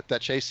said, with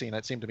that chase scene,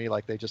 it seemed to me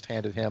like they just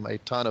handed him a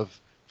ton of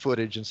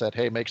footage and said,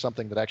 "Hey, make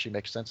something that actually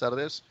makes sense out of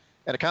this,"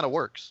 and it kind of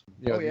works.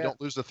 You don't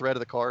lose the thread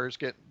of the cars.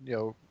 Get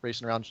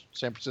racing around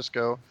San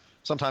Francisco.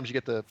 Sometimes you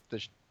get the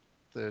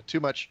too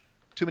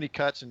many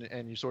cuts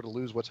and you sort of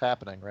lose what's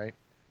happening, right?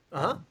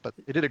 But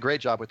they did a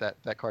great job with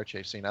that car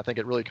chase scene. I think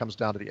it really comes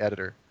down to the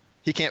editor.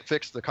 He can't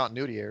fix the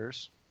continuity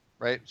errors,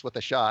 right? It's what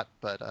they shot,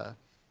 but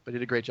he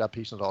did a great job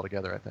piecing it all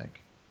together, I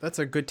think. That's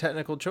a good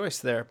technical choice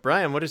there.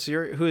 Brian, who's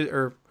your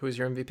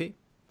MVP?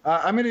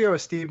 I'm going to go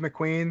with Steve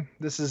McQueen.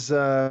 This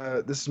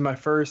is my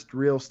first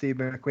real Steve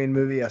McQueen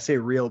movie. I say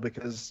real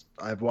because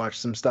I've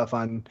watched some stuff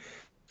on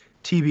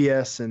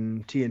TBS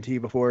and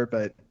TNT before,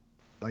 but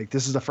like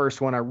this is the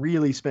first one I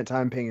really spent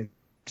time paying attention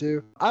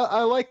to.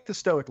 I like the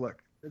stoic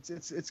look.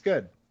 It's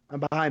good.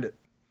 I'm behind it.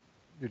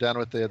 You're down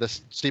with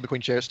the Steve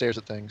McQueen stares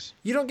at things.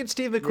 You don't get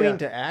Steve McQueen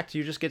to act.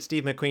 You just get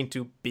Steve McQueen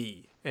to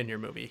be in your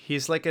movie.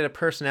 He's like a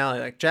personality,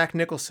 like Jack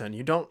Nicholson.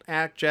 You don't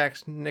act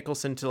Jack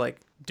Nicholson to like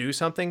do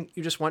something.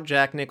 You just want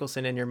Jack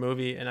Nicholson in your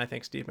movie, and I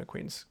think Steve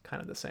McQueen's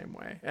kind of the same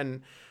way.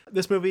 And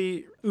this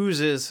movie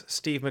oozes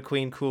Steve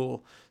McQueen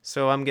cool,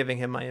 so I'm giving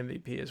him my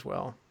MVP as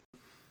well.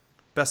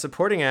 Best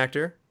Supporting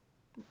Actor,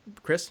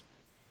 Chris?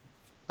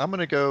 I'm going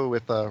to go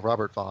with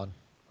Robert Vaughn.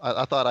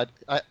 I thought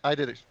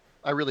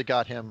I really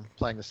got him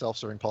playing the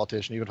self-serving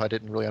politician, even if I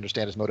didn't really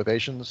understand his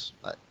motivations.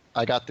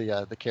 I got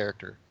the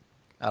character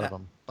out of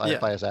him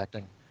by his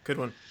acting. Good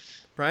one.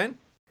 Brian?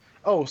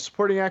 Oh,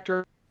 supporting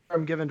actor,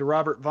 I'm giving to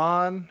Robert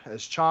Vaughn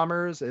as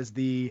Chalmers, as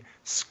the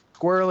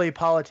squirrely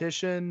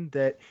politician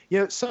that,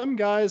 some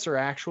guys are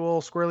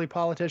actual squirrely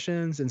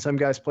politicians and some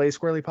guys play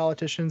squirrely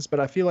politicians,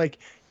 but I feel like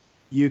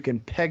you can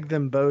peg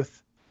them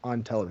both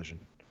on television.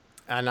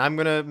 And I'm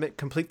going to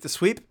complete the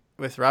sweep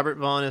with Robert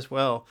Vaughn as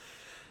well.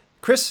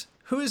 Chris,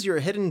 who is your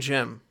hidden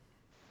gem?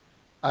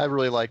 I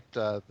really liked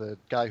the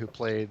guy who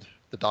played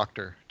the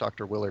doctor,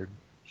 Dr. Willard,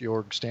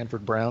 Georg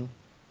Stanford Brown.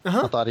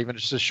 I thought even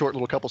just a short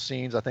little couple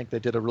scenes, I think they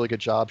did a really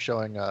good job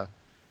showing the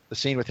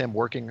scene with him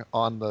working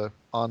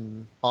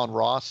on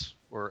Ross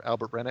or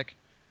Albert Rennick.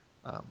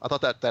 I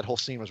thought that whole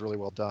scene was really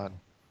well done,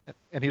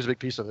 and he was a big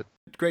piece of it.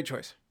 Great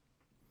choice.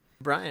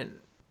 Brian,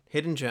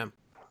 hidden gem.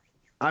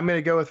 I'm going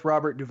to go with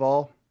Robert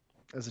Duvall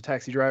as a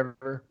taxi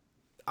driver.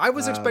 I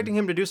was expecting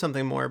him to do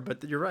something more,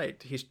 but you're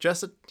right. He's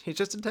just a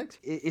taxi.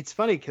 It's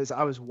funny because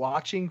I was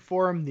watching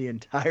for him the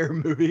entire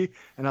movie,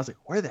 and I was like,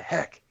 where the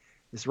heck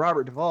is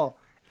Robert Duvall?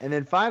 And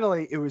then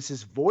finally, it was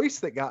his voice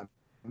that got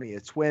me.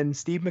 It's when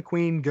Steve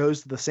McQueen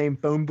goes to the same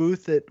phone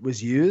booth that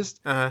was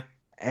used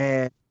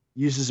and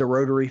uses a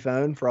rotary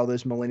phone for all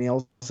those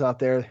millennials out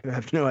there who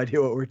have no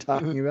idea what we're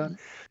talking about.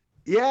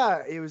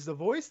 Yeah, it was the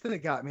voice that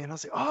got me, and I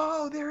was like,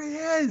 oh, there he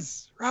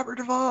is, Robert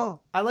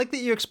Duvall. I like that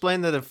you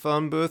explained that the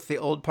phone booth, the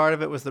old part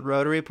of it was the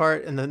rotary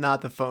part, and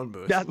not the phone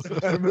booth. Not the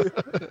phone booth.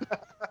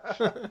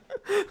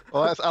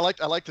 Well, I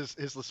liked his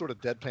sort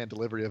of deadpan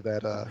delivery of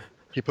that.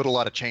 He put a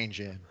lot of change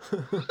in. How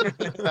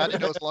do you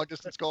know it's long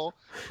distance call?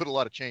 Put a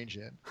lot of change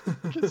in.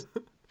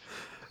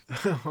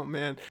 Oh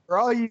man. For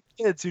all you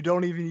kids who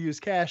don't even use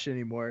cash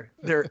anymore,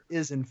 there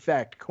is in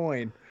fact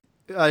coin.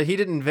 He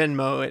didn't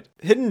Venmo it.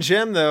 Hidden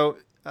gem though.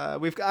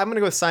 I'm gonna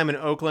go with Simon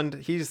Oakland.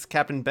 He's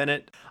Captain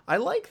Bennett. I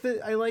like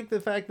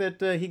the fact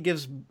that he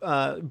gives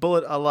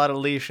Bullet a lot of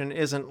leash and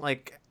isn't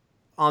like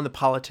on the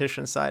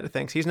politician side of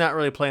things. He's not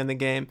really playing the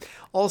game.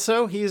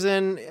 Also, he's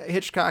in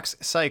Hitchcock's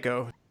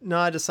Psycho.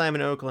 Nod to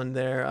Simon Oakland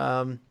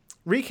there.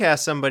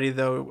 Recast somebody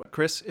though,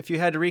 Chris. If you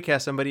had to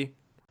recast somebody.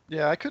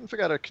 Yeah, I couldn't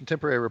figure out a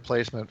contemporary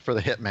replacement for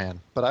the Hitman,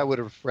 but I would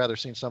have rather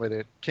seen somebody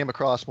that came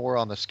across more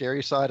on the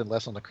scary side and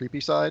less on the creepy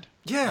side.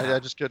 Yeah. I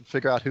just couldn't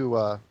figure out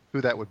who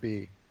that would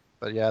be.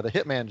 But yeah, the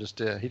Hitman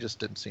he just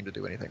didn't seem to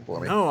do anything for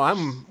me. No,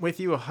 I'm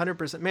with you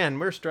 100%. Man,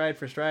 we're stride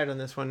for stride on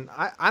this one.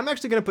 I'm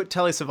actually going to put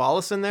Telly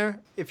Savalas in there.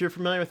 If you're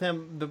familiar with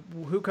him,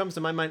 who comes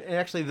to my mind, and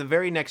actually the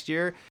very next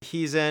year,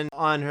 he's in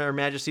On Her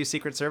Majesty's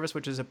Secret Service,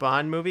 which is a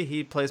Bond movie.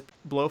 He plays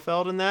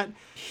Blofeld in that.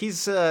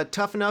 He's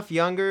tough enough,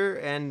 younger,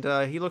 and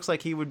he looks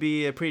like he would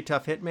be a pretty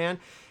tough hitman.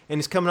 And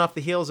he's coming off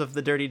the heels of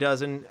The Dirty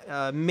Dozen.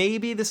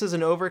 Maybe this is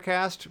an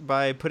overcast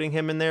by putting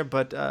him in there,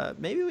 but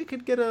maybe we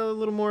could get a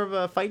little more of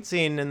a fight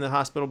scene in the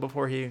hospital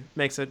before he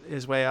makes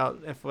his way out.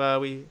 If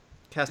we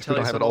cast Telly Savalas. We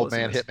don't have an old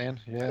man hitman.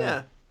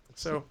 Yeah.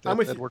 So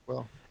that'd work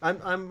well.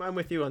 I'm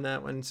with you on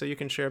that one. So you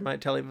can share my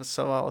Telly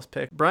Savalas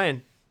pick.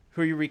 Brian,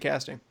 who are you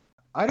recasting?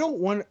 I don't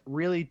want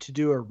really to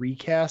do a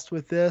recast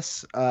with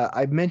this.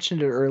 I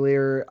mentioned it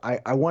earlier.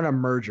 I want a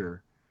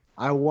merger.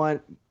 I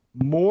want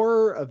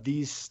more of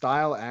these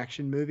style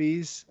action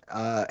movies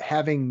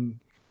having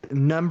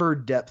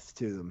numbered depth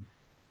to them.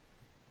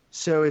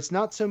 So it's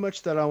not so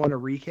much that I want to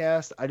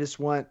recast. I just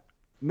want,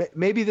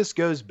 maybe this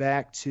goes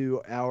back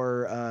to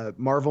our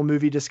Marvel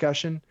movie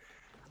discussion.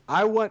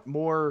 I want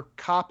more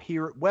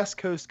West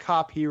Coast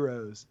cop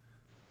heroes.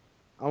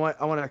 I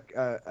want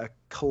a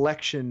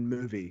collection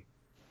movie.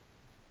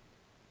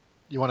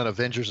 You want an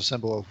Avengers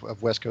assemble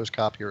of West Coast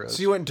cop heroes.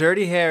 So you want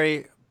Dirty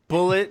Harry,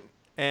 Bullet,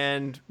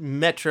 and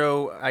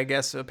Metro. I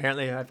guess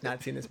apparently I've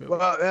not seen this movie.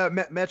 Well,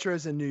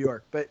 Metro's in New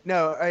York, but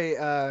no,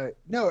 I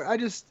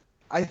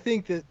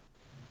think that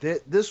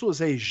this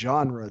was a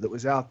genre that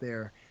was out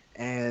there,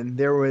 and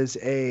there was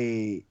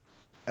an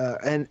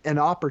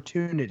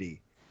opportunity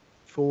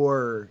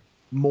for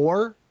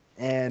more,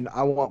 and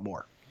I want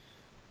more.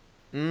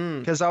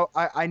 Because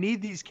I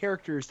need these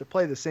characters to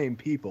play the same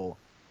people,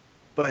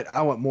 but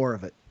I want more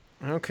of it.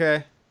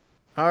 Okay,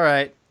 all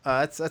right.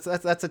 That's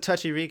a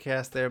touchy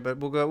recast there, but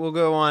we'll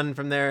go on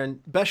from there.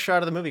 And best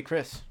shot of the movie,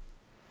 Chris.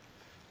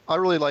 I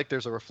really like.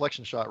 There's a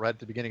reflection shot right at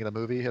the beginning of the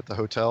movie at the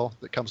hotel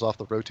that comes off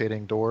the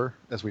rotating door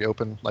as we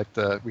open.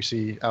 We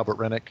see Albert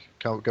Rennick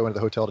go into the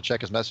hotel to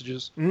check his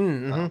messages.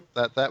 Mm-hmm.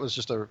 That was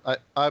just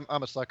I'm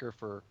a sucker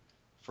for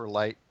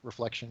light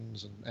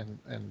reflections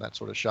and that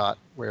sort of shot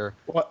where.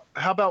 Well,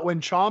 how about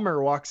when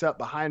Chalmer walks up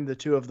behind the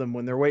two of them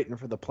when they're waiting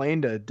for the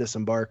plane to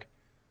disembark?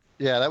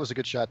 Yeah, that was a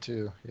good shot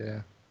too.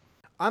 Yeah.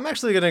 I'm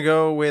actually going to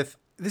go with,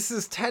 this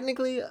is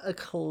technically a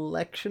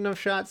collection of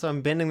shots, so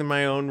I'm bending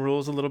my own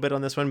rules a little bit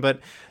on this one,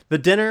 but the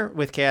dinner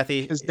with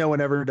Kathy. Because no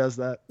one ever does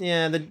that.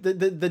 Yeah, the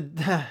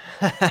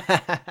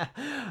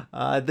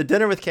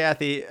dinner with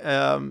Kathy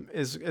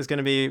is going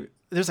to be,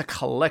 there's a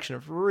collection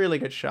of really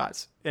good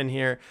shots in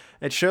here.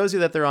 It shows you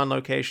that they're on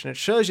location. It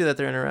shows you that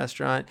they're in a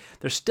restaurant.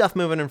 There's stuff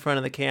moving in front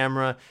of the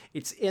camera.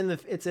 It's in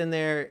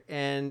there,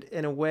 and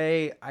in a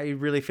way, I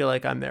really feel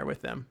like I'm there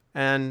with them.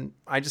 And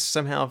I just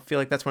somehow feel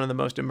like that's one of the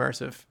most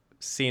immersive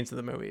scenes of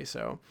the movie.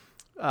 So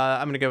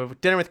I'm going to go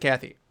with Dinner with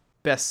Kathy.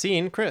 Best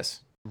scene, Chris.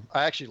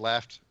 I actually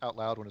laughed out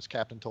loud when his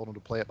captain told him to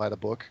play it by the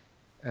book,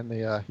 and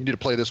you need to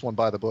play this one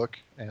by the book.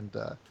 And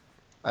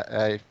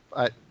it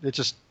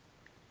just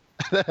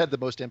that had the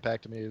most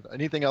impact to me.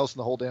 Anything else in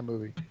the whole damn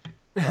movie?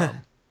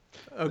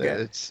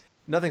 Okay,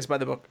 nothing's by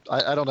the book.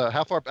 I don't know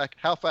how far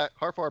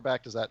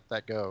back does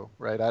that go?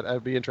 Right,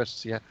 I'd be interested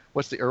to see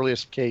what's the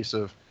earliest case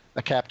of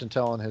a captain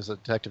telling his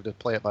detective to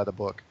play it by the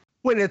book.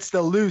 When it's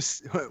the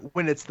loose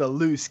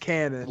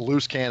cannon.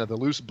 The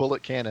loose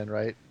bullet cannon,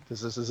 right?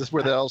 Is this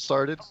where that all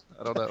started?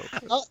 I don't know.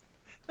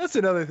 That's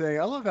another thing.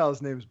 I love how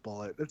his name's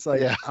Bullet. It's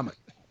like, yeah. I'm a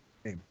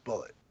named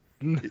Bullet.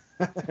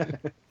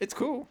 It's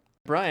cool.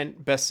 Brian,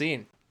 best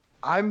scene.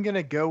 I'm going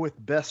to go with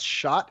best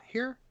shot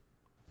here.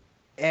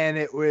 And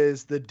it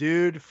was the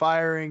dude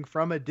firing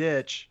from a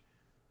ditch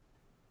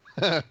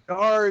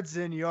yards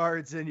and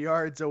yards and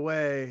yards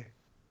away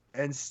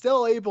and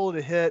still able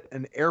to hit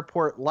an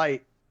airport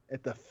light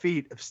at the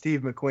feet of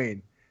Steve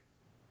McQueen.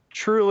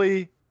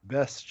 Truly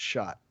best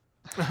shot.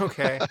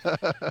 Okay.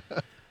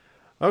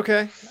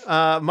 Okay.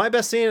 My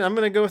best scene, I'm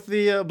going to go with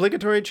the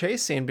obligatory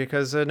chase scene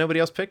because nobody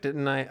else picked it,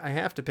 and I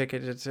have to pick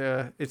it.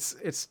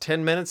 It's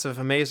 10 minutes of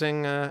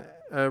amazing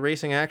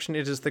racing action.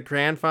 It is the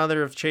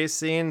grandfather of chase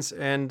scenes,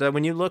 and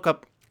when you look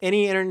up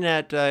any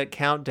internet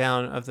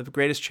countdown of the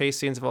greatest chase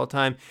scenes of all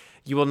time,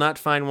 you will not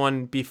find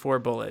one before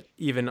Bullet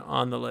even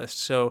on the list.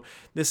 So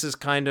this is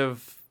kind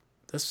of,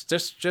 this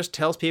just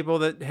tells people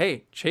that,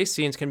 hey, chase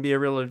scenes can be a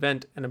real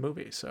event in a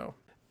movie. So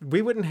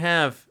we wouldn't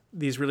have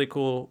these really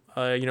cool,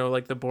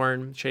 like the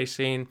Bourne chase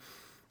scene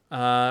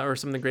or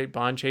some of the great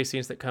Bond chase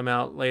scenes that come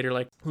out later,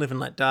 like Live and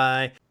Let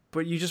Die.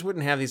 But you just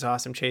wouldn't have these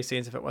awesome chase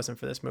scenes if it wasn't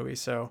for this movie.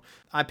 So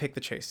I picked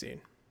the chase scene.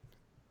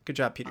 Good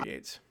job, Peter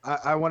Yates.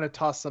 I want to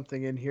toss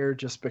something in here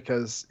just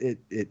because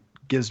it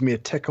gives me a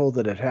tickle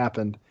that it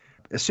happened.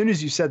 As soon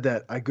as you said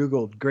that, I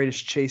Googled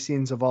greatest chase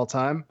scenes of all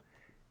time.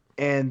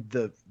 And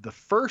the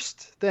first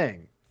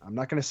thing, I'm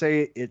not going to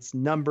say it's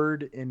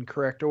numbered in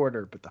correct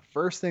order, but the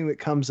first thing that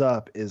comes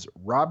up is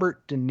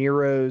Robert De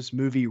Niro's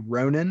movie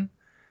Ronin,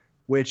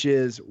 which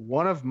is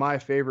one of my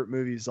favorite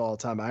movies of all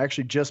time. I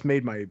actually just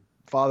made my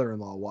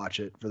father-in-law watch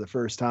it for the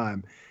first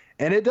time.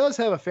 And it does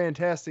have a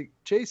fantastic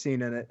chase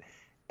scene in it.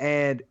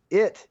 And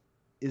it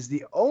is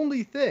the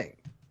only thing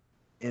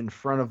in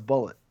front of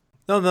Bullitt.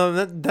 No,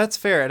 that's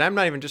fair. And I'm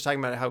not even just talking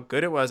about how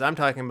good it was. I'm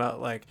talking about,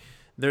 like,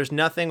 there's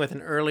nothing with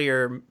an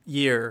earlier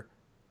year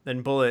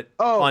than Bullitt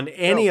on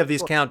any of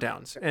these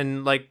countdowns.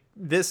 And, like,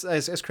 this,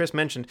 as Chris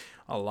mentioned,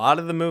 a lot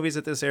of the movies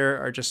at this era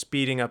are just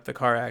speeding up the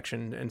car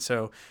action. And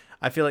so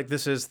I feel like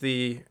this is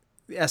the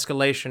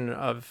escalation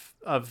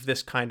of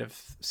this kind of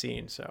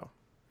scene. So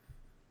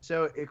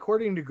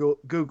according to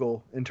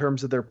Google, in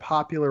terms of their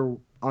popular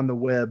on the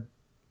web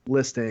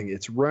listing,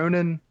 it's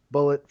Ronin,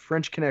 Bullitt,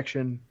 French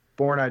Connection,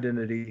 Bourne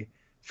Identity,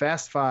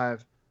 Fast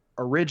Five,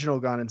 Original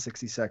Gone in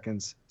 60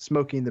 Seconds,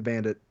 Smokey and the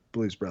Bandit,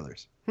 Blues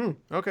Brothers.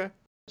 Okay.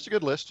 It's a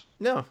good list.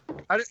 No.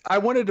 I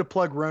wanted to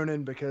plug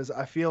Ronin because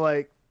I feel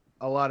like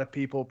a lot of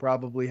people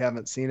probably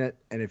haven't seen it.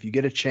 And if you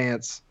get a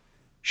chance,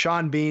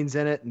 Sean Bean's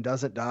in it and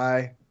doesn't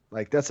die.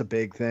 Like, that's a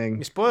big thing.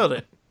 You spoiled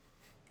it.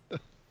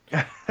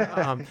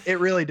 It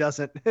really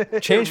doesn't.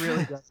 Change. It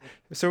really doesn't.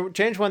 So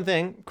change one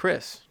thing,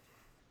 Chris.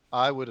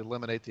 I would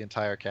eliminate the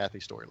entire Kathy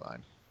storyline.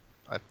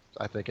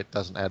 I think it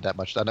doesn't add that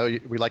much. I know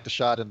we like the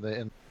shot in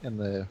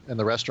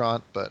the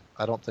restaurant, but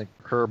I don't think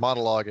her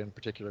monologue in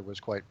particular was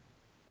quite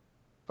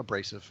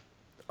abrasive.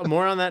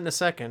 More on that in a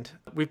second.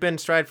 We've been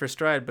stride for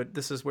stride, but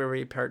this is where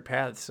we part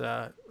paths.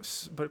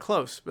 But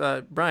close.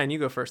 Brian, you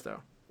go first,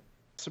 though.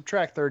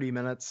 Subtract 30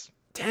 minutes.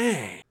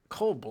 Dang,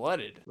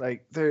 cold-blooded.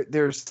 Like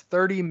there's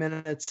 30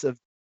 minutes of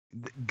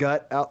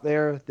gut out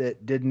there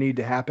that didn't need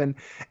to happen.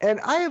 And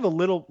I have a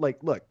little,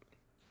 like, look,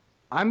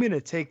 I'm going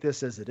to take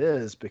this as it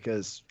is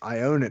because I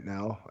own it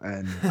now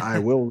and I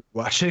will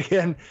watch it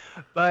again.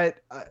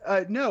 But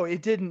no,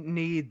 it didn't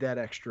need that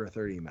extra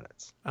 30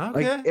 minutes.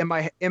 Okay.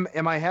 Like,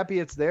 am I happy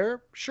it's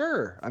there?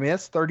 Sure. I mean,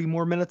 that's 30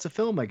 more minutes of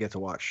film I get to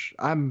watch.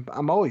 I'm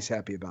always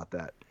happy about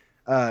that.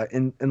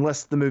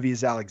 Unless the movie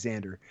is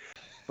Alexander.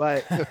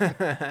 But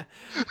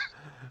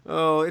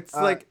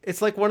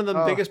it's like one of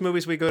the biggest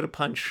movies we go to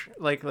punch.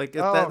 That's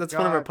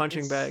one of our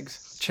punching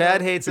bags.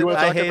 Chad hates it.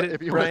 I hate it.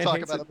 If you want to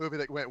talk about a movie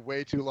that went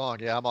way too long,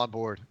 yeah, I'm on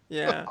board.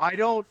 Yeah. I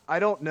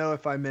don't know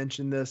if I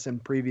mentioned this in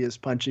previous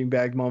punching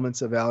bag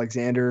moments of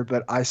Alexander,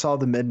 but I saw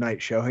the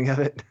midnight showing of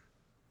it.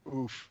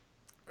 Oof.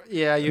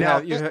 Yeah,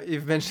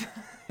 you've mentioned.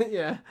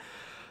 Yeah.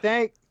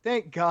 Thank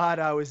God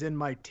I was in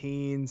my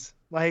teens.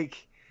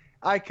 Like,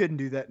 I couldn't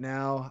do that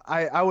now.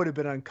 I would have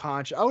been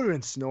unconscious. I would have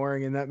been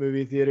snoring in that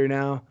movie theater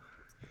now.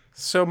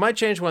 So my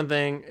change one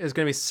thing is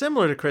going to be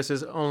similar to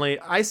Chris's, only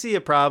I see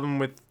a problem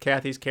with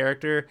Kathy's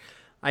character.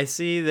 I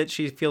see that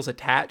she feels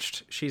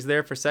attached. She's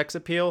there for sex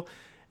appeal.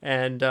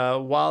 And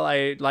while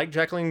I like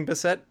Jacqueline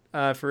Bisset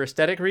for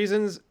aesthetic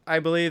reasons, I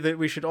believe that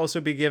we should also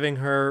be giving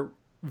her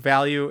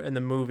value in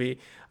the movie.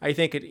 I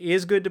think it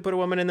is good to put a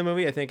woman in the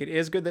movie. I think it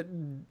is good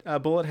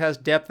that Bullitt has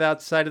depth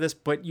outside of this,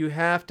 but you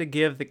have to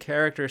give the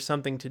character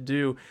something to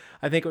do.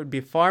 I think it would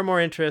be far more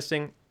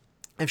interesting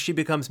if she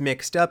becomes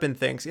mixed up in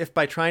things, if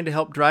by trying to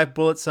help drive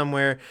Bullitt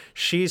somewhere,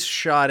 she's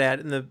shot at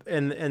in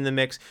the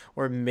mix,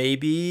 or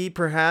maybe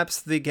perhaps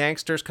the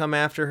gangsters come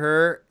after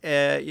her,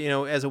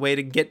 as a way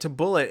to get to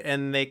Bullitt,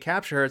 and they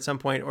capture her at some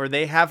point, or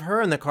they have her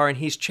in the car and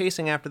he's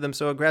chasing after them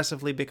so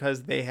aggressively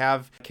because they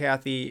have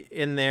Kathy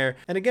in there.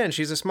 And again,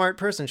 she's a smart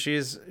person.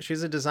 She's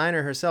a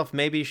designer herself.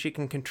 Maybe she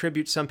can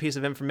contribute some piece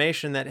of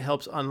information that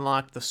helps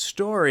unlock the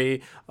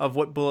story of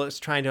what Bullitt's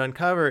trying to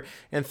uncover,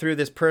 and through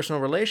this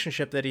personal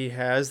relationship that he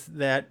has,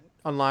 that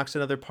unlocks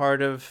another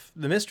part of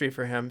the mystery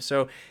for him.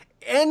 So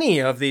any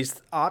of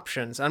these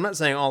options, I'm not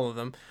saying all of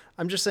them,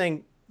 I'm just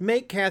saying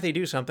make Kathy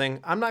do something.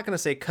 I'm not going to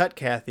say cut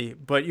Kathy,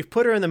 but you've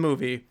put her in the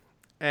movie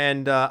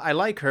and I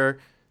like her.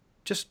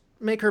 Just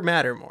make her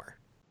matter more.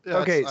 Yeah,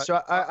 okay,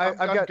 so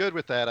I'm good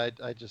with that. I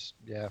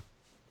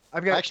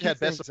actually had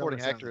best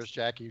supporting actor as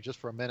Jackie just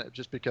for a minute,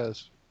 just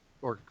because,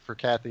 or for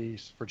Kathy,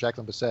 for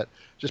Jacqueline Bisset,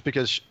 just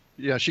because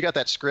she got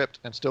that script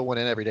and still went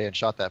in every day and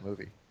shot that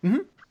movie. Mm-hmm.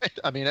 Right?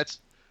 I mean,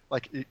 that's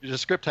like the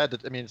script had to.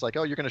 I mean, it's like,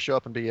 oh, you're going to show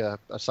up and be a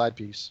side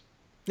piece.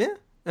 Yeah,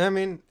 I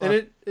mean, and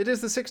it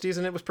is the '60s,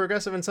 and it was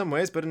progressive in some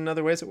ways, but in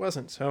other ways it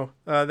wasn't. So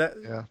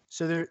yeah.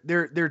 So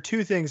there are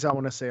two things I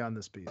want to say on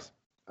this piece.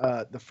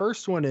 The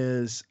first one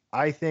is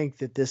I think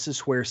that this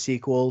is where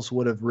sequels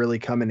would have really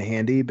come in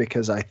handy,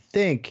 because I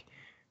think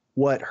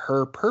what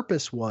her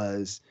purpose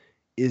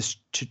is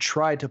to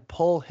try to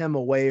pull him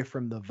away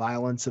from the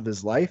violence of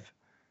his life.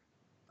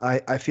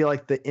 I feel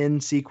like the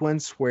end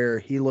sequence where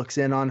he looks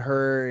in on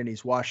her and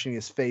he's washing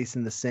his face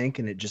in the sink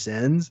and it just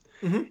ends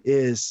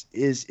is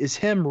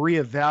him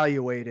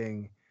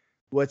reevaluating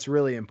what's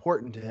really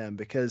important to him,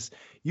 because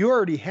you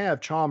already have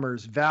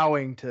Chalmers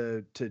vowing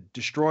to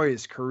destroy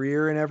his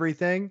career and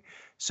everything.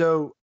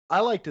 So I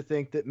like to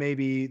think that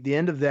maybe the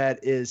end of that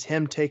is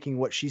him taking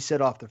what she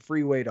said off the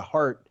freeway to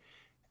heart.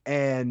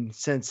 And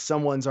since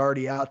someone's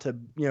already out to,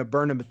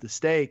 burn him at the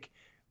stake,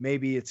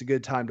 maybe it's a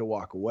good time to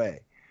walk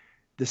away.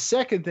 The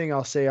second thing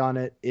I'll say on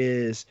it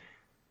is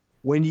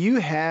when you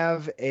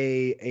have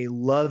a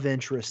love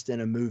interest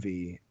in a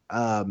movie,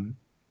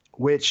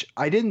 which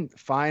I didn't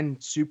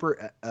find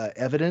super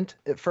evident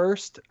at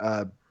first,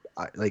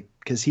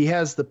 because he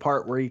has the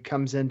part where he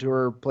comes into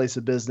her place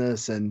of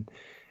business and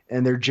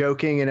they're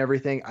joking and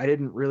everything. I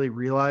didn't really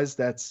realize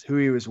that's who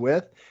he was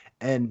with.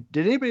 And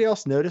did anybody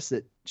else notice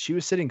that she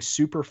was sitting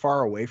super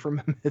far away from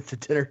him at the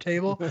dinner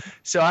table?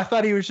 So I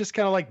thought he was just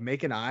kind of like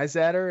making eyes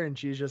at her, and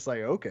she's just like,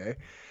 okay.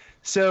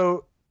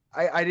 So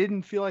I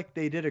didn't feel like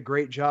they did a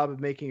great job of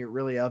making it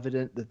really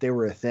evident that they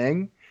were a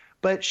thing,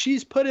 but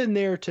she's put in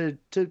there to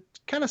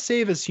kind of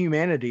save his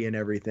humanity and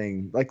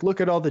everything. Like,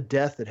 look at all the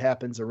death that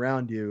happens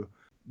around you.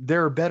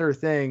 There are better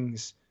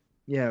things,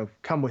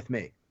 come with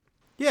me.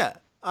 Yeah.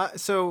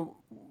 So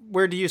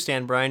where do you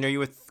stand, Brian? Are you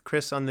with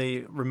Chris on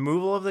the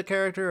removal of the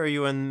character? Or are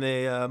you in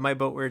the my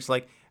boat where it's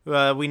like,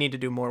 we need to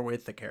do more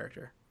with the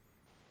character?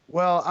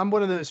 Well, I'm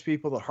one of those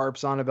people that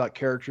harps on about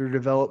character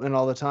development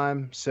all the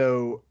time.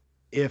 So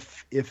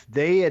if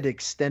they had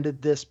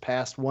extended this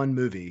past one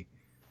movie,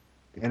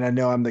 and I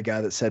know I'm the guy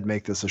that said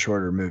make this a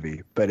shorter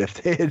movie, but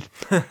if they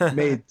had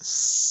made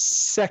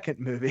second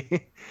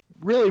movie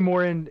really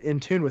more in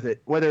tune with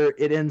it, whether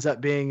it ends up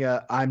being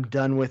I'm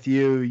done with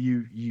you,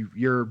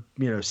 you're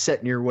set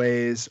in your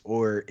ways,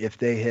 or if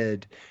they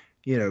had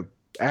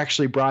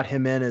actually brought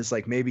him in as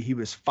like maybe he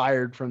was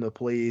fired from the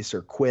police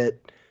or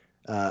quit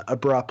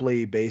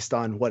abruptly based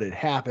on what had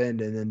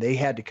happened, and then they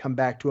had to come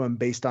back to him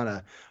based on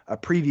a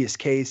previous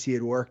case he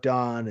had worked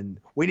on, and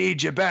we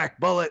need you back,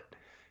 Bullet.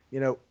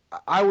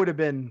 I would have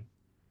been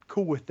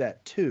cool with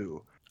that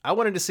too. I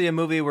wanted to see a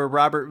movie where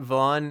Robert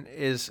Vaughn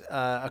is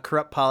a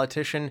corrupt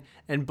politician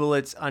and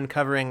Bullet's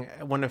uncovering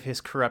one of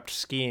his corrupt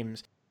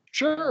schemes.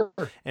 Sure.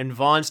 And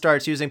Vaughn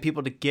starts using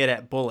people to get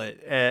at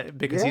Bullet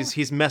because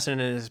he's messing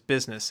in his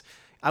business.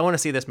 I want to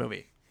see this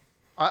movie.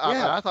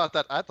 I thought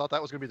that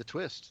was going to be the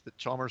twist, that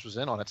Chalmers was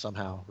in on it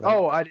somehow. Right?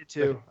 Oh, I did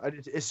too.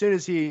 As soon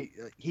as he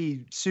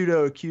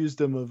pseudo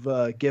accused him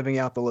of giving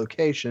out the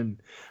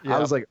location, I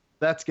was like,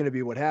 that's going to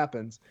be what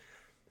happens.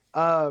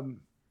 As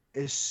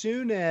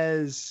soon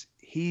as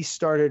he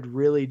started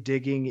really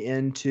digging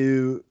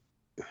into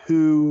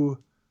who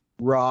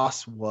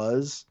Ross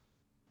was,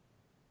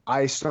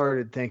 I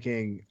started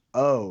thinking,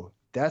 oh,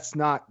 that's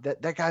not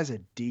that guy's a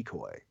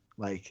decoy.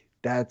 Like,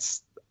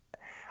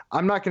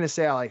 I'm not going to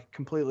say I like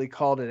completely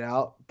called it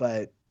out,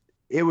 but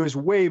it was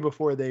way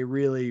before they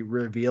really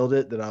revealed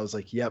it that I was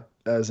like, yep,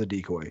 that was a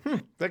decoy.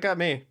 That got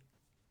me.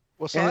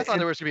 Well, so I thought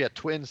there was going to be a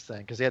twins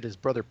thing because he had his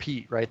brother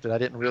Pete, right? That I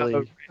didn't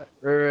really.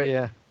 Right.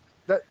 Yeah.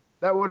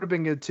 That would have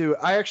been good too.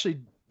 I actually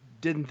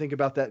didn't think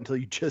about that until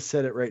you just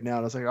said it right now. And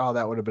I was like, oh,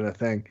 that would have been a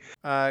thing.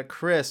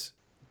 Chris,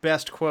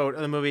 best quote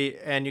of the movie,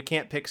 and you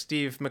can't pick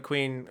Steve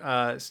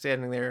McQueen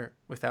standing there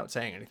without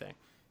saying anything.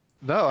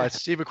 No,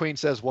 Steve McQueen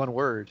says one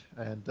word,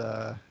 and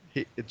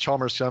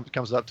Chalmers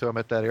comes up to him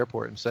at that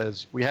airport and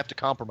says, "We have to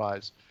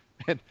compromise,"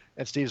 and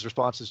Steve's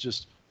response is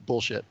just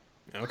bullshit.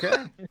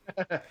 Okay.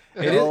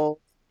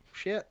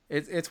 Shit.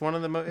 It's one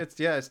of the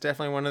it's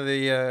definitely one of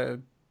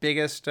the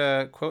biggest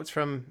quotes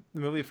from the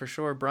movie for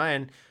sure.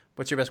 Brian,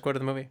 what's your best quote of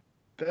the movie?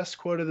 Best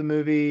quote of the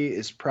movie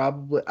is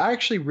probably, I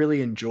actually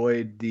really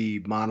enjoyed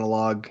the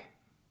monologue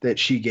that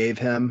she gave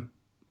him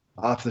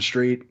off the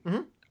street.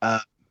 Mm-hmm.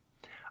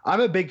 I'm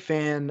a big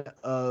fan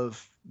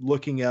of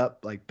looking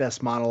up like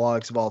best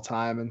monologues of all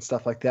time and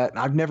stuff like that. And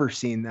I've never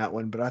seen that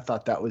one, but I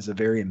thought that was a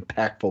very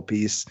impactful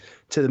piece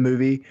to the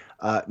movie.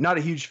 Not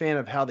a huge fan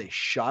of how they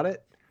shot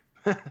it,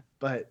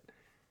 but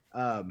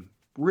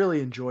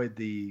really enjoyed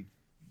the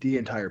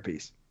entire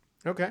piece.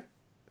 Okay.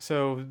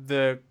 So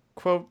the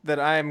quote that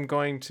I'm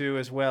going to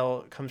as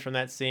well comes from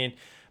that scene,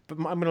 but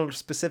I'm going to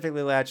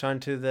specifically latch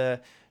onto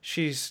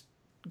she's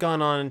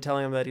gone on and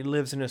telling him that he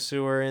lives in a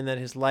sewer and that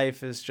his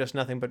life is just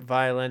nothing but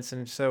violence.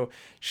 And so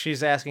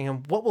she's asking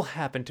him, what will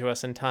happen to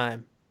us in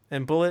time?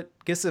 And Bullet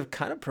gives a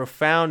kind of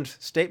profound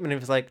statement. He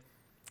was like,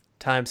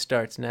 time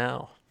starts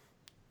now.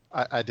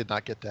 I did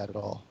not get that at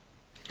all.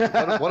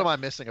 What am I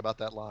missing about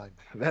that line?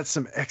 That's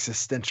some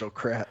existential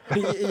crap.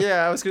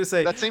 Yeah, I was going to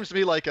say. That seems to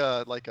be like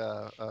a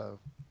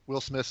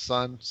Will Smith's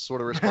son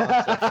sort of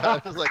response.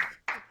 Like, was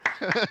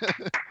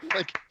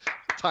like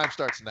time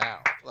starts now.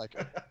 Like,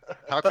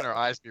 how can our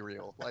eyes be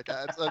real? Like,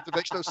 it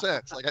makes no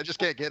sense. Like, I just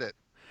can't get it.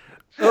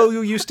 Oh,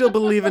 you still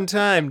believe in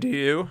time, do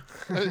you?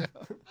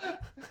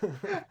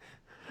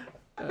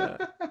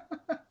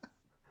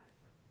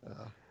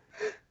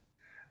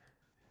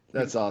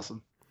 That's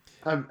awesome.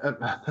 I'm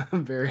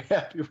very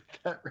happy with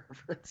that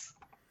reference.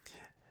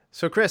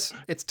 So, Chris,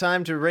 it's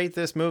time to rate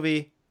this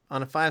movie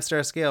on a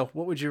 5-star scale,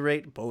 what would you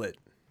rate Bullitt?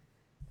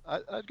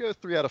 I'd go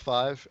 3 out of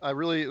 5.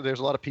 There's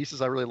a lot of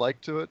pieces I really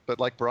like to it, but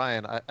like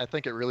Brian, I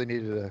think it really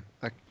needed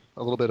a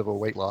little bit of a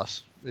weight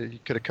loss. You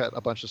could have cut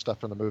a bunch of stuff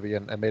from the movie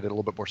and made it a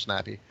little bit more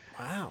snappy.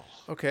 Wow.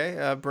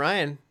 Okay.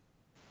 Brian,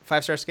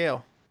 5-star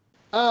scale.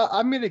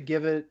 I'm going to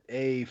give it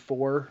a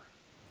 4.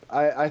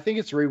 I think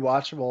it's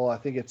rewatchable. I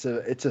think it's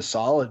a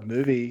solid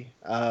movie.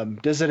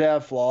 Does it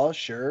have flaws?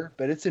 Sure,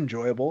 but it's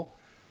enjoyable.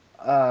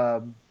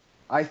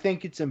 I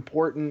think it's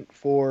important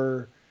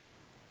for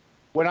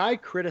when I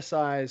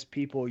criticize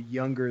people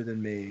younger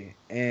than me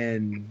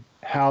and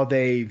how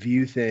they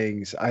view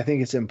things. I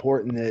think it's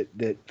important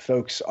that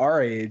folks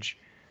our age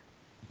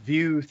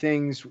view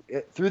things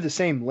through the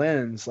same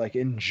lens. Like,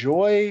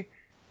 enjoy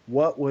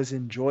what was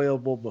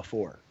enjoyable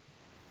before.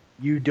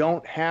 You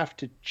don't have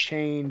to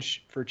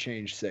change for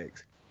change's sake.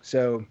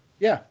 So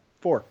yeah,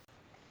 4.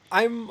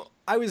 I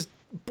was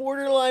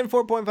borderline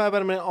 4.5, but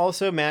I'm going to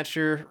also match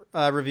your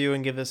review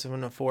and give this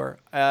one a 4.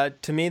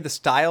 To me, the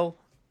style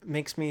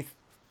makes me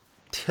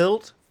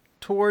tilt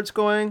towards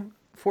going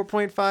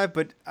 4.5,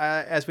 but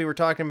as we were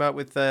talking about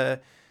with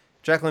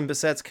Jacqueline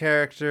Bisset's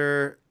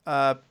character,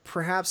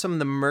 perhaps some of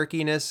the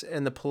murkiness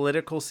and the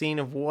political scene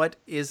of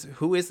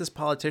who is this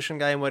politician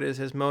guy and what is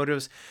his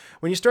motives.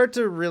 When you start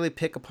to really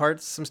pick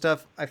apart some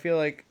stuff, I feel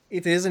like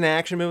it is an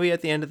action movie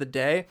at the end of the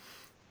day,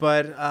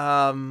 but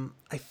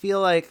I feel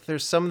like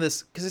there's some of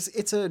this because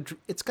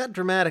it's got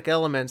dramatic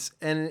elements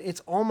and it's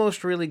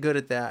almost really good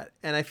at that.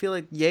 And I feel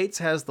like Yates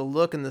has the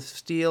look and the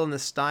steel and the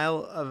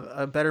style of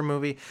a better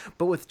movie,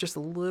 but with just a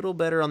little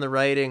better on the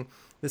writing.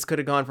 This could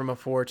have gone from a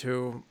 4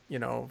 to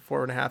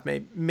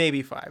 4.5,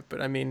 maybe 5.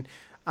 But I mean,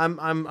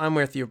 I'm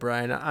with you,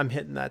 Brian. I'm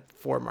hitting that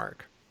 4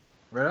 mark.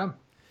 Right on.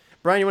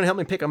 Brian, you want to help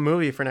me pick a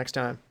movie for next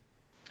time?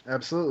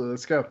 Absolutely.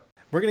 Let's go.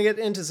 We're gonna get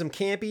into some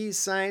campy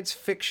science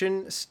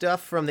fiction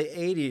stuff from the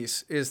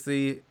 80s. Is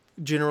the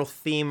general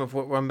theme of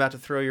what I'm about to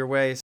throw your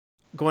way.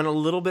 Going a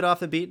little bit off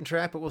the beaten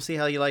track, but we'll see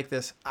how you like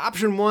this.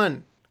 Option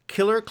 1: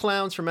 Killer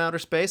Clowns from Outer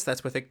Space.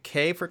 That's with a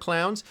K for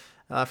clowns.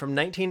 From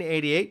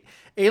 1988,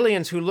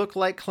 aliens who look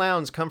like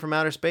clowns come from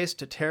outer space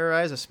to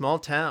terrorize a small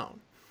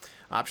town.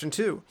 Option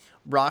 2,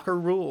 Rock or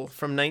Rule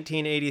from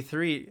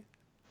 1983.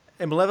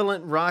 A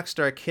malevolent rock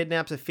star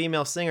kidnaps a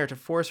female singer to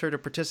force her to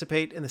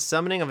participate in the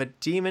summoning of a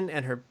demon,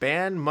 and her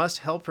band must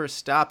help her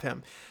stop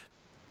him.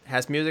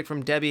 Has music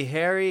from Debbie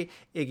Harry,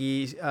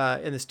 Iggy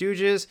and the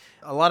Stooges.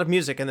 A lot of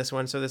music in this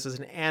one, so this is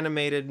an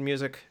animated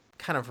music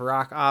kind of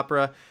rock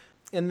opera.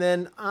 And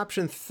then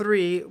option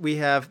 3, we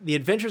have The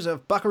Adventures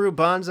of Buckaroo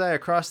Banzai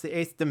Across the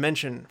Eighth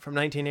Dimension from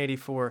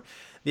 1984.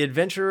 The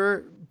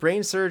adventurer,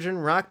 brain surgeon,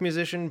 rock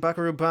musician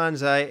Buckaroo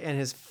Banzai and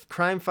his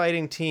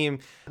crime-fighting team,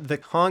 the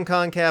Hong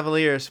Kong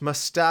Cavaliers,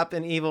 must stop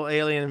an evil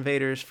alien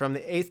invaders from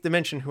the Eighth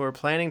Dimension who are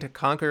planning to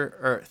conquer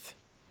Earth.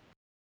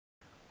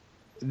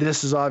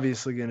 This is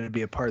obviously going to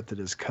be a part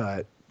that is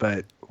cut,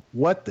 but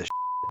what the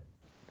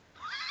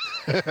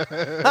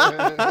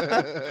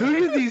Who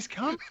did these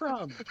come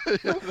from? Where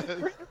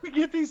did we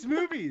get these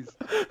movies?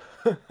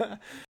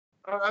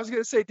 I was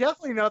gonna say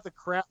definitely not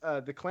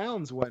the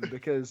clowns one,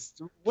 because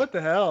what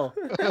the hell?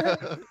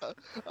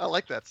 I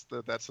like that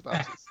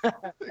synopsis.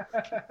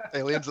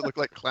 Aliens that look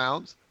like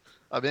clowns.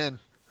 I'm in.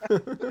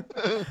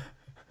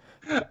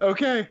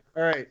 Okay,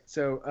 all right.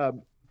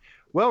 So,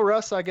 well,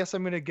 Russ, I guess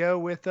I'm gonna go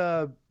with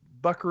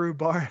Buckaroo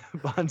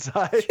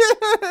Banzai.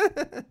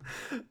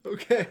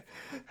 Okay.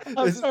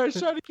 I'm sorry, I was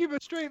trying to keep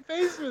a straight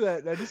face for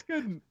that, and I just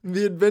couldn't.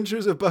 The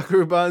Adventures of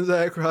Buckaroo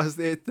Banzai Across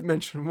the Eighth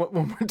Dimension.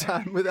 One more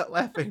time without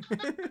laughing.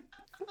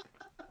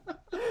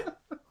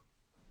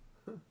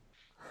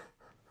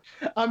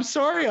 I'm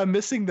sorry I'm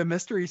missing the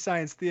Mystery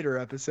Science Theater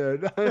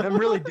episode. I'm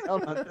really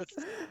down on this.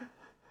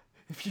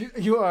 If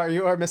you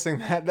are missing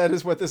that. That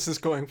is what this is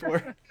going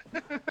for.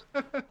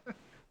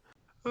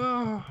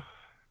 Oh,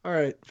 all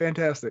right,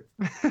 fantastic.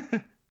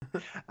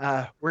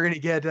 We're gonna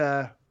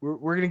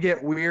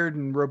get weird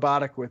and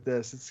robotic with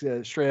this.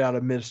 It's straight out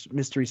of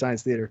Mystery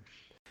Science Theater.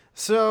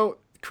 So,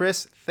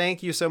 Chris,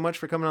 thank you so much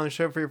for coming on the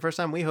show for your first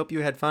time. We hope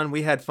you had fun.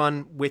 We had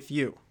fun with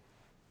you.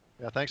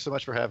 Yeah, thanks so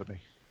much for having me.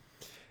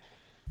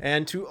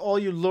 And to all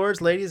you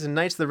lords, ladies, and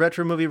knights of the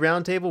Retro Movie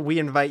Roundtable, we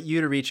invite you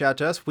to reach out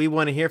to us. We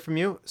want to hear from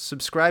you.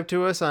 Subscribe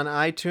to us on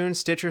iTunes,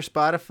 Stitcher,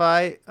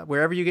 Spotify,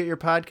 wherever you get your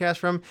podcast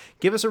from.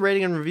 Give us a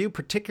rating and review,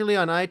 particularly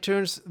on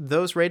iTunes.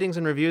 Those ratings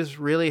and reviews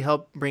really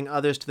help bring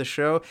others to the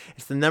show.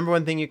 It's the number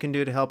one thing you can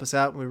do to help us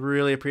out. We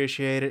really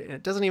appreciate it. And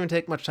it doesn't even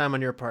take much time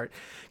on your part.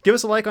 Give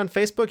us a like on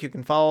Facebook. You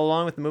can follow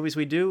along with the movies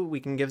we do. We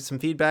can give some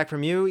feedback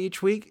from you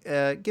each week.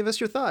 Give us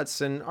your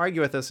thoughts and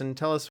argue with us and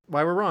tell us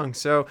why we're wrong.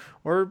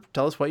 Or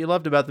tell us what you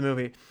loved about the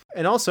movie.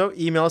 And also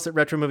email us at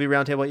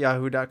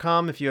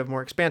retromovieroundtable@yahoo.com if you have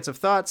more expansive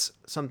thoughts,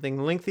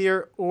 something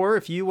lengthier, or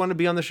if you want to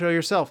be on the show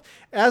yourself.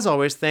 As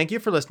always, thank you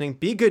for listening.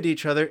 Be good to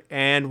each other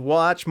and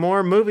watch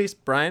more movies.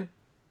 Brian?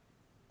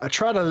 I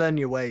try to learn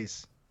your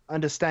ways,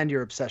 understand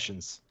your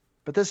obsessions.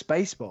 But this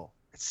baseball,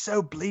 it's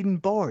so bleeding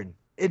boring,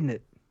 isn't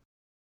it?